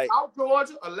feel recruited like South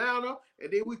Georgia, Atlanta,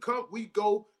 and then we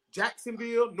go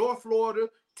Jacksonville, North Florida,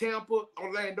 Tampa,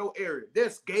 Orlando area.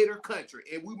 That's Gator country,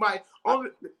 and we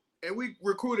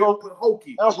recruited So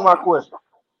Pahokee. answer my question.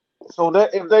 So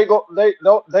that if they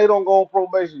don't go on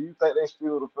probation, you think they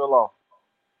still would have fell off?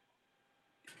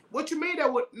 What you mean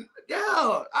that would? Yeah,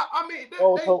 I mean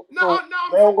Oh, they no so no I'm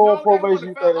they saying don't go on no they probation. wouldn't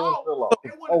You have fell think they would off. fell off?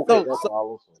 They wouldn't have Okay, fell so that's so off.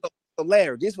 all I'm saying. so, so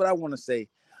Larry, this is what I want to say.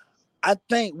 I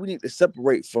think we need to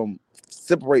separate from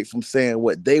saying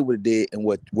what they would have did and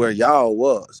where y'all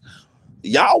was.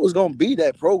 Y'all was gonna be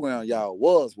that program y'all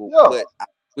was, Yeah,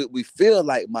 but we feel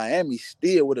like Miami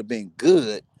still would have been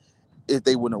good if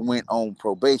they wouldn't have went on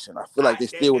probation. I feel like they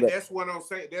still would And have. that's what I'm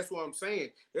saying. That's what I'm saying.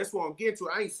 That's what I'm getting to.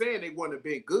 I ain't saying they wouldn't have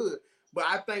been good, but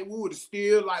I think we would have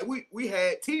still like we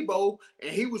had Tebow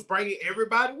and he was bringing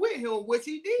everybody with him, which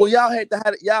he Well, did. y'all had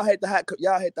the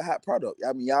hot product.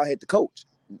 I mean, y'all had the coach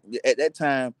at that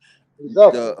time.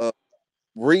 exactly. The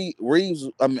Reeves,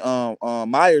 I mean,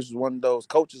 Myers was one of those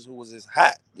coaches who was just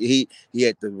hot. He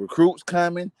had the recruits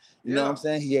coming. You know what I'm Yeah.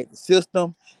 saying? He had the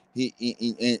system.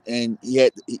 And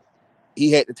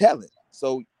he had the talent.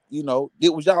 So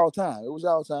it was y'all time. It was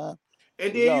y'all time. And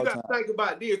It was then you y'all got time. to think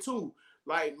about there too.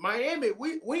 Like Miami,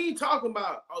 we ain't talking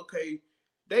about okay.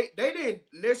 They didn't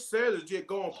necessarily just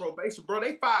go on probation, bro.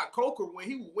 They fired Coker when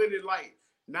he was winning like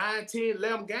 9, 10,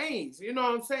 11 games. You know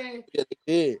what I'm saying? Yeah, they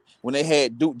did. When they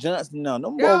had Duke Johnson, no,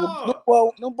 Yeah.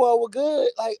 them boy were good.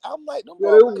 Like I'm like, them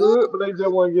Yeah, boy they were were good. good, but they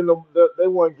just weren't getting them. They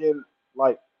weren't getting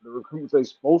like the recruits they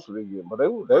supposed to be getting. But they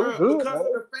were Bro, good, because man.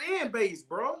 of the fan base,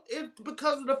 bro. It's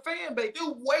because of the fan base. It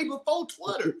was way before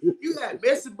Twitter. You had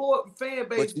messy boy fan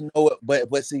base. But you know what?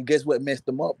 But see, guess what messed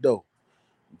them up though?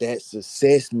 That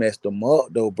success messed them up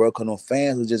though, bro. Cause them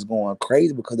fans were just going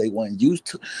crazy because they weren't used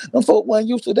to. Them folk weren't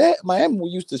used to that. Miami were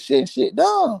used to shit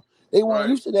down. They weren't Right.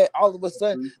 used to that. All of a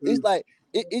sudden, True, it's true. like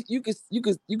you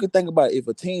could think about it. If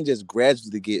a team just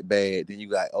gradually get bad, then you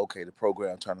got okay, the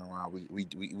program turning around. We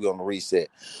on the reset.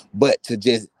 But to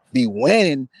just be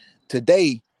winning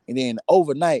today and then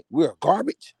overnight we're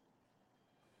garbage.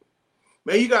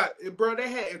 Man, you got, bro,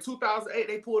 they had, in 2008,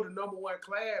 they pulled the #1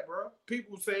 class, bro.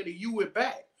 People saying that you went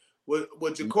back with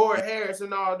Ja'Cory Harris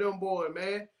and all them boys,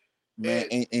 man. Man,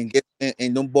 And,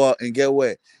 and them boy and get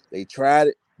what? They tried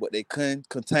it, but they couldn't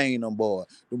contain them boy.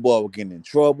 Them boy were getting in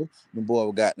trouble. Them boy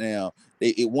were goddamn.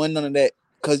 It wasn't none of that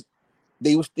because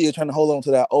they were still trying to hold on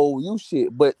to that old you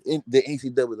shit. But the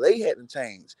NCAA hadn't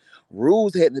changed.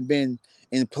 Rules hadn't been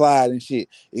implied and shit.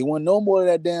 It wasn't no more of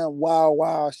that damn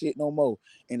wild shit no more.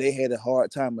 And they had a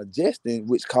hard time adjusting,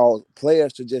 which caused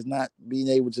players to just not being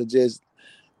able to just.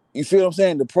 You feel what I'm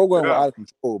saying? The program was yeah, out of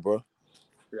control, bro.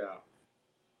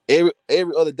 yeah.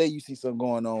 Every other day you see something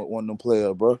going on with one of them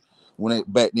players, bro. When they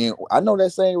back then, I know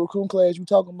that same recruiting class you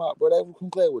talking about, bro. That recruiting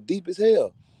class was deep as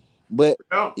hell. But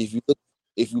Yeah, if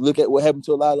you look at what happened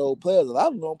to a lot of those players, a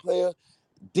lot of them players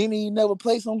didn't even never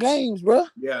play some games, bro.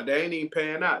 yeah, they ain't even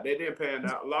paying out. They didn't paying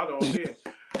out. A lot of them did.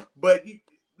 But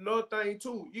another thing,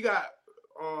 too, you got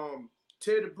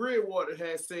Teddy Bridgewater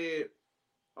has said,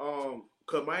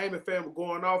 because Miami fan were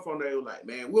going off on there, like,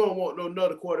 man, we don't want no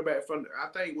another quarterback from, I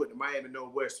think with the Miami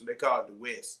Northwestern, they call it the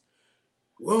West.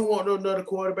 We don't want no another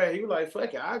quarterback. He was like,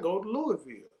 fuck it, I go to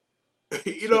Louisville.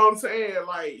 You know what I'm saying?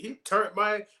 Like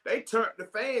the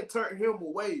fan turned him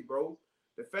away, bro.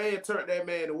 The fan turned that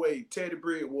man away. Teddy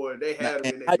Bridgewater, they had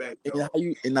him in their How, back and door.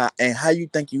 how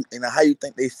you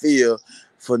think they feel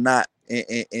for not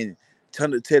and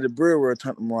turn to Teddy Brewer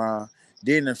turn them around.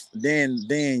 Then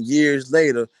years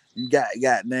later, you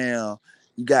got now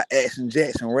you got Action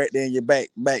Jackson right there in your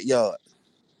backyard.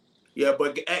 Yeah,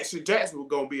 but actually Jackson was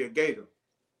gonna be a Gator.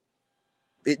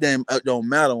 It don't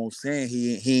matter. I'm saying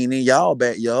he ain't in y'all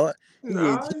backyard.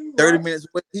 Nah, He you 30 right. minutes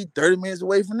away. He 30 minutes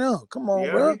away from them. Come on, Yeah,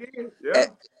 he bro. did. Eh,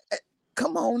 Yeah.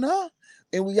 Come on now.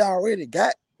 And we already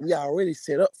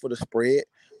set up for the spread.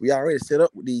 We already set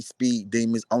up with these speed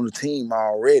demons on the team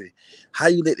already. How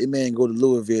you let the man go to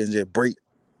Louisville and just break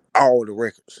all the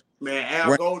records? Man, Al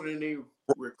Run, Golden he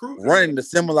recruit the man. running the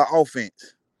similar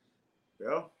offense.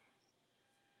 Yeah.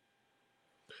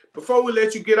 Before we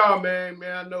let you get on, man,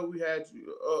 I know we had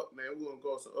you up, man. We're gonna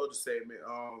go to some other segment.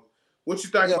 What you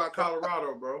think Yeah, about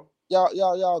Colorado, bro?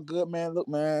 y'all good, man. Look,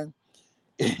 man.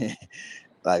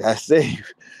 Like I say,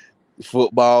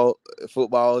 football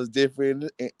is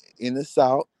different in the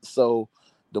South. So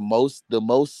the most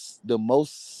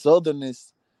southern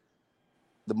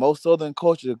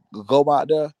culture go out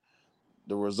there,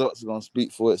 the results are gonna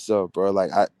speak for itself, bro. Like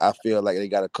I feel like they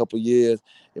got a couple years.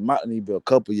 It might need to be a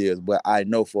couple years, but I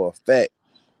know for a fact,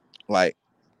 like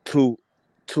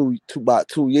about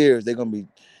 2 years, they're gonna be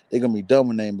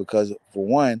dominating because for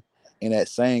one, in that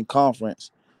same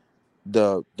conference,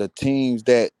 the teams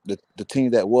the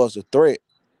team that was a threat,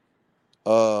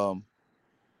 um,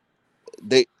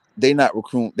 they they not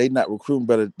recruiting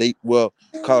better.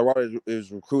 Colorado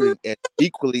is recruiting as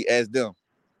equally as them.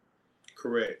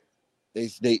 Correct.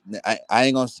 I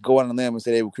ain't gonna go on a limb and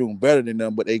say they recruiting better than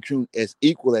them, but they recruit as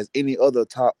equal as any other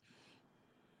top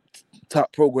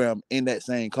program in that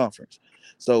same conference.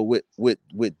 So with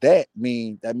that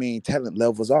mean talent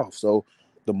levels off. So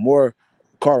the more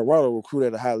Colorado recruit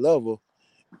at a high level,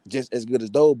 just as good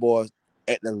as those boys,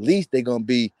 at the least they're gonna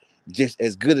be just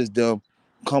as good as them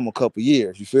come a couple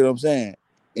years. You feel what I'm saying?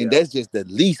 And Yeah. that's just the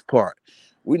least part.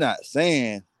 We're not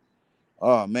saying,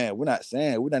 oh man, we're not.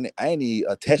 I ain't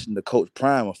even attaching the Coach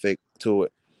Prime effect to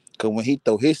it, because when he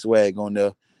throw his swag on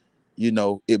there,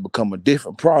 it become a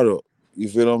different product. You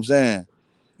feel what I'm saying?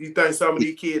 You think some of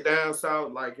these kids down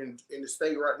south, like in the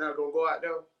state right now, gonna go out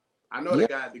there? I know they Yeah,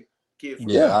 got the kid from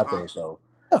yeah, Yeah, I Carolina. think so.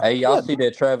 yeah, Hey, y'all yeah. see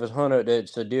that Travis Hunter, that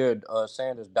Sadir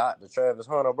Sanders Dr. Travis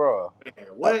Hunter, bro? Man,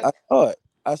 I, what? I saw it.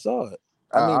 I saw it.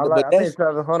 I mean, but I think that's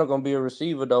Travis Hunter gonna be a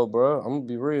receiver though, bro. I'm gonna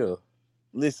be real.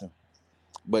 listen.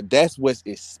 But that's what's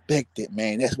expected,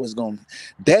 man. That's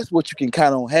what you can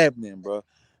count on happening, bro.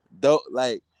 Though,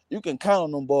 like you can count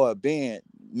on them boy being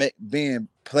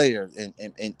players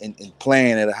and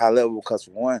playing at a high level because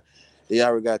for one, they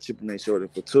already got chip in their shoulder.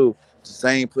 For two, the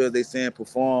same players they saying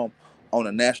perform on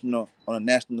a national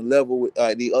level with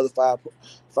the other five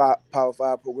Power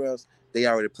Five programs they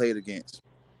already played against.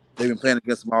 They've been playing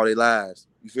against them all their lives.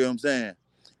 You feel what I'm saying?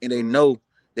 And they know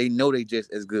they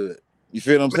just as good. You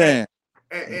feel what I'm Man, saying?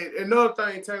 and another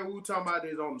thing, Taylor, we were talking about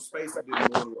this on the spaces this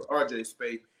morning with RJ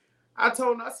Space. I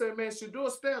told him, I said, man, Shador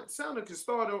Sanders can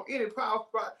start on any power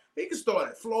spot. He can start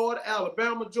at Florida,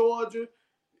 Alabama, Georgia,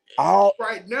 All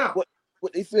right now.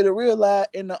 what they feel to realize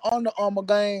in the Under Armour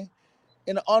game,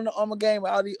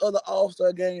 all these other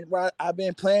All-Star games, right? I've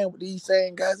been playing with these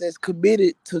same guys that's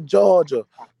committed to Georgia,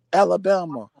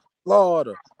 Alabama,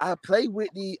 Florida. I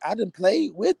didn't play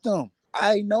with them.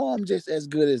 I know I'm just as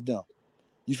good as them.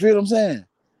 You feel what I'm saying?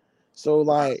 So Right.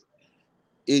 like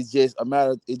it's just a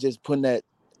matter of it's just putting that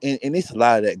and it's a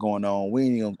lot of that going on. We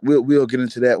ain't gonna, we'll get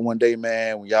into that one day,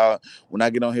 man. When I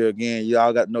get on here again,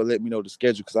 y'all got to let me know the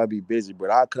schedule because I'll be busy, but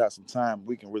I'll cut out some time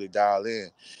we can really dial in.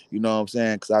 You know what I'm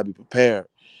saying? Because I'll be prepared.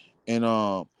 And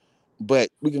but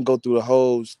we can go through the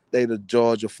whole state of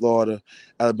Georgia, Florida,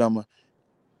 Alabama.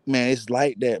 Man, it's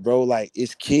like that, bro. Like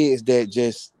it's kids that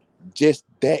just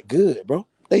that good, bro.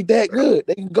 They that good.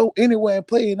 They can go anywhere and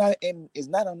play, and it's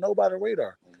not on nobody's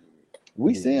radar.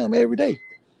 We see them every day.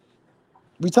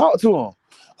 We talk to them.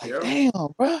 Like, Yeah. damn,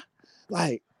 bro.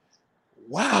 Like,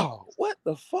 wow, what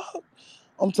the fuck?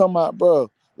 I'm talking about, bro.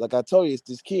 Like I told you, it's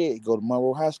this kid. He go to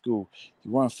Monroe High School. He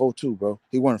run 4.2, bro.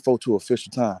 He run 4.2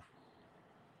 official time.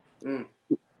 Mm.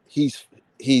 He's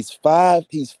he's 5'9".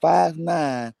 He's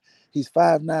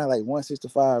 5'9", like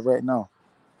 165 right now.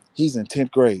 He's in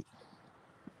 10th grade.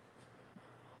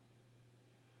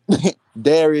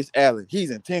 Darius Allen,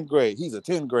 he's in 10th grade. He's a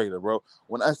 10th grader, bro.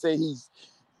 When I say he's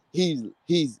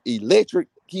electric,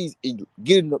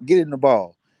 getting the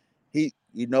ball.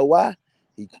 You know why?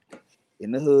 He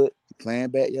in the hood, he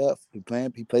playing backyard, he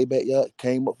played backyard,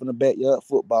 came up from the backyard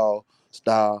football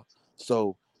style.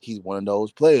 So he's one of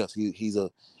those players. He's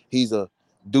a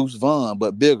Deuce Vaughn,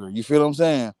 but bigger. You feel what I'm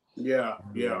saying? Yeah.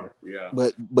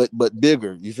 But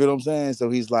bigger. You feel what I'm saying? So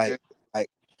he's like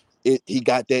he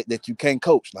got that you can't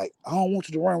coach. Like, I don't want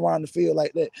you to run around the field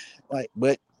like that. Like,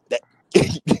 but that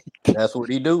That's what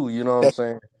he do. You know what I'm that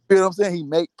saying? you know what I'm saying? He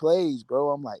make plays, bro.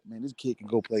 I'm like, man, this kid can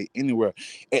go play anywhere.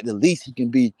 At the least he can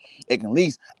be. At the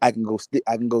least I can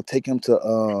go take him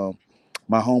to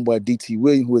my homeboy DT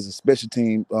Williams, who is a special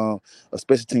team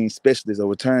specialist, a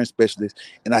return specialist,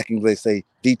 and I can like say,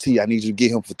 DT, I need you to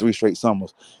get him for 3 straight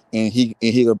summers, and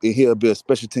he'll be a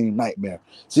special team nightmare.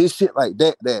 See, shit like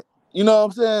that you know what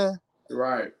I'm saying?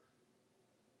 Right.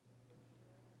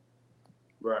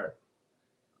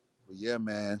 But yeah,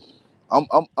 man. I'm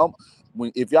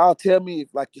when if y'all tell me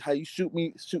if like how you shoot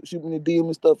me the DM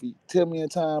and stuff, you tell me in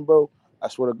time, bro. I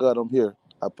swear to God, I'm here.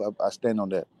 I stand on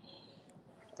that.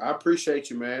 I appreciate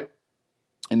you, man.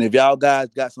 And if y'all guys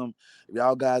got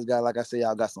like I say,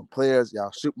 y'all got some players,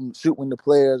 y'all shooting the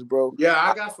players, bro. Yeah,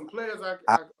 I got some players. I shoot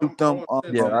I them. want to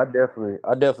send Yeah, to you.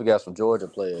 I definitely got some Georgia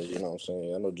players. You know what I'm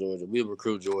saying? I know Georgia. We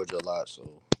recruit Georgia a lot, so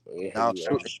yeah, Y'all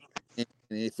shoot. And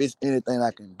if it's anything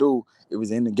I can do, if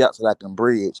it's any gaps that I can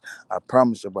bridge, I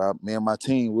promise you, bro. Me and my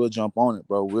team will jump on it,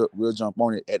 bro. We'll jump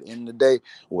on it. At the end of the day,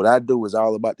 what I do is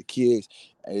all about the kids.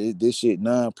 This shit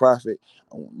non-profit.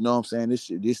 You know what I'm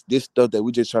saying? This stuff that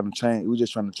we just trying to change. We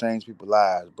just trying to change people's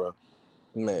lives, bro.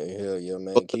 Man, hell yeah, Go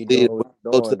man. to Keep the doing league, what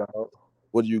you're doing, dog.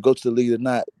 whether you go to the league or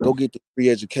not, go get the free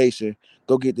education.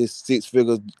 Go get this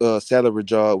 6-figure salary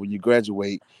job when you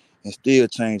graduate, and still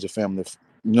change your family.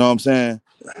 You know what I'm saying?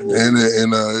 And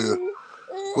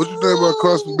what you think about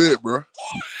Carson Bit, bro?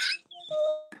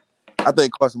 I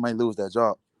think Carson might lose that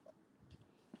job.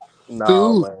 Nah,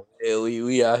 Dude, man. Yeah,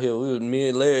 we out here. Me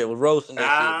and Larry was roasting that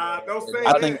shit, man. Don't And say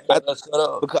I Larry think that. I told us shut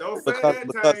up. because Don't say because that,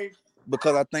 because Taine.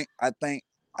 because I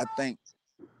think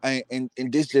and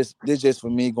this just for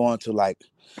me going to like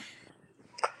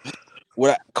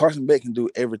Carson Beck can do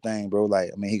everything, bro.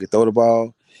 Like, I mean, he could throw the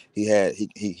ball. He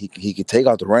could take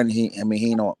out the running. He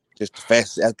ain't just the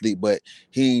fastest athlete, but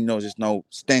he ain't just no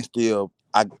stand still.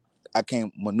 I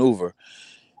can't maneuver.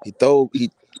 He throw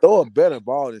a better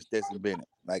ball than Stetson Bennett.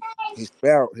 Like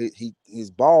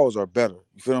his balls are better.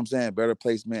 You feel what I'm saying? Better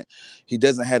placement. He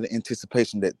doesn't have the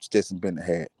anticipation that Stetson Bennett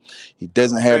had. He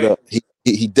doesn't have Okay. the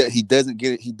he doesn't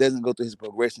get it. He doesn't go through his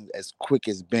progressions as quick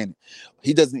as Bennett.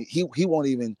 He doesn't. He won't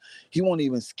even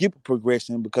skip a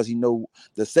progression because he know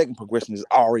the second progression is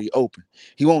already open.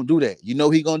 He won't do that. You know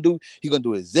what he gonna do? He gonna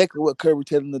do exactly what Kirby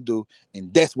tell him to do,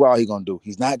 and that's what all he gonna do.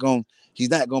 He's not gonna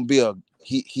be a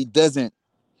he doesn't.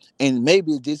 And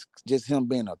maybe it's just him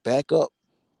being a backup,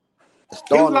 a He was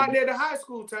starter. like that in high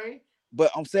school, Taine.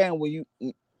 But I'm saying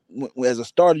as a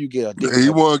starter, you get a different he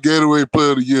type. won Gatorade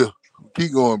Player of the Year.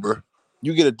 Keep going, bro.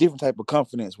 You get a different type of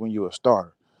confidence when you're a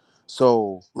starter.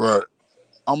 So Right.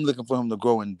 I'm looking for him to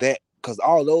grow in that because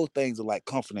all those things are like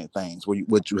confident things.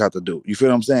 What you have to do. You feel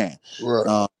what I'm saying? Right.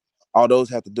 Uh, all those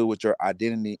have to do with your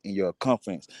identity and your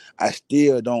confidence. I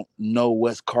still don't know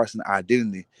what's Carson's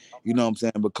identity. You know what I'm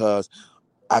saying? Because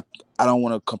I I don't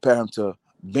want to compare him to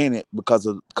Bennett because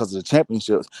of the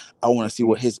championships. I want to see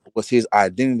what his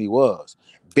identity was.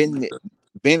 Bennett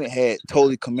Bennett had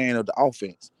totally command of the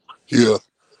offense. Yeah.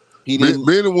 He didn't.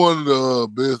 Been one of the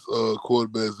best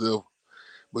quarterbacks ever.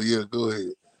 But yeah, go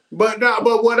ahead.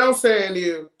 But what I'm saying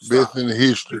is, Best stop. in the You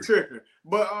history. tripping.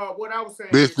 But what I was saying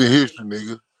is, Best in Taine. history,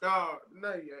 nigga. No,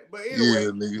 yeah. But anyway, Yeah,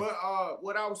 nigga.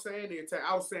 what I was saying is,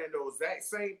 I was saying the exact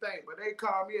same thing. But they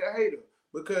called me a hater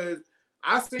because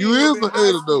I You seen him is in a high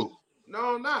hater though. school.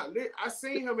 No, I'm not. I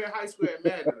seen him in high school at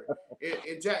Mandarin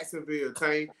in Jacksonville,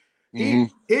 Taine.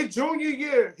 Mm-hmm. His junior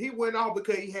year, he went off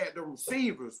because he had the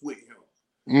receivers with him.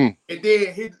 Mm. And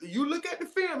then you look at the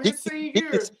film, his senior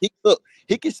year.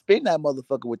 He can spin that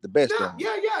motherfucker with the best of them.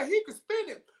 Yeah, he could spin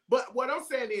it. But what I'm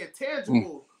saying, the Mm.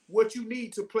 intangible, what you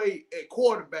need to play at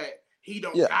quarterback, he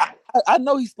don't Yeah, got it. I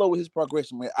know he's slow with his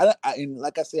progression, man. And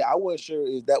like I said, I wasn't sure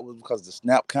if that was because of the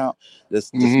snap count, the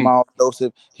Mm-hmm. small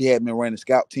Joseph. He had been running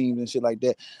scout teams and shit like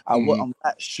that. Mm-hmm. I'm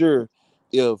not sure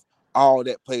if all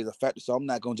that plays a factor. So I'm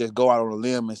not gonna just go out on a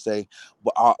limb and say,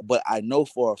 but I know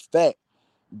for a fact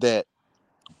that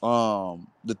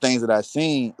the things that I've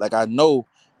seen, like I know,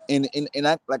 and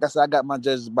I like I said, I got my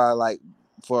judges by like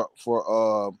for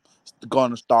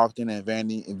Garner Stockton and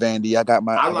Vandy. I I got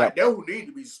like that who need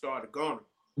to be started Gunner.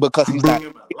 because I he's like not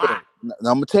him a here. lot.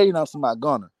 Now, I'm gonna tell you now something about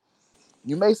Garner.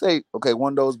 You may say, okay,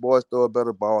 one of those boys throw a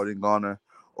better ball than Garner,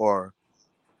 or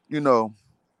you know,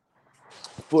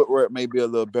 footwork may be a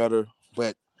little better.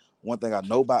 But one thing I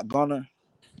know about Garner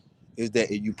is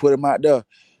that if you put him out there,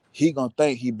 he gonna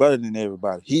think he better than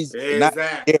everybody. He's not.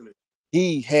 Exactly.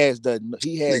 He has Nigga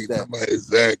that. talking about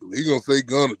exactly. He gonna say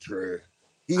Gunner trash.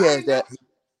 He has that.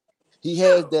 He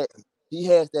has that. He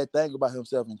has that thing about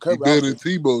himself. And He better than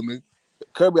Tebow, nigga.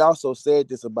 Kirby also said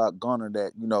this about Gunner,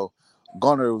 that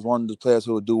Gunner was one of the players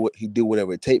who would do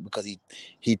whatever it takes because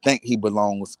he think he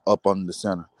belongs up under the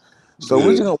center. So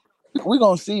we're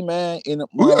gonna see, man.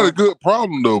 We got a good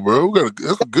problem though, bro.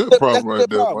 That's a good problem right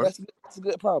there, man. That's a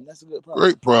good problem.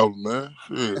 Great problem, man.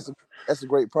 Shit. That's a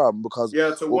great problem because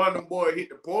to one of them boys hit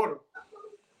the portal.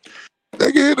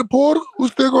 They can hit the portal. We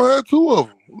still gonna have two of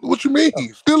them. What you mean?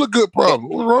 Still a good problem.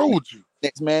 What's wrong with you?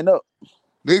 Next man up.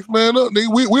 Next man up,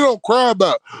 nigga. We don't cry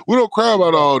about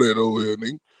all that over here,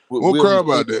 nigga. We don't cry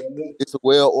about that. It's a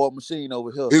well-oiled machine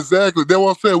over here. Exactly. That's what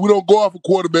I'm saying. We don't go off a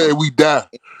quarterback and we die.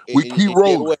 We keep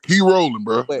rolling. Keep rolling,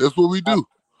 bro. That's what we do.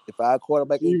 If our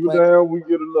quarterback ain't playing, down, we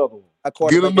get another one.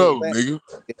 Get another one, nigga.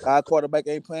 If our quarterback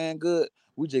ain't playing good,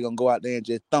 we just gonna go out there and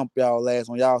just thump y'all ass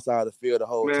on y'all side of the field the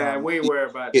whole time. Man, we ain't worried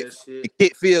about that shit.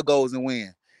 Kick field goals and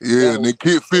win. Yeah, nigga,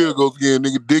 kick field goals again,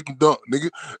 nigga, dick and dunk, nigga.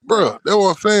 Bro, that's what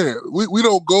I'm saying. We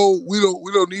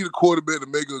don't need a quarterback to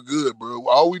make us good, bro.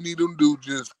 All we need them to do is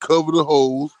just cover the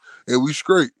holes and we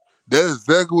straight. That's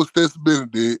exactly what Stetson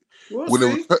Bennett did. When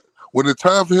the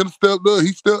time for him to step up, he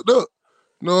stepped up.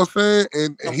 You know what I'm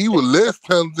saying? And he was less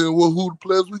talented than who the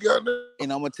players we got now.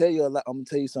 And I'm gonna tell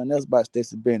you something else about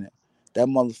Stetson Bennett. That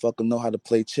motherfucker know how to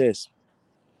play chess.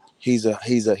 He's a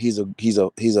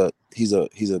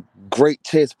great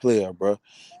chess player, bro.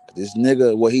 This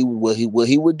nigga, what he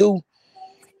would do,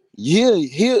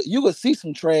 you would see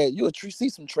some trash. You would see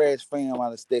some trash fan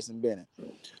out of Stetson Bennett.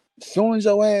 As soon as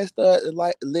your ass start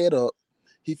lit up,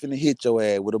 he finna hit your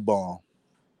ass with a bomb.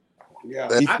 Yeah,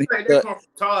 I think that comes from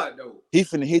Todd though. He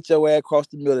finna hit your ass across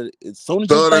the middle. As soon as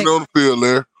Todd ain't on the field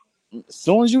there. As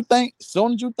soon as you think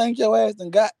your ass done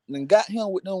got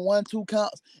him with them 1-2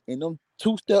 counts and them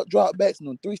 2-step drop backs and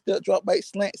them 3-step drop back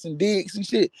slants and digs and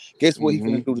shit. Guess what he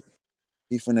finna do?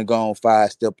 He finna go on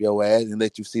 5-step your ass and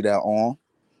let you see that arm.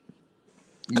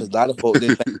 Because a lot of folks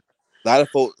didn't think, a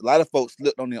lot of folks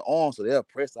slipped on their arm, so they'll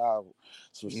press our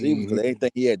receivers because they didn't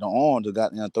think he had the arm to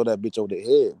throw that bitch over their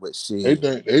head. But shit,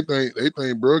 they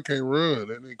think bro can't run.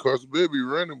 That nigga Carson Bell be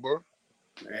running, bro.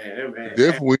 Man,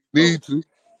 definitely need to.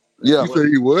 Yeah. You say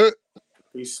he what?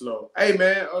 He's slow. Hey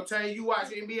man, Taine, you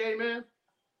watch NBA, man?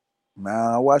 Man,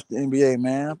 I watch the NBA,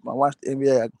 man. I watch the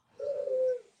NBA.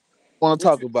 Want to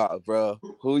talk about, bro?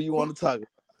 Who you want to talk about?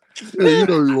 Yeah, you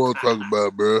know you want to talk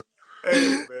about, bro.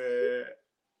 Hey man,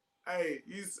 hey,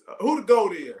 who the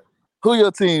GOAT is? Who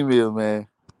your team is, man?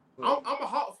 I'm a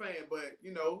Hawk fan, but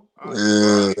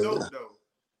LeBron the GOAT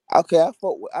though. Okay, I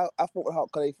fought with Hawk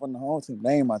because they from the home team.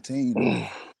 They ain't my team.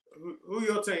 Who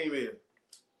your team is?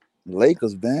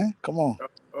 Lakers, man. Come on.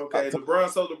 Okay, LeBron.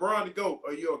 So LeBron the GOAT,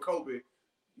 or you a Kobe?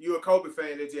 You a Kobe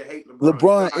fan that just hate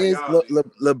LeBron?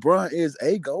 LeBron is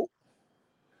a GOAT.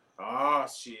 Oh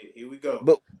shit! Here we go.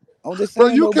 But I'm just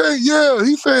saying, bro, you can't. Yeah,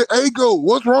 he said a GOAT.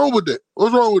 What's wrong with that?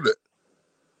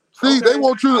 See, they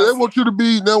want you to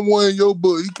be number one in your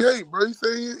book. He can't, bro. He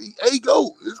say a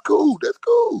GOAT. It's cool. That's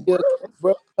cool, bro.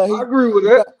 Bro, I agree with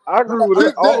that. All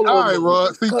right,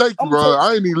 Rod. See, thank you, Rod.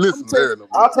 I ain't even listening there no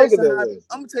more. I'll take it that way.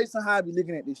 I'm gonna tell you something how I be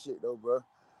looking at this shit though, bro.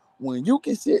 When you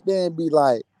can sit there and be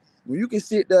like, when you can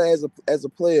sit there as a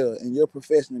player in your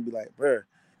profession and be like, bro,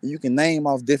 and you can name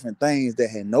off different things that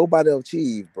had nobody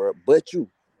achieved, bro, but you,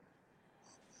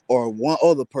 or one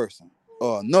other person,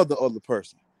 or another other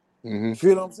person. You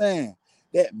feel what I'm saying?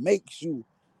 That makes you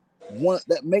a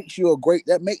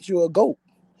GOAT.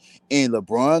 And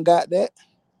LeBron got that.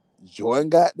 Jordan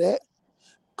got that.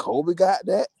 Kobe got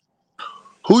that.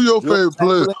 Who your favorite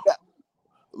player?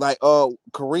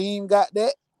 Kareem got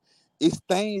that. It's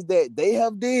things that they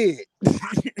have did.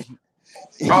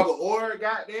 Robert Orr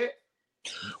got that.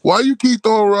 Why you keep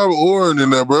throwing Robert Orr in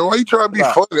there, bro? Why you trying to be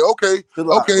funny? Okay,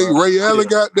 Ray Allen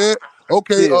got that.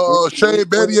 Okay, Shane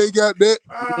Battier got that.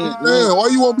 Man, why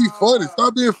you want to be funny?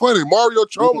 Stop being funny. Mario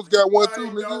Chalmers got one too,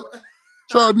 nigga.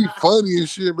 Trying to be funny and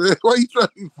shit, man. Why you trying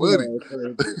to be funny?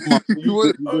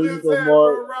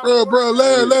 Bro,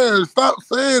 Larry, stop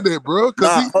saying that, bro.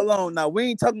 Hold on. Now we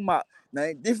ain't talking about. Now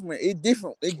it's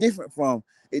different from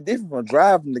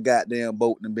driving the goddamn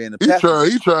boat and being a passenger.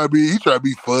 He try to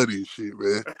be funny and shit,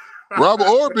 man. Robert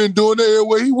Orr been doing that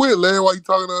everywhere he went, Larry. Why you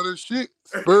talking all this shit?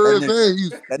 Spurs and he's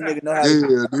that nigga know how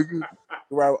nigga.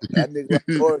 That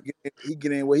nigga Orr he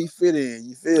get in where he fit in.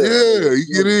 You feel? Yeah, he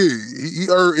get in. He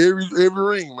earned every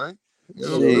ring, man.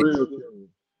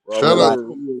 Shout out.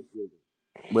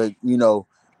 But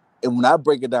and when I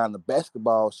break it down to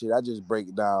basketball shit, I just break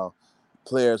it down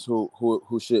players who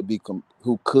should be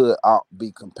who could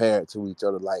be compared to each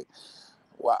other. Like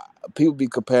why people be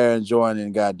comparing Jordan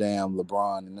and goddamn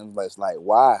LeBron, and it's like,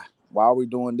 why? Why are we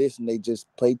doing this? And they just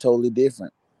play totally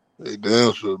different. They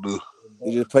damn sure do.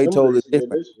 They just play Them they totally said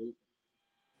different. this shit.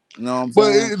 You know what I'm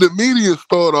But saying? the media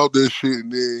started off this shit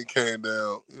and then it came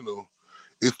down. You know,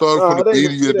 it started from Nah, the it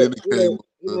ain't. media, then it came.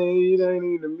 It ain't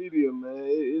even the media,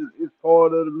 man. It's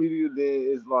part of the media.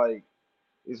 Then it's like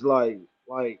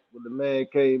when the man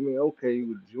came in. Okay,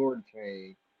 when Jordan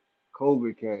came,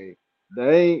 Kobe came.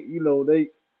 They ain't.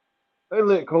 They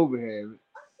let Kobe have it.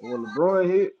 And when LeBron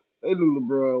hit, they knew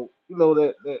LeBron.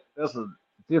 That's a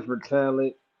different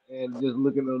talent. And just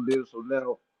looking on this, so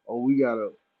now, oh, we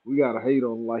gotta hate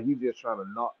on him like he just trying to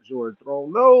knock Jordan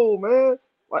throne. No, man.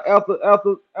 Like after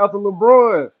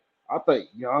LeBron, I think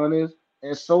Giannis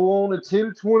and so on in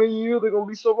 10, 20 years, they're gonna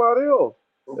be somebody else.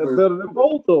 That's Okay. better than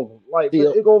both of them. Like See,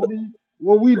 it gonna be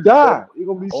when we die, it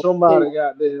gonna be I'm gonna tell somebody you,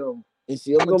 goddamn. and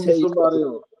see, I'm It gonna gonna be tell you what, somebody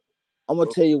else. I'm gonna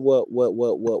tell you what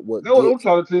That's what I'm gets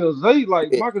trying to tell Zay.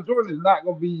 Like it. Michael Jordan is not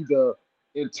gonna be the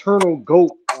eternal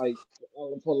goat, like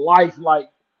for life. Like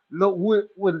no, with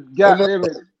Oh no, goddamn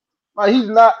it, like he's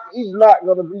not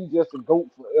gonna be just a goat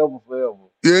forever, forever.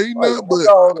 Yeah, he Like not. fuck But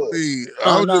all I that. mean,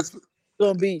 I no, was no. just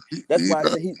Gonna be. That's he why I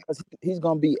not. say he's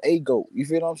gonna be a goat. You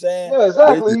feel what I'm saying? Yeah, But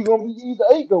exactly. He's gonna be either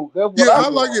eight goat. That's what Yeah, I I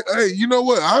feel like like. it. Hey, you know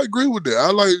what? I agree with that.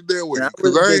 I like it that way and I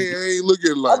because really just I ain't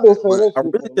looking I've like been that. saying But that I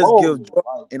shit for really the just give longest. Jordan,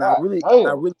 Like and god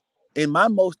I damn. really, and my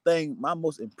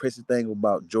most impressive thing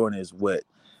about Jordan is what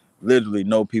literally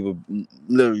no people,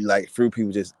 literally like few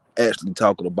people just actually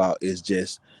talking about is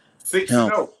just 6 and him.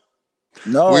 0.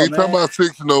 we No, ain't talking man, about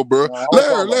 6-0, bro. Nah, I don't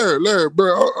talk about Larry,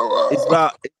 bro. it's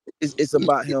about it's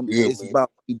about him. Yeah, It's man.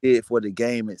 about what he did for the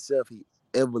game itself. He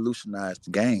evolutionized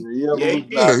the game. yeah, he Yeah, he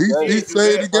Yeah, did. evolutionized the He he game. did do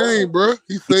saved the that. Damn. game, bro.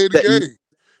 He He saved the said game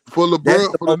for that's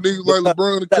LeBron, the for the most niggas like because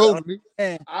LeBron and you gotta Kobe.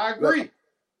 understand. I You agree.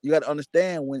 you got to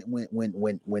understand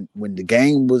when the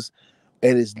game was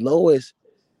at its lowest,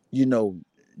 you know,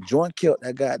 Jordan killed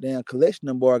that goddamn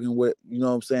collection bargain with, you know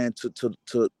what I'm saying,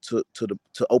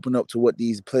 to open up to what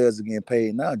these players are getting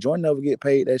paid now. Jordan never get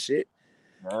paid that shit,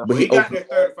 Nah, but Well, he he got opened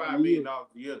that last 3 $35 million years.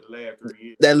 a year the last 3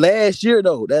 years. that last year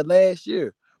though, that last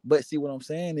year. But see what I'm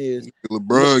saying is, look,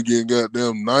 LeBron getting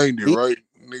goddamn 90, the right?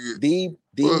 Nigga, the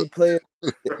what? players,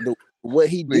 what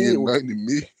he Nigga, did was 90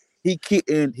 me. he kicked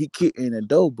in the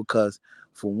door because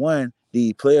for one,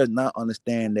 the players not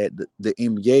understand that the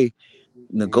NBA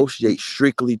negotiate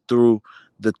strictly through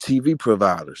the TV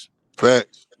providers.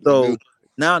 Facts. They do. So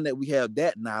now that we have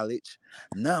that knowledge,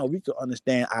 now we can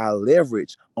understand our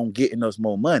leverage on getting us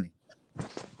more money.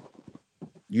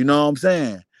 You know what I'm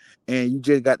saying? And you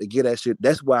just got to get that shit.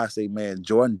 That's why I say, man,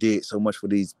 Jordan did so much for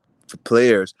these for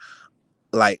players,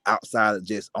 like outside of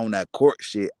just on that court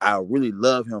shit. I really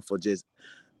love him for just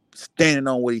standing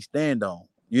on what he stand on.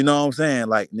 You know what I'm saying?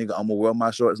 Like, nigga, I'm gonna wear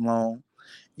my shorts long.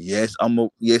 Yes, I'm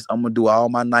gonna do all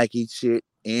my Nike shit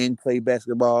and play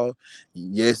basketball.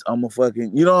 Yes, I'm gonna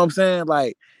fucking, you know what I'm saying?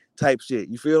 Like type shit.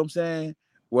 You feel what I'm saying?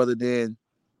 Rather than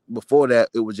before that,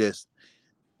 it was just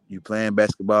you playing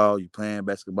basketball, you playing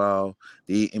basketball.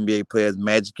 The NBA players,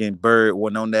 Magic and Bird,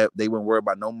 wasn't on that. They weren't worried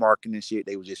about no marketing and shit.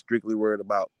 They was just strictly worried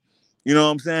about, you know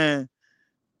what I'm saying?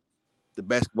 The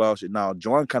basketball shit. Now,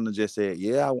 Jordan kind of just said,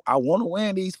 "Yeah, I want to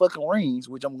win these fucking rings,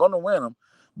 which I'm gonna win them,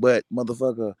 but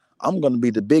motherfucker, I'm gonna be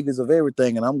the biggest of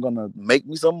everything, and I'm gonna make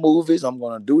me some movies. I'm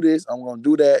gonna do this. I'm gonna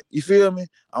do that. You feel me?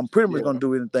 I'm pretty much Yeah. gonna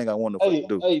do anything I want to fucking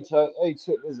do."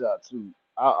 Check this out too.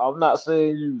 I'm not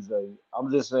saying you, Zay.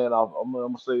 I'm just saying I'm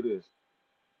gonna say this,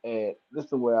 and this is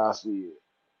the way I see it.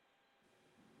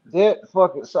 That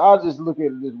fucking. So I just look at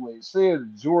it this way. Say if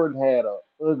Jordan had a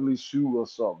ugly shoe or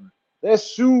something. That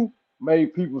shoe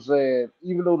made people saying,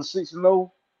 even though the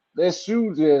 6-0, that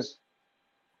shoe just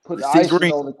put The the six icing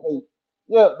ring, on the cake.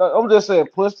 Yeah, I'm just saying,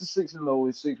 plus the 6-0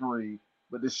 is 6 ring,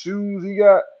 but the shoes he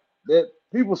got, that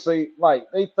people say like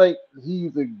they think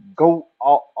he's the goat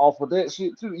off of that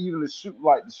shit too. Even the shoe,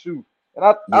 like the shoe, and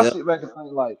I yeah, sit back and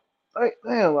think like,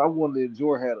 damn, I wonder if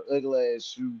Jordan had an ugly ass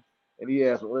shoe and he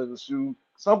has some ugly shoe.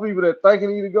 Some people that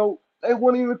thinking he the goat, they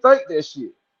wouldn't even think that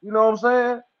shit. You know what I'm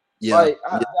saying? yeah, Like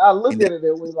yeah, I look and at it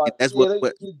that way, and like that's yeah, what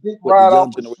they dick what the ride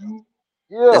young off a generation. shoe.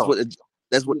 That's Yeah, what the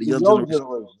the young young generation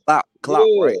generation. clout,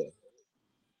 right?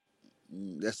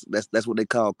 Yeah. That's what they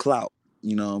call clout.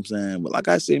 You know what I'm saying? But like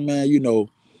I said, man,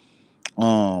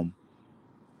 um,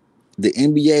 the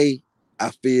NBA,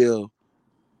 I feel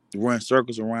run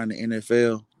circles around the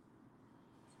NFL,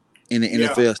 and the Yeah.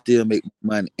 NFL still make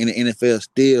money. And the NFL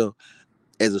still,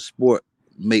 as a sport,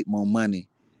 make more money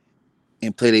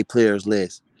and play their players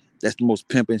less. That's the most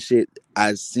pimping shit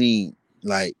I've seen.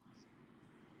 Like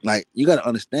you got to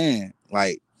understand,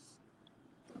 like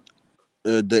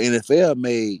the NFL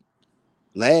made.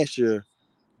 Last year,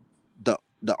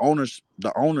 the owners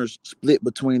split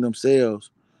between themselves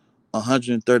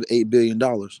 $138 billion.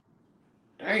 Damn.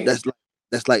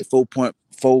 That's like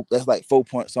 4.4. That's like 4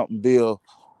 point something bill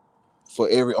for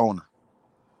every owner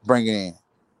bringing in.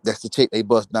 That's the check they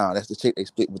bust down. That's the check they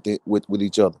split with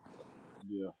each other.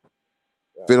 Yeah.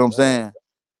 Feel God what I'm damn. saying?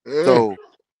 Yeah. So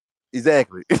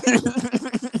exactly,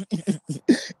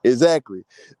 exactly.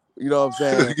 You know what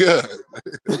I'm saying? God.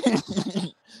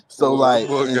 So Boy, that like,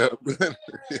 boy and got better.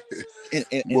 and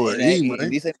and, and, Boy, and, he, and man.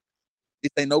 this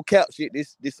ain't no cap shit.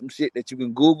 This some shit that you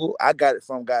can Google. I got it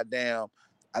from goddamn.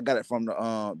 I got it from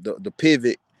the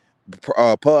Pivot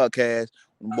podcast.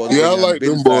 Them boys Yeah, I breaking down the like them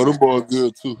business boy. side. Them boy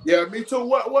good too. Yeah, me too.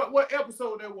 What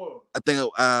episode that was? I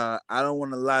think I don't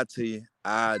want to lie to you.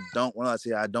 I don't want to lie to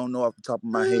you. I don't know off the top of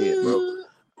my head, bro.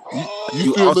 You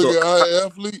You still look also, at I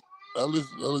Athlete? I look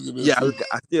at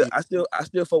that yeah, too. I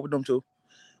still fuck with them too.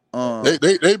 They Um,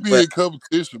 they they be but in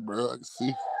competition, bro. I can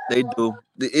see. they do.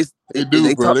 They do,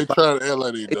 They bro. talked They about try to act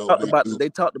like they they don't. talked They about do. they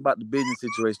talked about the business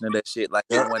situation of that shit like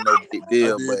it Yeah, wasn't no big I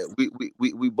deal, did. but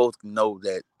we both know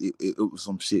that it was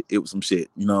some shit. It was some shit.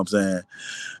 You know what I'm saying?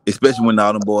 Especially when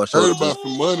all them boys showed Heard up to about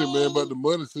some money, man. About the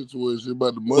money situation.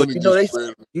 About the well, money get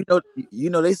spread.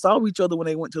 they saw each other when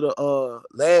they went to the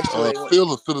last year they went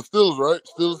Steelers to the Steelers, right?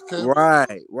 Steelers camp. right.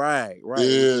 Which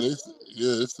Yeah, is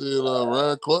they said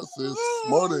Ryan Clark said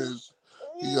smart as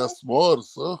he got smarter,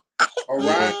 so Oh,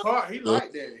 yeah, Ryan Clark, he yeah.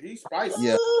 like that. He spicy.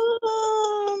 yeah.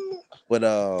 But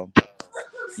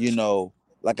you know,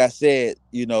 like I said,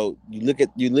 you look at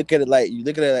it like you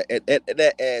look at it at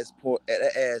that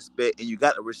aspect, and you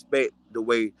got to respect the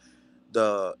way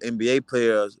the NBA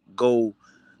players go.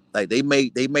 Like they may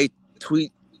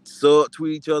tweet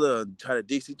tweet each other and try to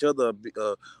diss each other,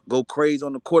 go crazy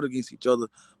on the court against each other.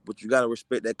 But you got to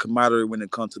respect that camaraderie when it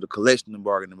comes to the collection and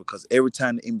bargaining, because every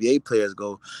time the NBA players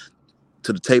go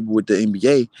to the table with the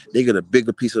NBA, they get a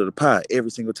bigger piece of the pie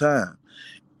every single time.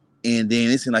 And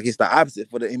then it seems like it's the opposite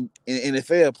for the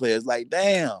NFL players. Like,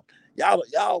 damn, y'all,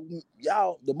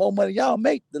 the more money y'all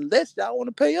make, the less y'all want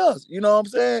to pay us. You know what I'm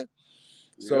saying?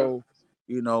 Yeah. So,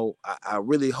 I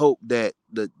really hope that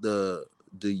the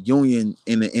union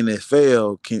in the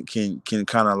NFL can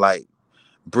kind of like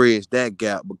bridge that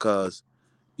gap, because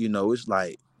it's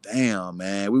like, damn,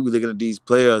 man, we were looking at these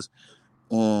players,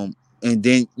 and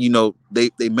then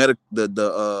they met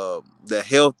the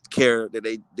health care that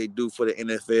they do for the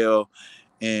NFL,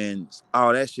 and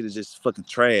all that shit is just fucking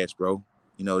trash, bro.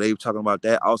 They were talking about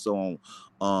that also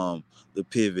on the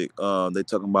Pivot. They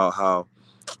talking about how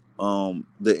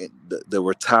the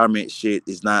retirement shit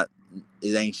is not,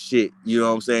 it ain't shit. You know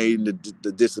what I'm saying?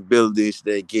 The disabilities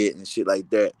they get and shit like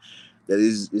that, that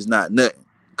is not nothing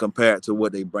compared to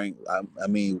what they bring. I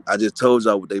mean, I just told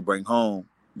y'all what they bring home.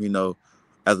 You know,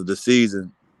 after the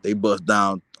season, they bust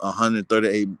down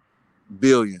 138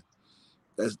 billion.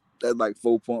 That's like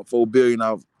 4.4 billion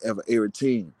off every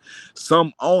team.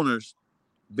 Some owners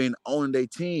been owning their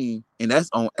team, and that's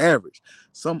on average.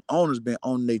 Some owners been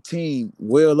owning their team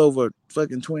well over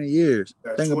fucking 20 years.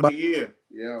 Got Think 20 about years.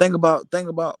 Yeah. think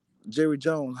about Jerry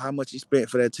Jones, how much he spent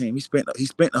for that team. He spent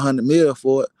 100 mil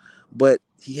for it, but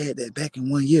he had that back in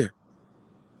 1 year.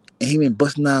 And he been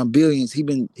busting down billions. He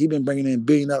been bringing in $1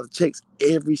 billion checks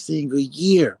every single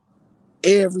year.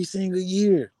 Every single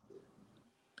year.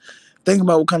 Think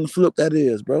about what kind of flip that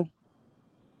is, bro.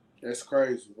 That's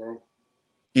crazy, bro.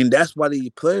 And that's why these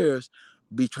players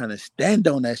be trying to stand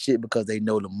on that shit, because they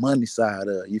know the money side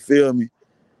of it. You feel me?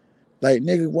 Like,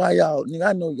 nigga, why y'all, nigga,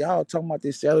 I know y'all talking about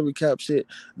this salary cap shit.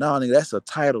 Nah, nigga, that's a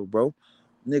title, bro.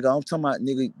 Nigga, I'm talking about,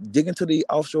 nigga, dig into the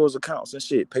offshores accounts and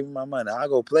shit. Pay me my money. I'll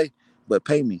go play, but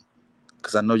pay me,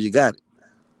 because I know you got it.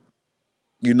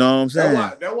 You know what I'm saying?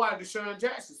 That's why Deshaun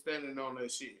Jackson standing on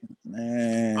that shit. I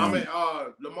mean,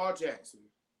 Man. Lamar Jackson.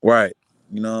 Right.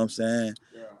 You know what I'm saying?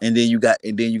 Yeah. And then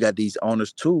you got these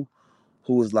owners too,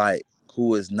 who is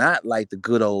not like the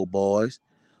good old boys,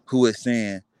 who is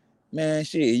saying, man,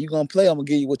 shit, you gonna play, I'm gonna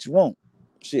give you what you want.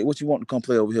 Shit, what you want to come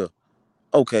play over here?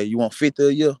 Okay, you want 50 a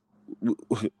year?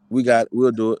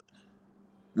 We'll do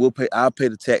it. I'll pay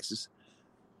the taxes.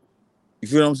 You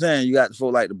feel what I'm saying? You got the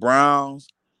folks like the Browns,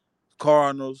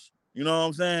 Cardinals, you know what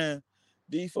I'm saying?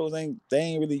 These folks ain't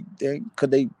really, cause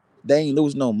they ain't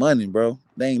lose no money, bro.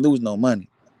 They ain't lose no money.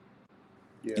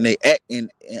 Yeah. And they act and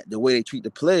the way they treat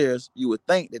the players, you would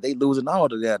think that they losing all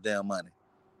the goddamn money.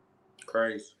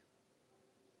 Crazy.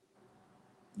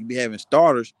 You be having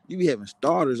starters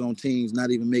on teams not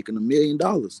even making $1 million.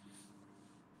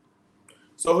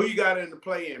 So who you got in the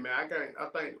play in, man? I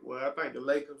think the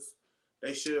Lakers,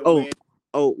 they should Oh, win.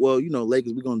 well,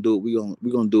 Lakers, we're gonna do it.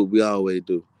 We're gonna do what we always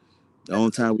do. The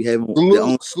only time we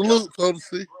haven't salute,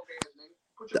 Tennessee.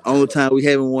 the only time we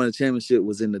haven't won a championship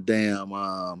was in the damn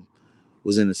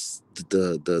was in the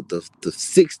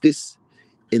 60s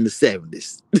in the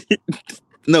 70s.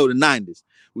 No, the 90s.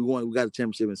 We got a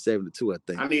championship in 72, I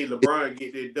think. I need LeBron to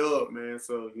get that dub, man.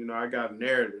 So, I got a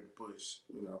narrative to push,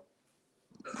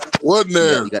 What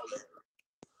narrative? You got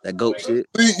that GOAT shit.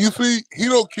 See, he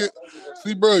don't care.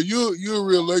 See, bro, you're a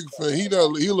real Lakers fan. He a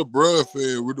LeBron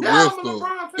fan with the rest of them.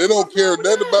 They don't care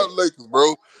nothing about Lakers,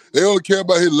 bro. They only care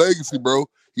about his legacy, bro.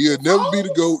 He'll never be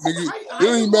the GOAT, nigga. It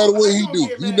don't even matter what he do.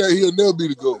 He'll never be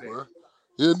the GOAT, bro.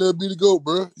 He'll never be the GOAT,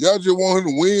 bro. Y'all just want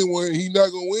him to win when he not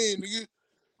gonna win, nigga.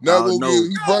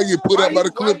 He probably get put out by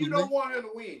the Clippers. Why you don't want him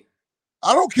to win?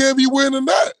 I don't care if he win or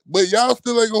not, but y'all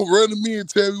still ain't gonna run to me and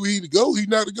tell me he the GOAT. He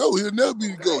not the GOAT. He'll never be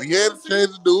the GOAT. He had a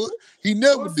chance to do it. He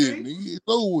never did. Nigga. It's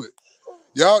over with.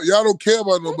 Y'all don't care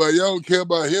about nobody. Y'all don't care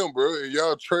about him, bro. And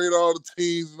y'all trade all the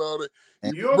teams and all that.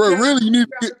 Bro, really, you need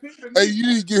to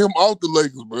get him off the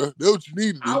Lakers, bro. That's what you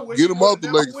need to do. Get him off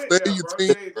the Lakers. Stay in your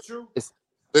team.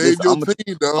 Stay in your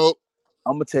team, dog.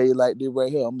 I'm gonna tell you like this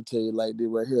right here.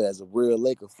 As a real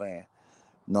Laker fan,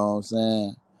 you know what I'm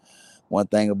saying? One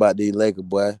thing about these Lakers,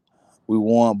 boy, we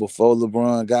won before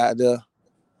LeBron got there,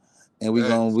 and we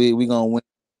gonna win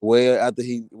well after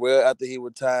he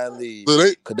retired and leave. So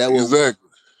they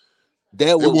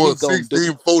won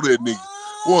 16 for that nigga.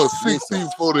 Won 16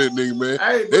 for that nigga, man.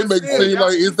 Hey, they make it seem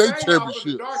like it's their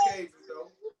championship.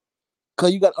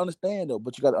 Cause you gotta understand though,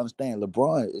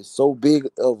 LeBron is so big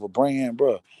of a brand,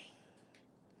 bro.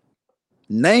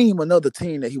 Name another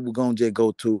team that he was gonna just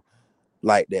go to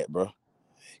like that, bro.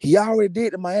 He already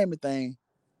did the Miami thing.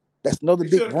 That's another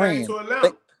big brand.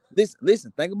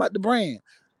 Listen, think about the brand.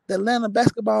 The Atlanta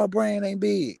basketball brand ain't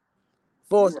big. As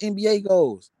far as NBA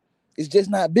goes, it's just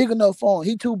not big enough for him.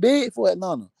 He too big for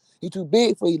Atlanta. He too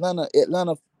big for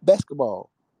Atlanta basketball,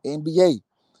 NBA.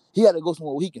 He had to go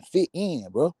somewhere where he can fit in,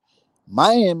 bro.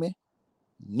 Miami,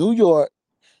 New York,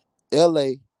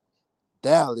 LA,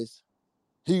 Dallas,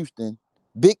 Houston,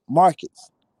 big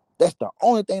markets. That's the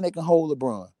only thing that can hold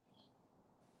LeBron.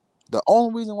 The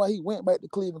only reason why he went back to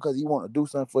Cleveland because he wanted to do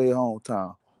something for his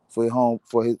hometown, for his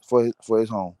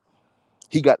home.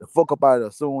 He got the fuck up out of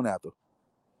there soon after.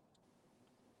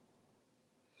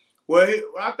 Well,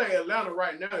 I think Atlanta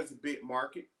right now is a big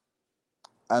market.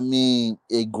 I mean,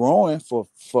 it's growing for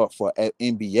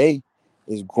NBA.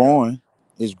 It's growing.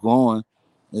 It's growing.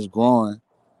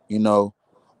 You know,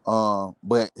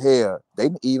 but hell, they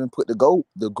even put the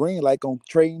green light on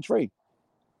trading Trey.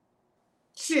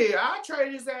 Shit, I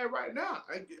trade his ass right now.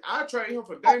 I trade him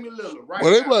for Damian Lillard right now.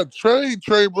 Well, they about trade,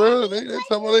 bro. They talking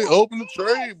about they open the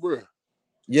trade, bro.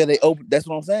 Yeah, they open. That's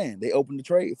what I'm saying. They opened the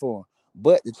trade for him.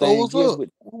 But the thing is, what we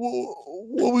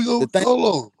gonna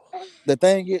hold on? The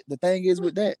thing is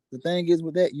with that.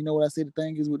 You know what I say? The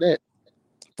thing is with that.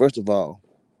 First of all,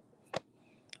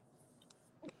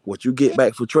 what you get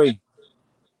back for Trey,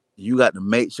 you got to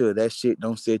make sure that shit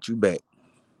don't set you back.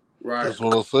 Right. That's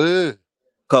what I'm saying.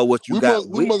 Cause what you got,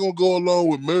 we might gonna go along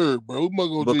with Murray, bro. We might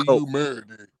gonna do you Murray.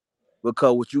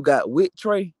 Because what you got with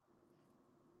Trey,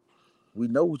 we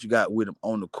know what you got with him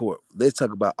on the court. Let's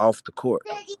talk about off the court.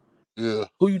 Yeah.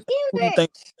 Who you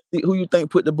think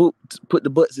put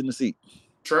the butts in the seat?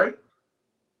 Trey.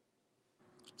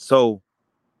 So,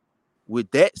 with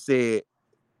that said,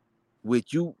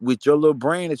 with your little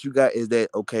brain that you got is that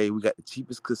okay? We got the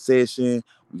cheapest concession,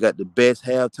 we got the best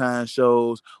halftime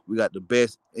shows, we got the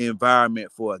best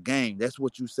environment for a game. That's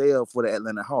what you sell for the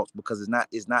Atlanta Hawks because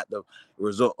it's not the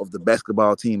result of the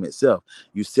basketball team itself.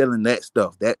 You selling that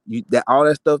stuff that all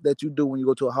that stuff that you do when you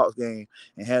go to a Hawks game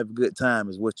and have a good time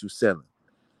is what you selling.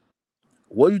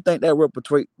 What do you think that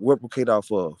replicate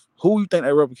off of? Who you think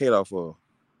that replicate off of?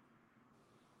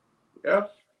 Yeah.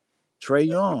 Trae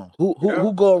Young. Who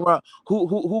go around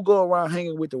who go around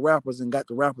hanging with the rappers and got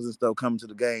the rappers and stuff coming to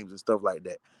the games and stuff like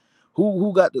that?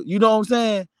 Who got the, you know what I'm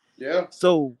saying? Yeah.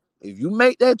 So if you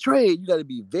make that trade, you got to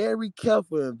be very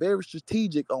careful and very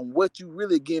strategic on what you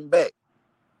really getting back.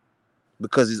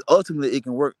 Because ultimately it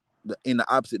can work in the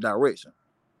opposite direction.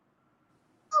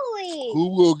 Who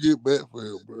will get back for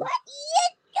him, bro? What are you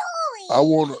doing? I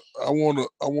wanna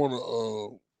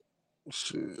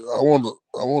shit. I want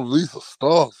at least a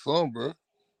star, some, bro.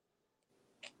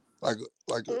 Like a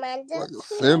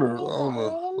center. I don't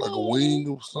know, like a wing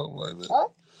or something like that.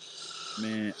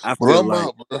 Man, I feel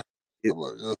like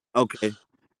okay.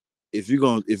 If you're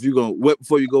gonna what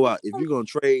before you go out, if you're gonna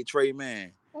trade Trey,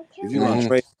 man, if you're gonna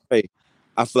trade Trey,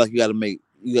 I feel like you gotta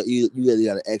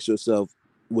ask yourself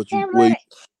your team.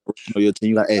 You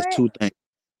gotta ask two things: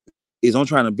 is I'm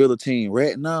trying to build a team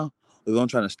right now, We're gonna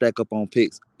try to stack up on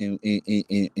picks and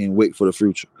wait for the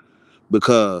future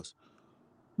because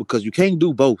you can't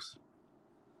do both.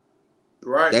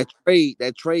 Right. That trade,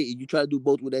 if you try to do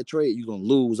both with that trade, you're gonna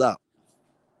lose out.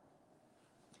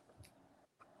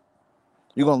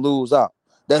 You're gonna lose out.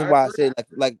 That's I why I agree.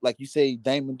 say like you say,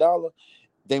 Damon Dollar.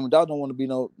 Damon Dollar don't want to be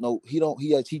no.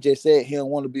 He just said he don't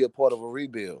want to be a part of a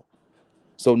rebuild.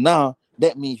 So now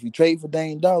that means if you trade for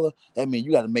Dame Dollar, that means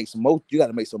you got to make some more. You got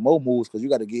to make some more moves because you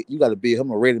got to build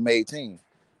him a ready-made team.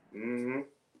 Mm-hmm.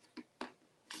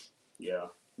 Yeah.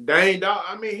 Dang dog.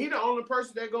 I mean, he the only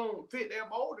person that gonna fit that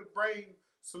mold to bring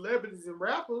celebrities and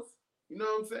rappers. You know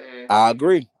what I'm saying? I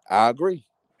agree.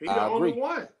 He the only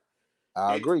one.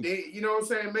 I agree. You know what I'm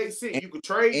saying? Makes sense. And, You could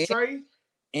trade. and,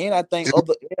 and I think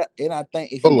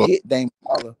if you Hold on. get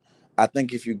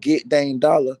Dame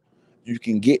Dollar, you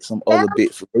can get some other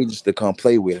big free agents to come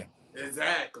play with him.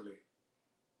 Exactly.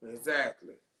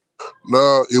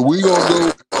 Now, if we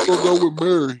gonna go with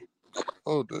Murray.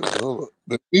 Oh, damn, hold on.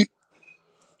 That me?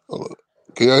 Hold on.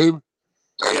 Can y'all hear me?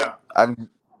 Yeah.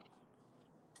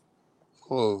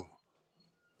 Oh,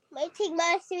 May I take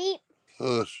my seat?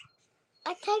 hush.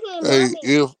 I take my Hey, mommy.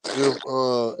 if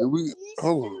we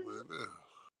hold on, man.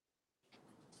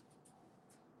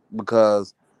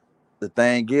 Because the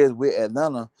thing is with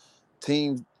Atlanta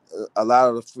teams, a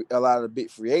lot of the big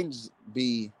free agents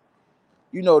be,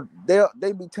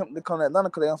 they be tempted to come to Atlanta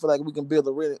because they don't feel like we can build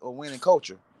a winning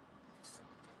culture.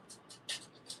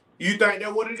 You think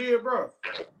that what it is, bro?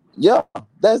 Yeah,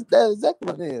 that's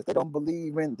exactly what it is. They don't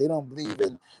believe in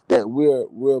that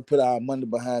we'll put our money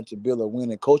behind to build a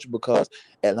winning culture because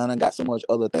Atlanta got so much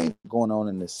other things going on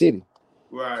in the city.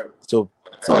 Right. So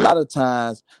a lot of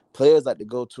times players like to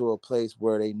go to a place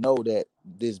where they know that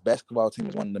this basketball team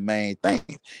is one of the main things.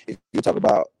 If you talk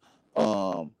about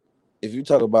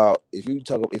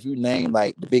if you name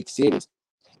like the big cities,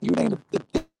 you name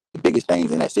the biggest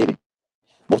things in that city.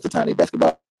 Most of the time, their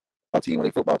basketball team or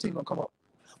their football team gonna come up.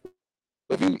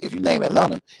 If you name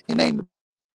Atlanta and name the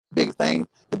biggest thing,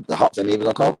 the Hawks and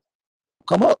Eagles gonna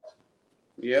come up.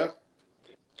 Yeah.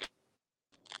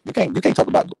 You can't talk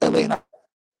about LA and not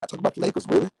talk about the Lakers,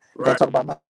 really. You Right. can't talk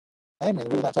about Miami and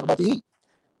really not talk about the Heat.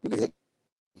 You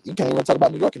can't even talk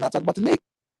about New York and not talk about the Knicks.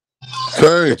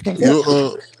 Hey, But you can't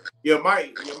Your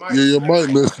mic. your mic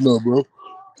messing up, bro.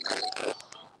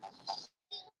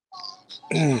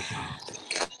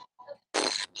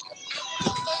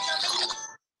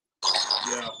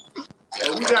 Yeah.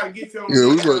 But we gotta get you on the Yeah,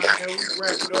 next time, man. We can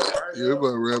wrap it up right we here.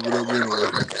 about to wrap it up anyway.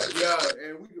 Yeah,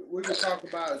 and we can talk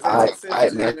about all Zay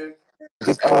right, man. and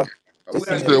Just, we You gotta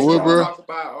send said me get you what, on to bro? talk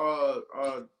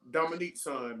about Dominique's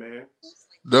son, man.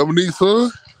 Dominique,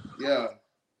 son? Yeah.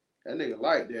 That nigga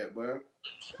like that, bro.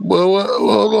 Well,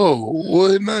 hold on.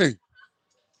 What his name?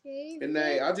 And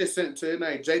I just sent it to his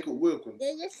name, Jacob Wilkins.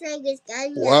 He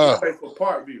Wow. played for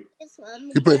Parkview.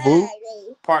 He played for who?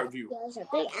 Parkview.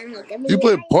 He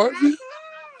played Parkview?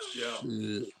 Yeah.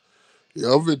 Shit.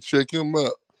 Yeah, I'm finna check him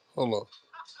out. Hold on.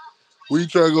 We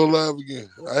try to go live again.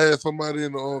 I had somebody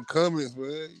in the comments,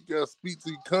 man. You gotta speak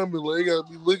to your comments, like, you gotta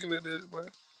be looking at that, man.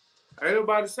 Ain't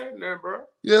nobody saying that, bro.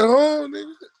 Yeah,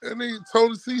 nigga. That nigga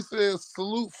Tony C said,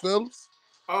 salute, fellas.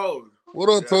 Oh. What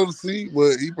up, Yeah. Tony C?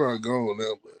 But he probably gone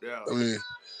now. But, Yeah. I mean,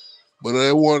 but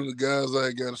that one of the guys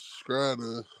I got to subscribe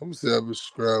to. Let me see how many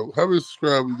subscribers. How many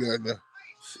subscribers we got now?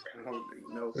 I don't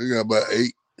even know. We got about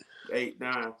 8. 8,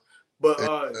 9. But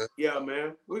Eight, yeah,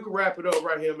 man. We can wrap it up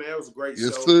right here, man. It was a great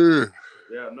yes, show. sir.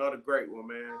 Yeah, another great one,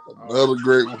 man. Another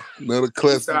great one. Another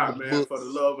classic. Peace out, man. For the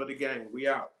love of the game. We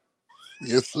out.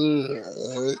 Yes, sir.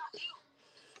 All right.